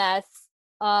made a mess.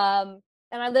 And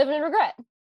I live in regret.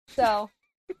 So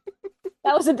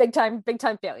that was a big time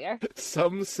failure.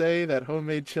 Some say that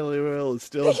homemade chili oil is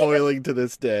still boiling to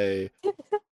this day.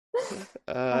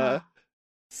 Uh,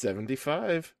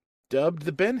 75. Dubbed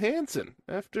the Ben Hansen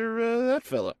after that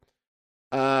fella.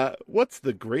 What's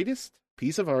the greatest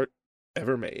piece of art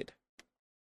ever made?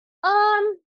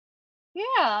 um,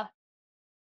 yeah,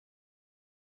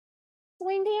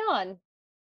 Celine Dion.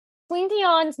 Celine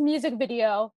Dion's music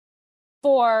video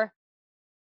for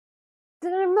the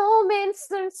moments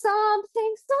there's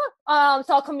something so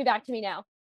all coming back to me now.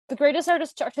 The greatest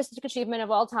artistic achievement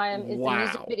of all time is the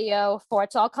music Wow. video for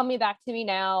It's All Coming Back to Me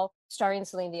Now, starring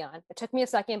Celine Dion. It took me a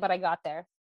second, but I got there.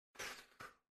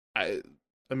 I,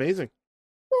 amazing.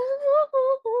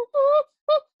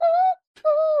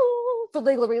 For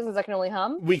legal reasons, I can only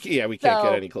hum. We can't get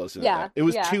So, any closer than yeah, that. It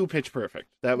was yeah, too pitch perfect.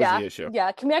 That was the yeah, issue.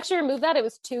 yeah. Can we actually remove that? It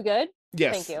was too good.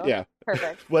 Thank Yes, you. yeah.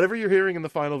 Perfect. Whatever you're hearing in the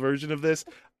final version of this,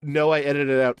 no, I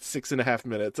edited out 6.5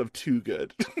 minutes of too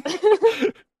good.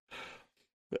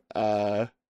 uh,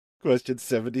 question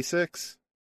 76.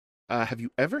 Have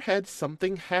you ever had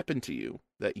something happen to you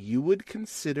that you would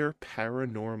consider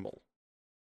paranormal?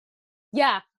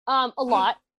 Yeah, a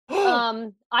lot.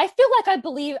 I feel like I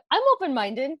believe I'm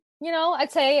open-minded.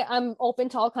 I'd say I'm open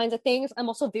to all kinds of things. I'm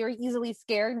also very easily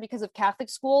scared because of Catholic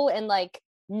school and like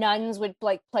nuns would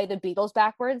like play the Beatles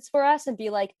backwards for us and be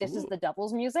like, "This is Ooh. the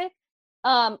devil's music."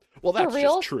 Well, For that's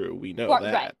real, just true. We know right?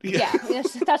 that. Yeah,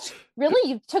 yes, that's really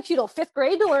you took you to fifth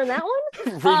grade to learn that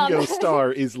one. Ringo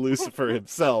Starr is Lucifer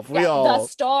himself. We Yeah, the all.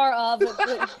 star of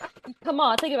come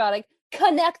on, think about it.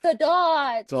 Connect the It's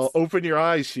all dots. open your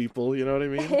eyes, sheeple. You know what I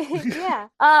mean? Yeah.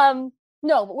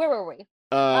 No, but where were we?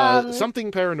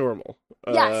 Something paranormal.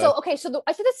 Yeah, so okay, so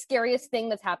I think the scariest thing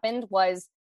that's happened was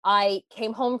I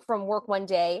came home from work one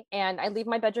day and I leave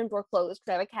my bedroom door closed because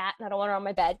I have a cat and I don't want her on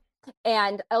my bed.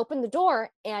 And I opened the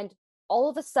door and all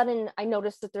of a sudden I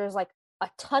noticed that there's like a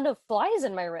ton of flies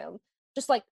in my room, just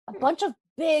like a bunch of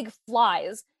big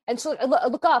flies. And so I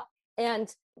look up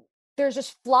and there's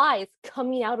just flies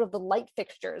coming out of the light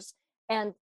fixtures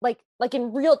and like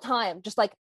in real time, just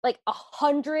like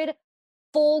 100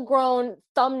 full grown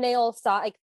thumbnail size,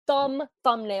 like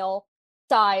thumbnail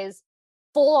size,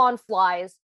 full on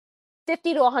flies,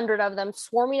 50 to 100 of them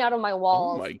swarming out of my Oh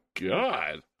walls my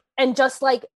god. and just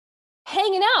like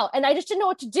hanging out. And I just didn't know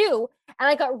what to do. And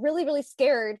I got really, really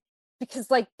scared because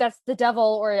like that's the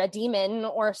devil or a demon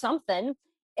or something.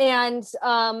 And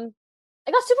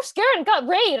I got super scared and got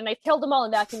raid and I killed them all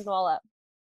and vacuumed them all up.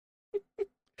 In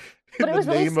But it the was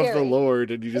really name of the scary.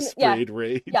 Lord, and you just Yeah. sprayed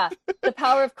raid. Yeah, the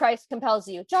power of Christ compels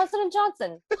you. Johnson &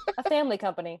 Johnson, a family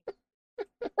company.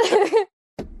 That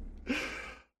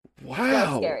was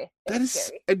Wow. scary. It That was is.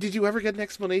 scary. And did you ever get an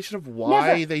explanation of why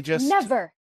Never. they just.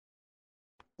 Never.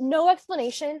 No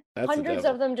explanation. That's the Hundreds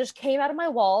devil. of them just came out of my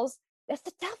walls. That's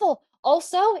the devil.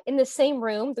 Also, in the same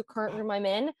room, the current room I'm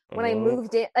in, when I Oh.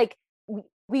 moved in, like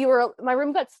we were, my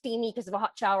room got steamy because of a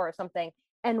hot shower or something,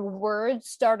 and words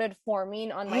started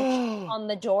forming on my on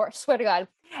the door. I swear to God,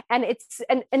 and it's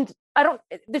and I don't.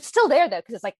 It's still there though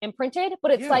because it's like imprinted,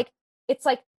 but it's Yeah.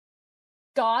 like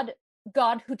God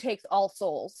who takes all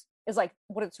souls is like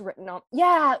what it's written on.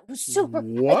 Yeah, it was super.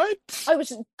 What? I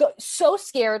was so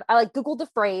scared. I like Googled the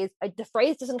phrase. The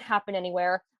phrase doesn't happen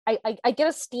anywhere. I get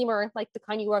a steamer, like the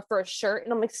kind you wear for a shirt,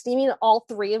 and I'm like steaming all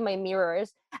three of my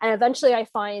mirrors. And eventually I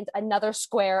find another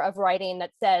square of writing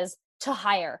that says to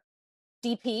hire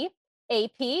DP,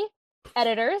 AP,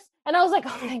 editors. And I was like,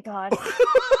 oh, thank God.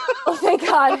 Oh, thank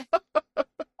God.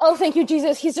 Oh, thank you,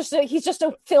 Jesus. He's just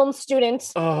a film student.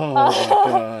 Oh my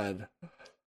god.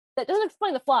 That doesn't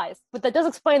explain the flies, but that does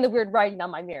explain the weird writing on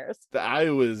my mirrors.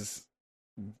 I was.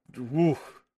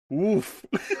 Woof. Woof.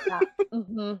 Yeah.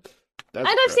 Mm-hmm. That's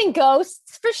And I've seen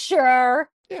ghosts for sure.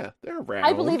 Yeah, they're around.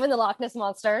 I believe in the Loch Ness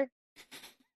monster.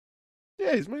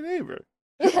 Yeah, he's my neighbor.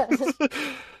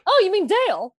 Oh, you mean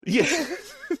Dale? Yeah.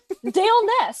 Dale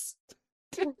Ness.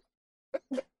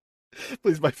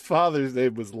 Please, my father's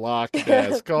name was Loch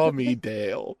Ness. Call me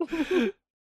Dale.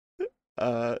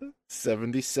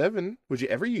 77. Would you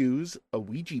ever use a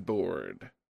Ouija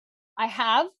board? I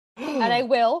have, and I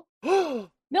will.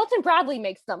 Milton Bradley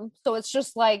makes them, so it's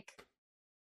just like,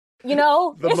 you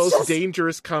know, The it's most just,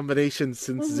 dangerous combination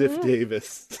since Ziff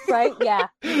Davis. right? Yeah,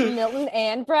 Milton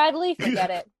and Bradley, forget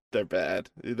it. They're bad.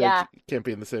 They Yeah. can't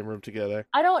be in the same room together.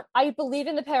 I believe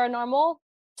in the paranormal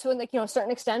to like, you know,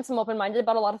 certain extents. I'm open-minded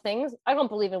about a lot of things. I don't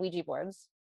believe in Ouija boards.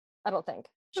 I don't think.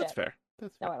 That's Shit. fair.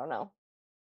 That's No, fair. I don't know.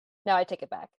 No, I take it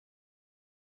back.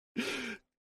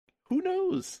 Who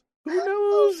knows? Who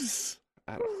knows?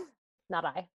 I don't Not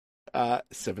I.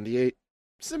 78.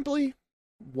 Simply,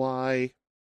 why?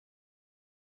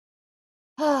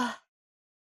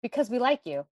 Because we like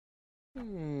you.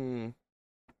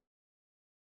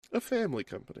 A family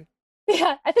company.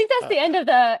 Yeah, I think that's the end of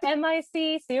the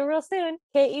MIC. See you real soon.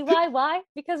 KEYY,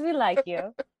 because we like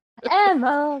you.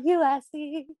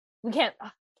 MOUSC. We can't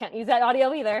use that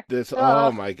audio either. This. Ugh.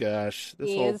 Oh my gosh!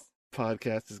 This whole Jeez.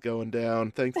 podcast is going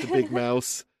down. Thanks to Big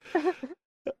Mouse.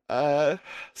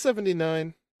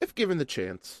 79. If given the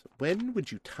chance, when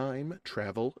would you time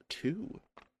travel to?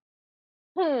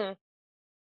 I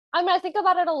mean, I think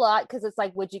about it a lot because it's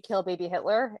like, would you kill baby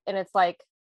Hitler? And it's like,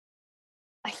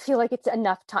 I feel like it's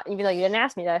enough time, even though you didn't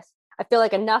ask me this, I feel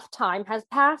like enough time has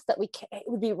passed that it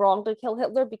would be wrong to kill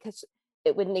Hitler because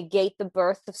it would negate the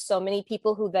birth of so many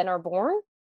people who then are born.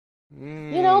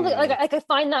 You know, like I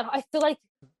find that, I feel like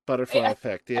Butterfly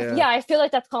effect, yeah. Yeah, I feel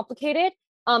like that's complicated.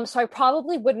 So I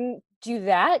probably wouldn't do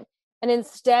that. And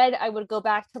instead, I would go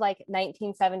back to like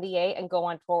 1978 and go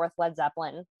on tour with Led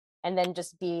Zeppelin and then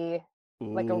just be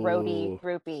like a roadie,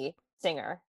 groupie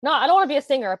singer. No, I don't want to be a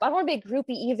singer, but I don't want to be a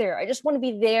groupie either. I just want to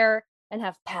be there and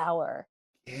have power.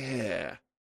 Yeah.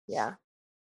 Yeah.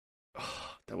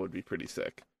 Oh, that would be pretty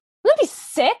sick. Wouldn't that be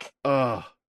sick?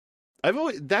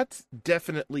 That's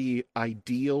definitely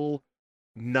ideal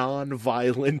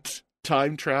non-violent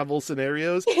time travel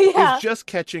scenarios. Yeah. Is just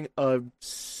catching a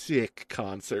sick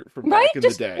concert from Right? back in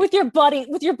Just the day. with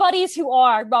your buddies who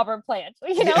are Robert Plant,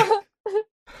 you know?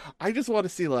 I just want to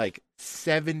see like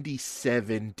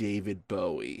 77 David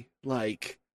Bowie.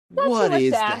 Like, Not too what much to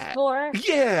is ask that? for,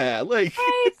 Yeah, like,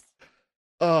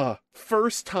 right?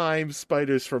 first time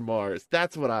spiders from Mars.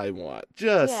 That's what I want.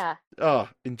 Just, Yeah.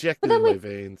 inject But it then in my we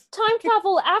veins. time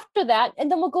travel after that,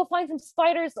 and then we'll go find some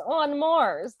spiders on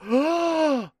Mars.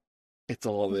 It's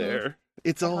all Hmm. there.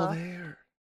 It's all Uh-huh. there.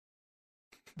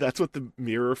 That's what the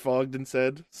mirror Fogden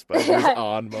said. Spiders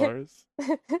on Mars.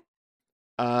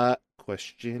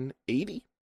 Question 80.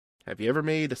 Have you ever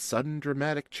made a sudden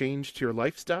dramatic change to your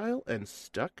lifestyle and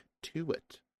stuck to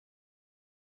it?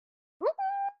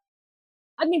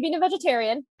 I mean, being a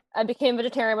vegetarian, I became a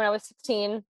vegetarian when I was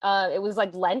 16. It was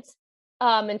like Lent.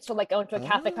 And so like I went to a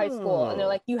Catholic high school and they're Oh.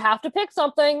 like, you have to pick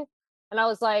something. And I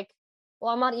was like,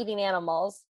 well, I'm not eating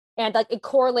animals. And like it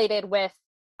correlated with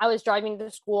I was driving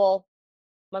to school.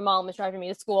 My mom was driving me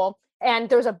to school, and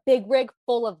there was a big rig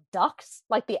full of ducks,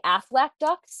 like the Aflac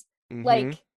ducks, Mm-hmm.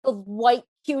 like the white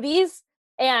cuties.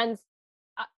 And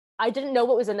I, I didn't know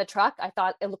what was in the truck. I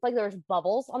thought it looked like there was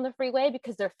bubbles on the freeway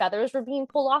because their feathers were being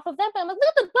pulled off of them. And I'm like,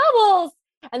 look at the bubbles.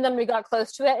 And then we got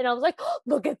close to it, and I was like, oh,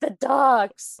 look at the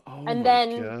ducks. Oh And my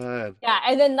then, God. yeah,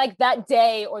 and then like that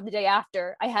day or the day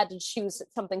after, I had to choose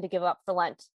something to give up for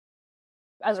Lent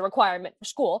as a requirement for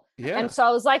school. And Yeah. so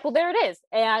I was like, well, there it is.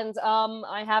 And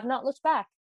I have not looked back.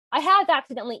 I have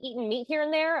accidentally eaten meat here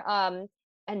and there.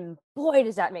 And boy,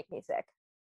 does that make me sick.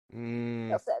 Mm,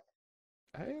 Feel sick.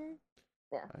 I,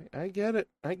 Yeah. I get it.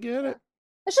 I get Yeah. it.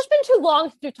 It's just been too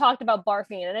long since we talked about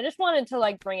barfing, and I just wanted to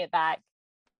like bring it back.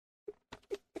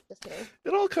 Just kidding.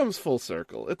 It all comes full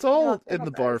circle. It's Yeah, all it in all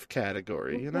the does. barf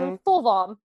category, you Mm-hmm. know? Full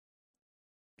vom.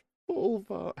 Full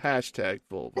vom. Hashtag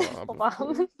full vom, Full of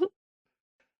vom. course.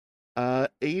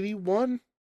 81.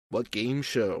 What game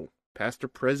show, past or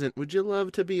present, would you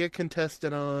love to be a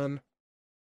contestant on?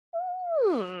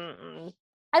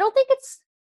 I don't think it's.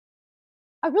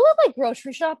 I really like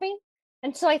grocery shopping,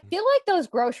 and so I feel like those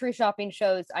grocery shopping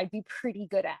shows I'd be pretty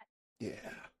good at. Yeah.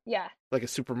 Yeah, Like a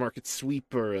supermarket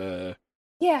sweep or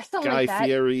yeah, something like Guy that.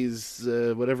 Fieri's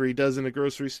whatever he does in a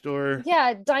grocery store.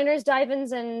 Yeah, diners,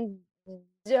 dive-ins, and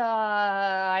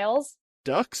aisles.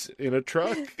 Ducks in a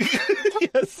truck.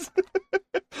 Yes.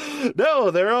 No,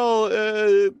 they're all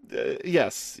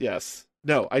yes, yes.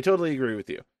 No, I totally agree with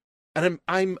you. And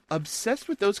I'm obsessed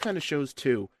with those kind of shows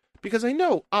too because I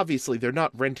know obviously they're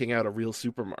not renting out a real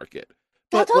supermarket.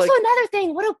 That's But also like another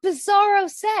thing. What a bizarro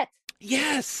set.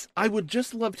 yes, I would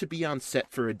just love to be on set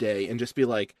for a day and just be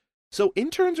like, so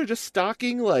interns are just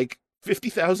stocking like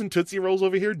 50,000 Tootsie Rolls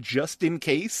over here just in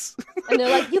case? And they're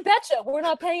like, you betcha, we're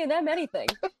not paying them anything.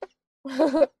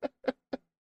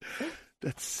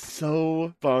 That's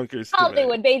so bonkers to me.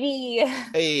 Hollywood, baby.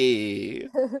 Hey,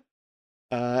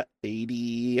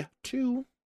 82.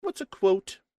 What's a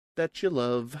quote that you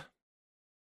love?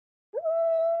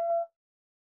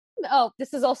 Oh,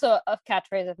 this is also a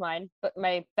catchphrase of mine, but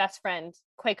my best friend,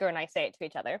 Quaker, and I say it to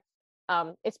each other.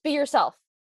 It's be yourself,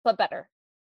 but better.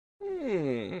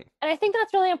 Hmm, And I think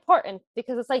that's really important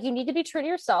because it's like you need to be true to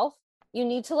yourself. You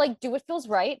need to like do what feels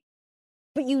right,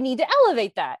 but you need to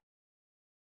elevate that.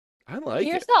 I Be like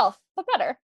it. yourself, but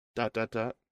better. Dot, dot,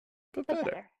 dot. But But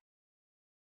better.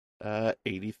 better.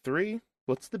 83.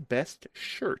 What's the best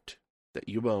shirt that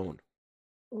you own?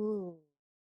 Ooh.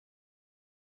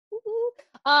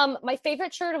 My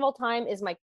favorite shirt of all time is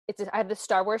I have this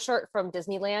Star Wars shirt from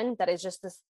Disneyland that is just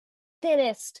this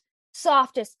thinnest,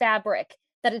 softest fabric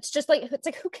that it's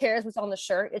like who cares what's on the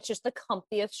shirt? It's just the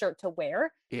comfiest shirt to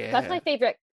wear. That's Yeah. my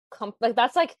favorite like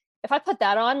that's like if I put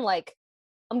that on, like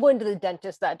I'm going to the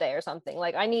dentist that day or something.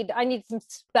 Like I need some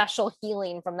special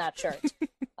healing from that shirt.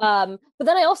 But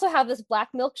then I also have this black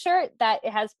milk shirt that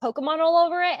it has Pokemon all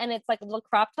over it and it's like a little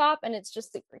crop top and it's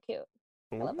just super cute.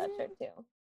 I love that shirt too.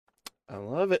 I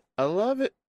love it. I love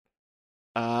it.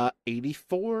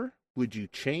 84. Would you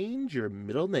change your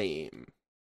middle name?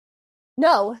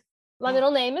 No, my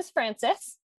middle name is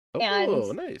Francis, and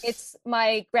Oh, nice. it's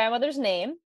my grandmother's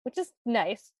name, which is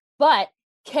nice. But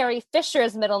Carrie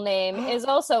Fisher's middle name is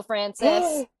also Francis.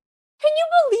 Can you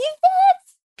believe that?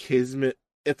 Kismet.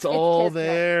 It's It's all Kismet.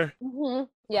 there.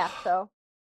 Yeah, so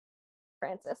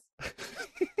Francis.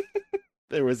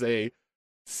 There was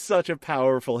such a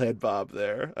powerful head bob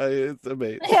there. It's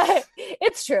amazing.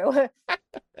 It's true.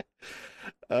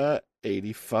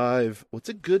 85. What's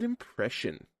a good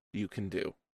impression you can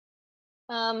do?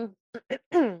 Um,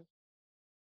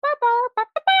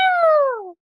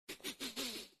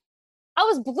 I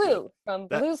was Blue from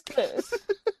That Blue's Clues.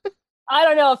 I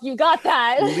don't know if you got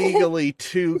that. legally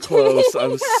too close.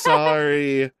 I'm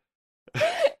sorry.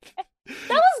 That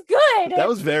was good. That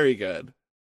was very good.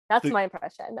 That's The, my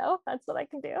impression, though. That's what I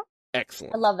can do.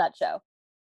 Excellent. I love that show.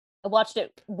 I watched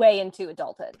it way into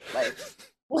adulthood.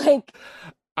 Like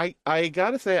I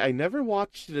gotta say, I never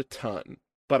watched it a ton,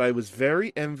 but I was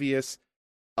very envious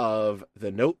of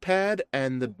the notepad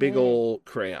and the big mhm, ol'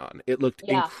 crayon. It looked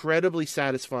yeah, incredibly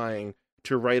satisfying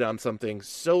to write on something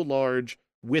so large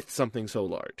with something so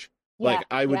large. yeah, Like,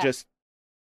 I would yeah. just,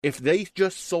 if they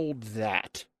just sold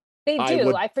that, They I do.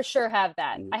 would. I for sure have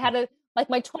that. I had a like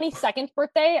my 22nd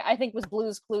birthday, I think was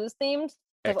Blue's Clues themed.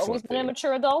 I've always Excellent been a theme.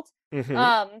 mature adult. Hmm.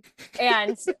 Um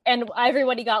and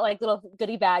everybody got like little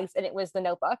goodie bags and it was the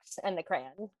notebooks and the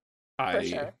crayon for I.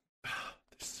 sure.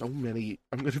 There's so many.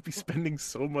 I'm going to be spending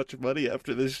so much money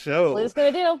after this show. Blue's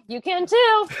gonna do. You can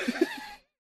too.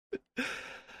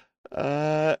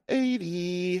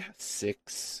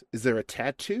 86. Is there a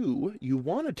tattoo you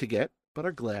wanted to get but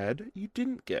are glad you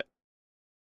didn't get?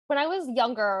 When I was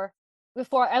younger,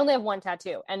 before I only have one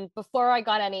tattoo, and before I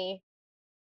got any,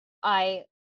 I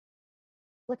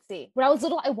let's see. When I was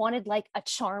little, I wanted like a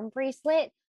charm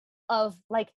bracelet of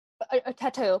like a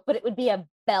tattoo, but it would be a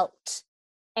belt.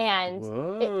 And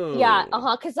yeah, Whoa.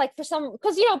 uh-huh. Cause like for some,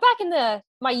 cause you know, back in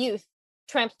my youth,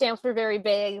 tramp stamps were very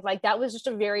big. Like that was just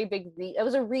a very big, it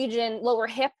was a region, lower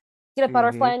hip, get a Hmm.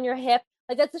 butterfly on your hip.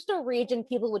 Like that's just a region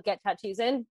people would get tattoos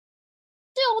in.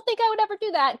 Don't think I would ever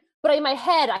do that. But in my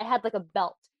head, I had like a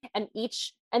belt and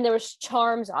there was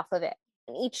charms off of it.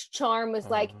 And each charm was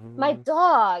like my Um,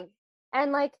 dog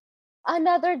and like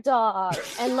another dog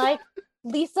and like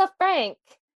Lisa Frank.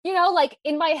 You know, like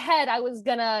in my head, I was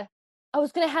gonna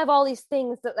have all these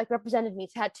things that like represented me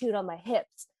tattooed on my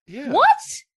hips. yeah. What?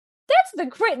 That's the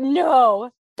great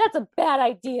no. That's a bad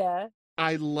idea.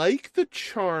 I like the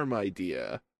charm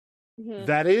idea. Mhm.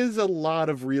 That is a lot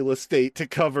of real estate to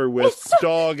cover with It's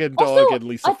dog also and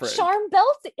Lisa a Frank. charm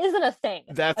belt isn't a thing.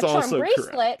 That's A charm also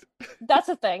bracelet, correct. that's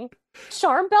a thing.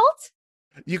 Charm belt?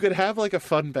 You could have like a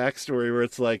fun backstory where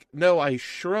it's like, no, I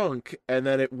shrunk and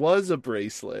then it was a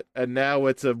bracelet and now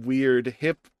it's a weird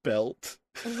hip belt.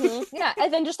 Yeah,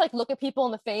 and then just like look at people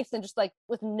in the face and just like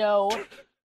with no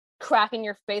crack in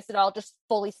your face at all, just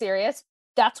fully serious.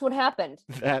 That's what happened.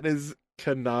 That is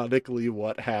canonically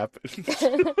what happened.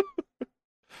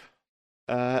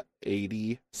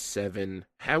 87.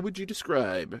 How would you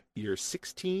describe your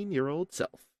 16-year-old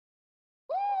self?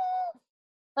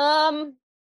 um,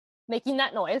 Making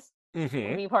that noise would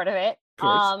Mm-hmm. Of be part of it.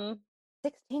 course.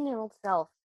 16-year-old self.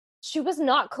 She was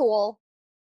not cool.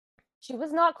 She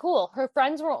was not cool. Her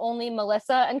friends were only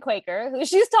Melissa and Quaker, who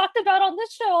she's talked about on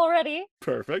this show already.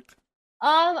 Perfect.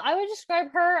 I would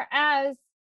describe her as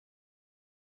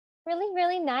really,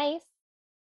 really nice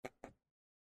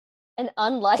and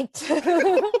unliked.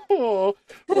 Oh,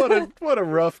 what a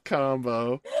rough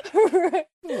combo. Uh,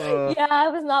 Yeah, I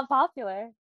was not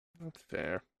popular. that's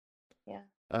fair.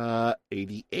 Yeah.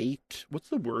 88. What's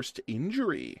the worst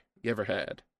injury you ever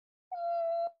had?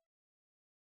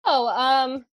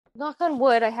 Oh, knock on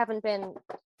wood, I haven't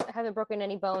broken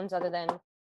any bones other than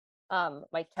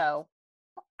my toe.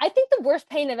 I think the worst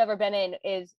pain I've ever been in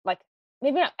is like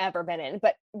maybe not ever been in,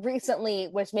 but recently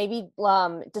was maybe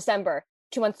December,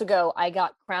 2 months ago, I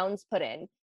got crowns put in.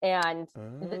 And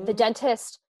the Uh,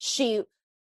 dentist, she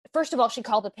first of all, she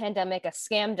called the pandemic a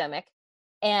scamdemic,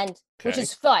 and which okay.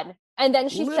 is fun. And then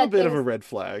she Little said bit of a things, red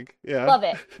flag. Yeah. love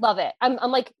it, love it. I'm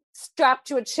like strapped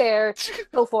to a chair,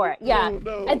 go for it. Yeah. Oh And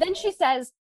no. then she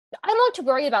says, I don't like to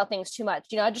worry about things too much.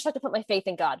 You know, I just like to put my faith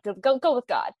in God. Go with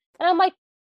God. And I'm like,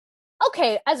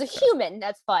 okay, as a human,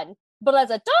 that's fun. But as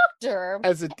a doctor,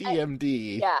 As a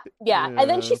DMD. yeah, yeah. And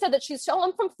then Yeah. she said that she's so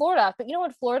I'm from Florida, but you know,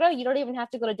 in Florida, you don't even have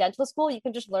to go to dental school. You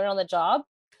can just learn on the job.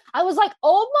 I was like,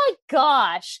 oh my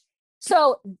gosh.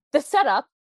 So the setup,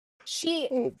 she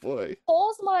Oh boy.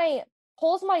 pulls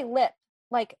my lip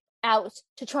like out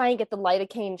to try and get the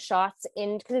lidocaine shots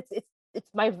in because it's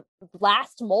my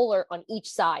last molar on each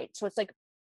side. So it's like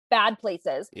bad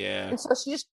places. Yeah. And so she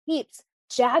just keeps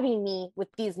jabbing me with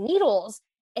these needles.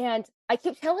 And I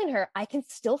keep telling her, I can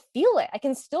still feel it. I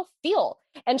can still feel.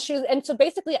 And so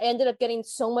basically I ended up getting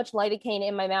so much lidocaine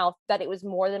in my mouth that it was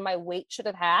more than my weight should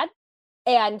have had.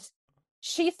 And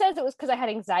she says it was because I had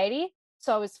anxiety.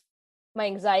 So my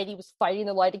anxiety was fighting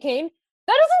the lidocaine.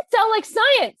 That doesn't sound like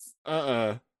science.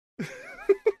 Uh-uh.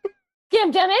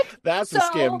 Scamdemic. That's a So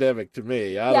scamdemic to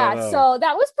me. I don't yeah, know. so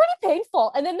that was pretty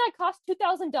painful. And then that cost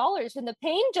 $2,000 and the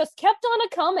pain just kept on a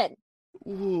coming.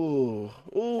 Ooh.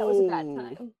 That was a bad Ooh.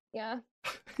 time. Yeah.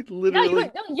 Yeah,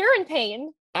 Literally, you're in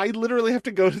pain. I literally have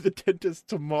to go to the dentist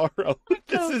tomorrow.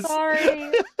 This So is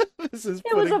sorry. this is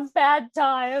It was putting a bad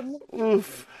time.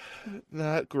 oof.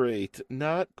 Not great.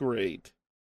 Not great.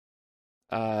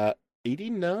 Uh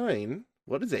 89.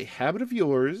 What is a habit of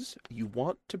yours you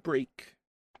want to break?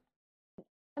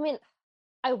 I mean,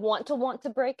 I want to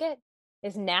break it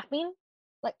is napping.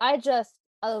 Like I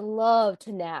love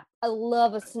to nap. I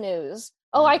love a snooze.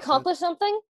 Oh, I 100%. accomplished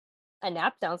something? A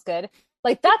nap sounds good.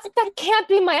 Like that can't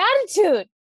be my attitude.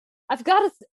 I've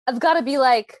got to be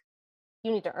like,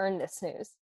 you need to earn this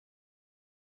snooze.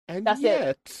 And That's it.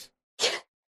 yet,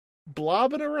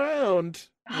 blobbing around.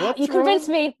 You What's convinced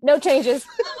wrong? me. No changes.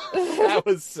 That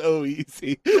was so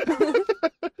easy. uh,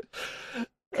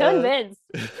 Convinced.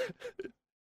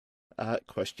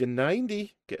 Question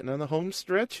 90. Getting on the home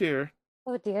stretch here.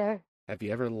 Oh dear. Have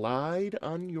you ever lied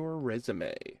on your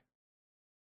resume?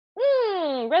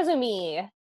 Resume.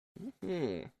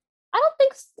 Hmm. I don't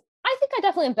think I think I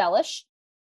definitely embellish.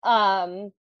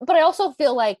 But I also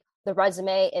feel like the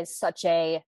resume is such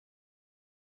a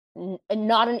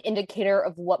not an indicator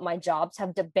of what my jobs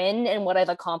have been and what I've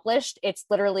accomplished. It's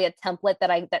literally a template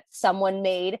that someone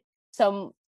made,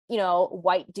 some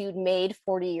white dude made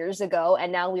 40 years ago,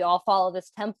 and now we all follow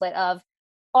this template of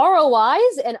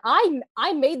ROIs, and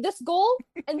I made this goal,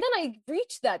 and then I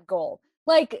reached that goal.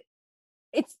 Like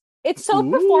it's so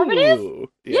performative. Ooh.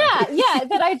 Yeah. Yeah,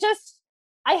 that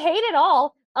I hate it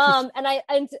all.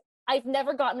 And I've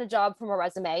never gotten a job from a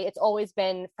resume. It's always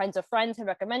been friends of friends who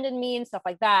recommended me and stuff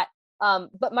like that.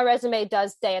 But my resume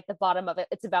does say at the bottom of it,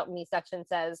 it's about me section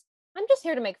says, I'm just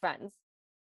here to make friends.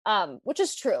 Which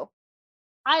is true.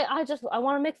 I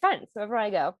want to make friends wherever I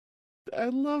go. I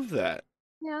love that.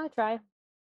 Yeah, I try.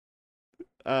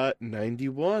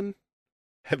 91.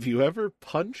 Have you ever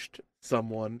punched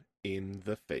someone in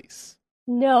the face?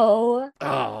 No.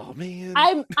 Oh man.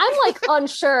 I'm like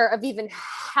unsure of even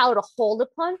how to hold a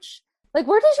punch. Like,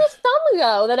 where does your thumb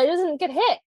go that it doesn't get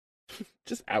hit?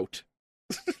 Just out.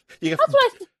 you That's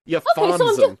what you okay, so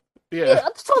fonz them. Yeah.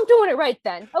 so I'm doing it right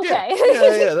then. Okay.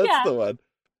 Yeah, that's Yeah. the one.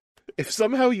 If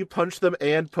somehow you punch them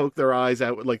and poke their eyes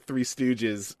out with like Three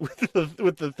Stooges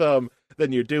with the thumb,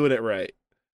 then you're doing it right.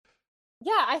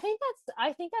 Yeah, I think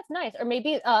that's nice. Or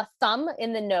maybe a thumb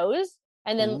in the nose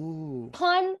and then Ooh.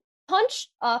 punch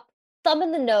up, thumb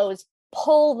in the nose,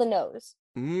 pull the nose.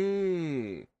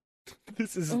 Mmm.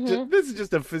 This is Mm-hmm.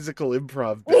 just a physical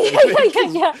improv bit, I think,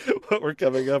 is Yeah. what we're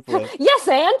coming up with. Yes,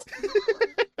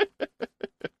 and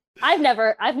I've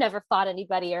never fought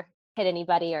anybody or hit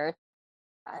anybody, or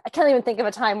I can't even think of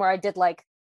a time where I did like,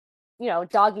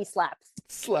 doggy slaps.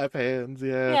 Slap hands,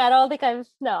 yeah. Yeah, I don't think I've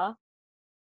no.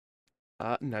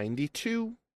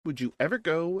 92. Would you ever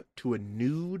go to a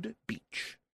nude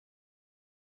beach?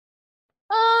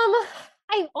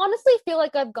 I honestly feel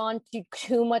like I've gone to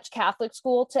too much Catholic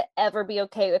school to ever be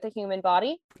okay with a human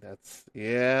body. That's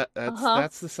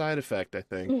the side effect, I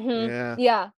think.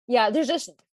 Yeah. Yeah. There's just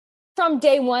from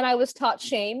day one I was taught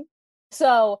shame,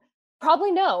 so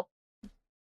probably no.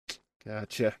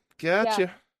 Gotcha.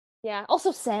 Yeah.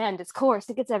 Also sand, of course,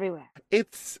 it gets everywhere.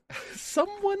 It's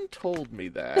someone told me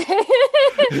that.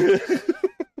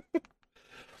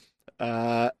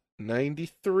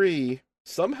 93.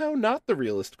 Somehow not the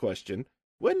realest question.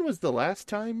 When was the last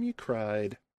time you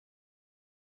cried?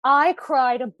 I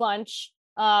cried a bunch.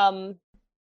 Last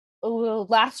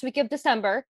week of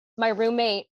December, my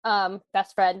roommate,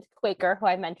 best friend Quaker, who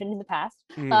I mentioned in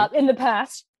the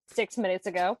past 6 minutes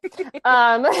ago,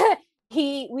 um,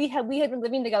 we had been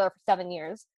living together for 7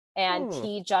 years, and Oh.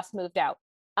 he just moved out.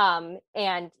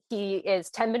 And he is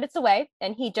 10 minutes away,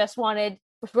 and he just wanted.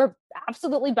 We're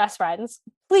absolutely best friends,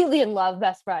 completely in love,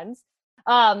 best friends.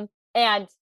 And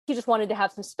he just wanted to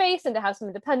have some space and to have some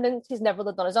independence. He's never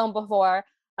lived on his own before.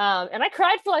 And I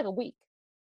cried for like a week.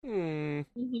 Hmm.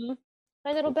 Mm-hmm.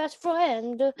 My little best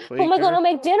friend. Who am I Quaker. going to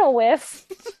make dinner with?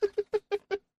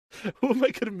 Who am I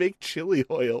gonna make chili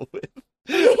oil with?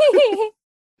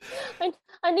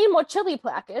 I need more chili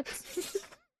packets.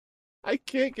 I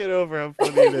can't get over how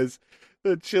funny it is.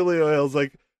 The chili oil's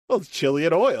like, well, it's chili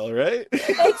and oil, right?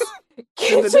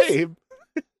 In the name.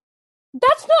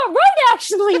 That's not right,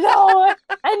 actually, though. And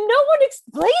no one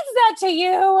explains that to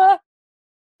you.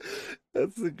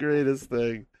 That's the greatest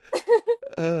thing.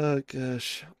 Oh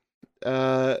gosh.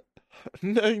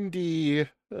 90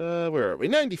 where are we?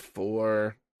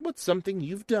 94. What's something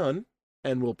you've done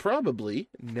and will probably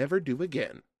never do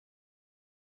again?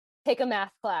 Take a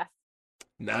math class.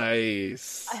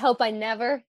 Nice. I hope I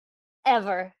never,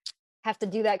 ever have to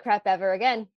do that crap ever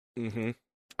again. Mm-hmm.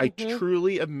 I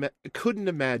truly couldn't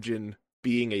imagine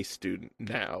being a student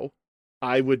now.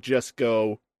 I would just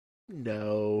go,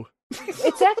 no.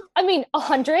 I mean,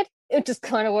 100, which is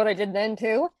kind of what I did then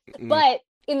too. But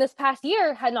in this past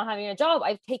year, not having a job,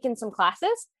 I've taken some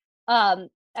classes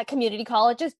at community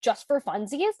colleges just for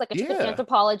funsies. Like I took an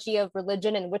anthropology of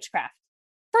religion and witchcraft.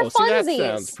 for Oh, see, that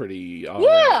sounds funsies. pretty all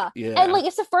right. Yeah. And Yeah. like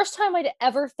it's the first time I'd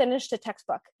ever finished a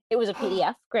textbook. It was a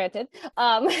PDF, granted.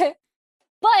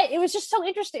 But it was just so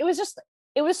interesting.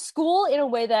 It was school in a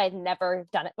way that I'd never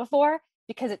done it before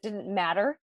because it didn't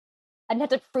matter. I didn't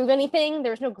have to prove anything.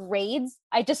 There was no grades.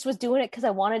 I just was doing it because I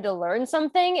wanted to learn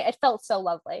something. It felt so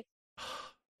lovely.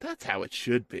 That's how it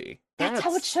should be. That's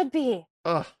how it should be.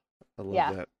 Oh, I love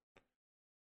Yeah.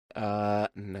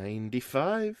 that.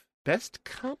 95. Best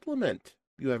compliment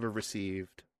you ever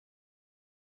received.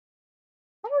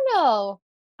 I don't know.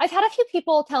 I've had a few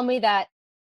people tell me that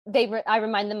I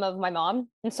remind them of my mom,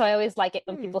 and so I always like it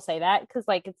when Hmm. people say that because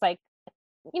like it's like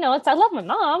it's I love my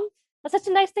mom. That's such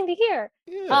a nice thing to hear.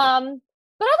 Yeah.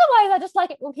 But otherwise, I just like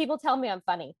it when people tell me I'm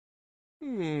funny.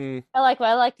 Hmm. I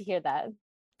like to hear that.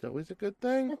 It's always a good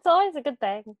thing. It's always a good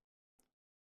thing.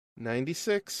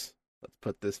 96. Let's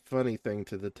put this funny thing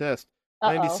to the test. Uh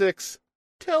oh. 96.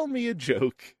 Tell me a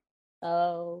joke.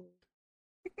 Oh.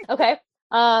 Okay.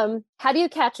 How do you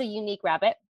catch a unique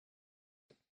rabbit?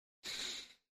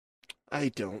 I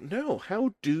don't know.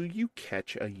 How do you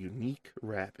catch a unique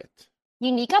rabbit?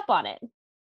 Unique up on it.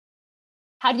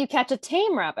 How do you catch a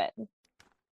tame rabbit?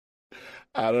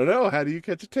 I don't know. How do you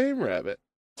catch a tame rabbit?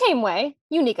 Tame way.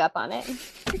 Unique up on it.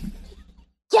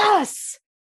 Yes!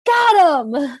 Got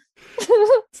him!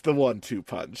 It's the 1-2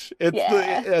 punch. It's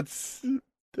Yeah. that's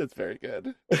very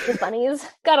good. The bunnies.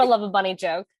 Gotta love a bunny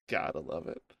joke. Gotta love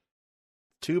it.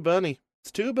 Too bunny.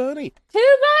 It's too bunny.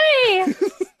 Too bunny!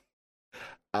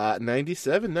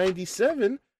 97,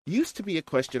 97 used to be a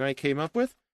question I came up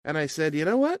with, and I said, you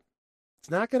know what? It's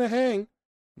not gonna hang.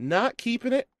 Not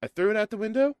keeping it. I threw it out the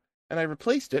window, and I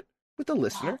replaced it with the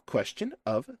listener question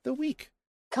of the week.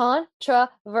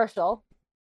 Controversial.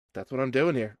 That's what I'm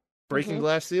doing here. Breaking Mm-hmm.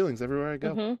 glass ceilings everywhere I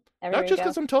go. Mm-hmm. Not just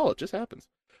because I'm tall, it just happens.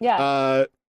 Yeah.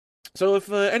 So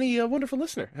if any wonderful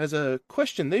listener has a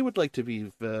question they would like to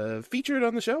be featured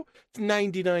on the show, it's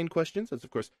 99 questions. That's, of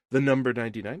course, the number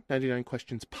 99. 99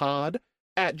 questions pod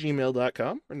at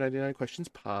gmail.com or 99 questions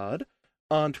pod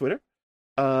on Twitter.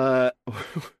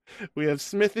 We have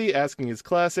Smithy asking his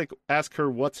classic, ask her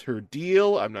what's her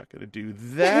deal. I'm not going to do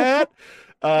that.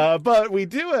 But we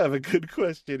do have a good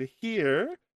question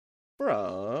here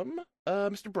from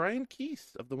Mr. Brian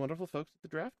Keese of the wonderful folks at the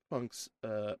Draft Punks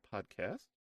podcast.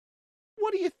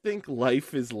 What do you think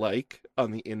life is like on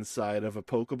the inside of a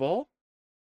Pokeball?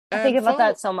 I think about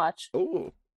that so much.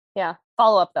 Oh. Yeah.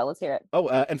 Follow up though. Let's hear it. Oh,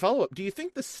 and follow up. Do you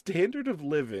think the standard of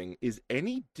living is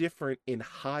any different in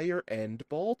higher end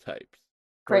ball types?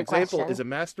 For Great example, question. is a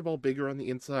Master Ball bigger on the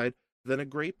inside than a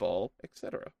Great Ball,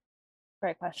 etc.?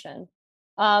 Great question.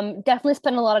 Definitely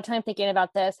spend a lot of time thinking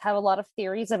about this, have a lot of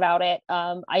theories about it.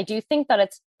 I do think that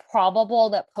it's probable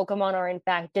that Pokemon are in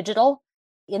fact digital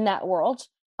in that world.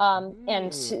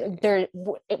 And there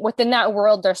within that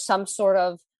world, there's some sort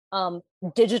of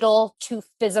digital to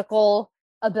physical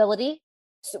ability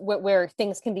where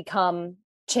things can become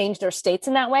change their states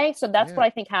in that way. So that's what I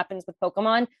think happens with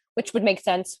Pokemon, which would make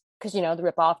sense because the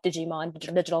rip-off Digimon,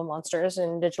 digital monsters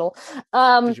and digital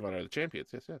Digimon are the champions,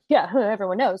 yes. Yeah,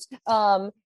 everyone knows.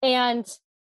 And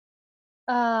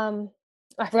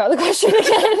I forgot the question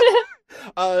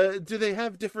again. Do they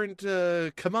have different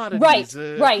commodities?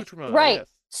 Right. Yes.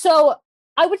 So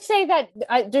I would say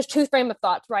that there's two frame of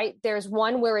thoughts, right? There's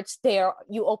one where it's there,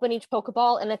 you open each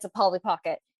Pokeball and it's a Polly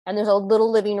Pocket. And there's a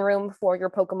little living room for your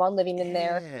Pokemon living in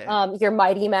there. Your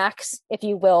Mighty Max, if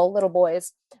you will, little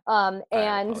boys. And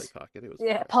Polly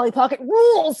Pocket. Polly Pocket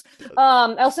rules.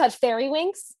 I also had Fairy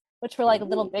Winks, which were like a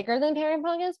little bigger than Fairy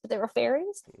Pockets, but they were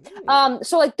fairies.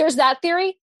 So like there's that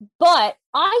theory. But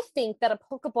I think that a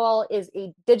Pokeball is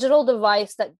a digital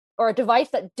device a device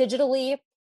that digitally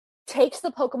takes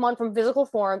the Pokemon from physical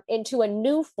form into a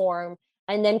new form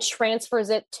and then transfers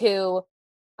it to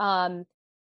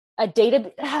a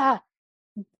data.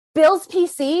 Bill's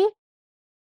PC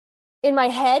in my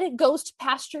head goes to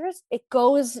pastures. It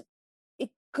goes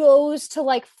to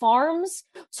like farms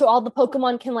so all the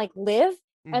Pokemon can like live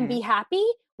and be happy,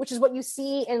 which is what you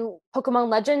see in Pokemon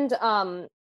Legend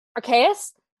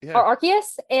Arceus or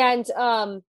Arceus. And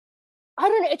I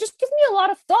don't know, it just gives me a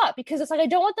lot of thought because it's like I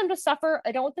don't want them to suffer,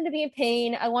 I don't want them to be in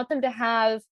pain, I want them to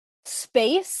have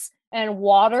space and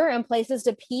water and places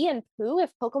to pee and poo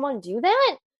if Pokemon do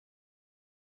that.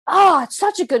 It's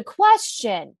such a good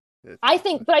question. I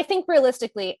think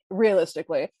realistically,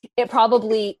 it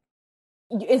probably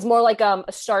is more like a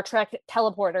Star Trek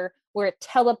teleporter where it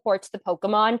teleports the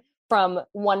Pokemon from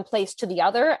one place to the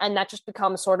other, and that just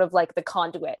becomes sort of like the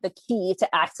conduit, the key to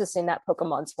accessing that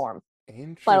Pokemon's form.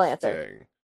 Interesting. Final answer.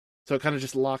 So it kind of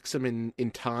just locks them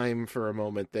in time for a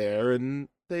moment there, and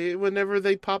whenever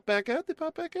they pop back out, they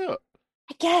pop back out.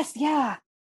 I guess, yeah.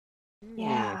 Hmm,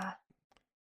 Yeah.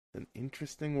 an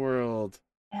interesting world.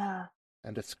 Yeah.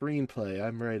 And a screenplay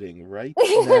I'm writing right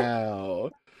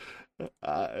now.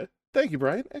 Thank you,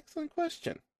 Brian. Excellent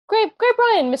question. Great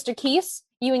Brian, Mr. Keese.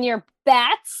 You and your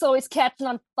bats always catching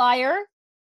on fire.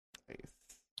 Nice.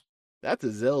 That's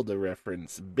a Zelda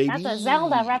reference, That's a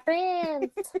Zelda baby.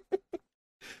 reference.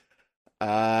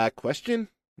 Question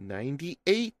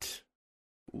 98.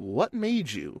 What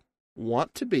made you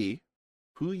want to be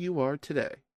who you are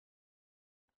today?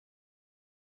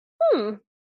 Hmm.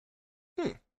 Hmm.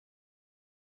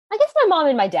 I guess my mom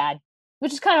and my dad,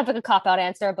 which is kind of like a cop out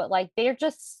answer, but like they're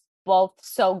just both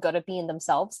so good at being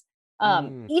themselves.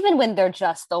 Mm. Even when they're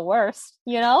just the worst,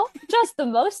 just the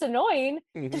most annoying,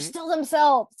 they're Mm-hmm. still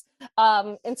themselves.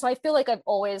 And so I feel like I've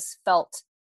always felt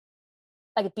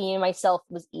like being myself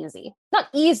was easy. Not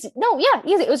easy. No, yeah,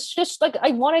 easy. It was just like I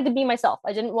wanted to be myself.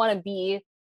 I didn't want to be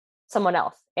someone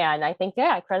else. And I think, yeah,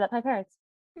 I credit that to my parents.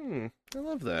 I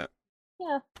love that.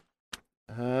 Yeah.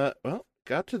 Well,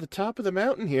 got to the top of the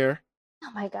mountain here.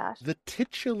 Oh my gosh. The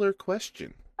titular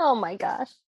question. Oh my gosh.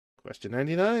 Question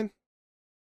 99.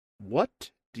 What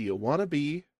do you want to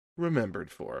be remembered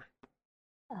for?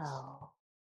 Oh.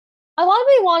 I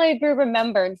want to be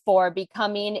remembered for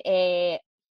becoming a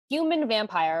human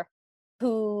vampire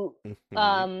who Mhm.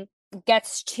 um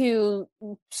gets to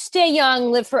stay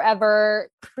young, live forever,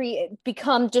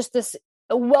 become just this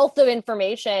wealth of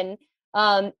information,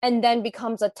 and then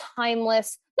becomes a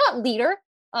timeless, not leader,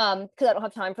 because I don't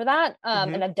have time for that,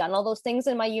 Mhm. and I've done all those things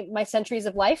in my centuries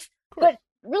of life, Of course.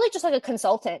 but really just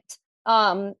like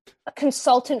um, a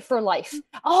consultant for life.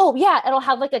 Oh yeah, it'll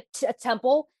have like a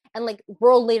temple, and like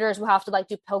world leaders will have to like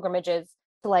do pilgrimages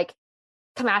to like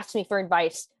come ask me for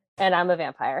advice, and I'm a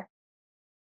vampire.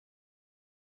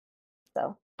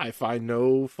 So I find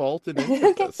no fault in any of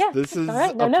okay, this. yeah, This all is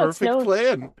right, no a notes, perfect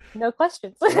plan. no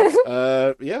questions.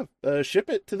 Well, yeah, ship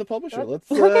it to the publisher. Let's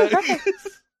Okay, perfect,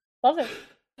 love it,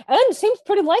 and seems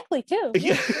pretty likely too.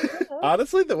 yeah.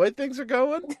 Honestly, the way things are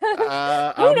going,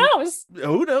 Who knows?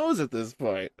 who knows at this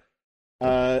point.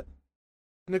 Uh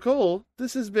Nicole,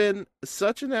 this has been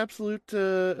such an absolute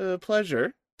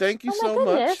pleasure. Thank you Oh my so much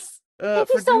goodness, thank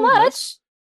you for so doing this. much.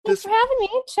 Thanks This for having me,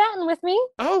 chatting with me.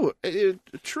 Oh,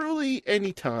 truly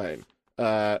any time.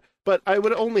 But I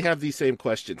would only have these same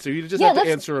questions, so you just Yeah, have to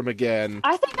let's answer them again.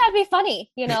 I think that'd be funny,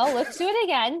 Let's do it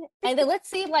again, and then let's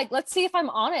see if I'm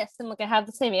honest and like I have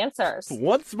the same answers.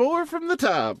 Once more from the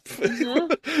top.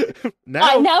 Mm-hmm.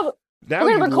 now, Now now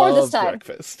we're gonna you record this love time.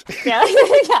 breakfast. Yeah,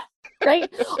 yeah, great.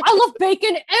 I love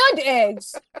bacon and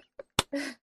eggs.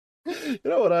 You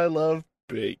know what I love?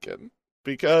 Bacon.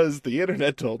 Because the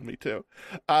internet told me to.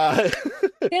 Uh,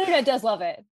 The internet does love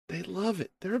it. they love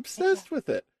it. They're Yeah. obsessed with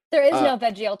it. There is Uh, no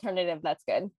veggie alternative that's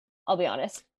good. I'll be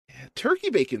honest. yeah, turkey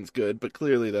bacon's good, but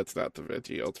clearly that's not the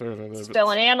veggie alternative.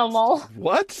 Still an animal.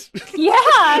 What?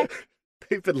 Yeah,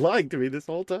 They've been lying to me this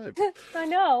whole time. I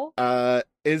know.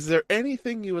 Is there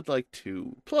anything you would like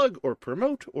to plug or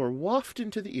promote or waft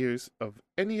into the ears of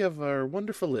any of our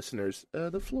wonderful listeners?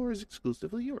 The floor is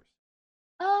exclusively yours.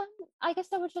 Um, I guess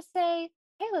I would just say,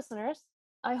 hey, listeners,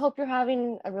 I hope you're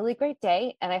having a really great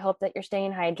day, and I hope that you're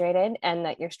staying hydrated and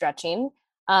that you're stretching.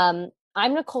 I'm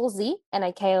Nicole Z, and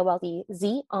I KOLD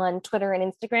Z on Twitter and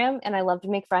Instagram, and I love to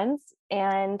make friends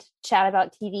and chat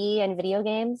about TV and video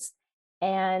games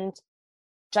and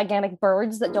gigantic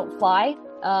birds that don't fly.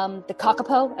 The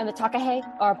kakapo and the takahe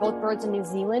are both birds in New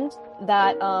Zealand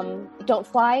that don't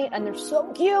fly, and they're so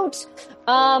cute.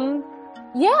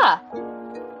 Yeah.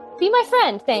 Be my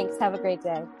friend. Thanks. Have a great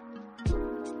day.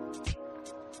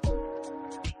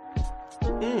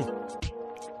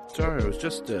 Sorry, I was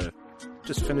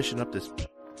just finishing up this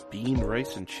bean,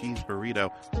 rice, and cheese burrito.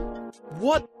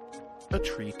 What a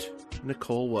treat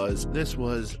Nicole was. This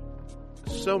was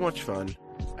so much fun.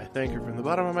 I thank her from the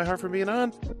bottom of my heart for being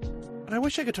on. And I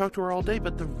wish I could talk to her all day,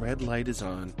 but the red light is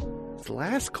on. It's the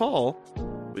last call.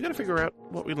 We gotta figure out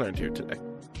what we learned here today.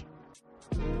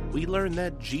 We learned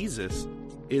that Jesus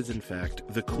is, in fact,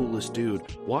 the coolest dude.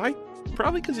 Why?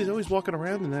 Probably because he's always walking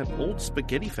around in that old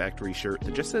spaghetti factory shirt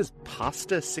that just says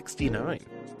Pasta 69.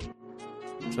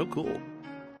 So cool.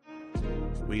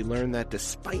 We learned that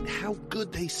despite how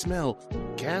good they smell,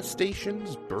 gas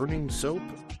stations, burning soap,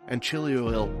 and chili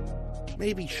oil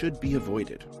maybe should be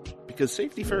avoided. Because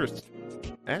safety first,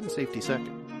 and safety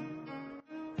second.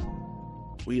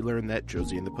 We learned that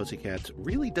Josie and the Pussycats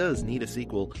really does need a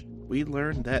sequel. We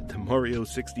learned that the Mario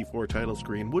 64 title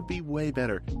screen would be way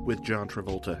better with John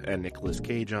Travolta and Nicolas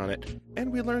Cage on it.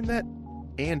 And we learned that,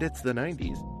 and it's the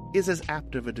 90s, is as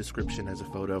apt of a description as a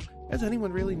photo as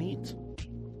anyone really needs.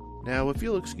 Now, if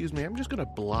you'll excuse me, I'm just going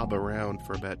to blob around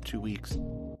for about 2 weeks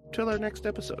till our next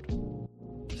episode.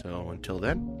 So until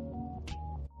then,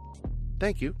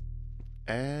 thank you,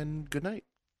 and good night.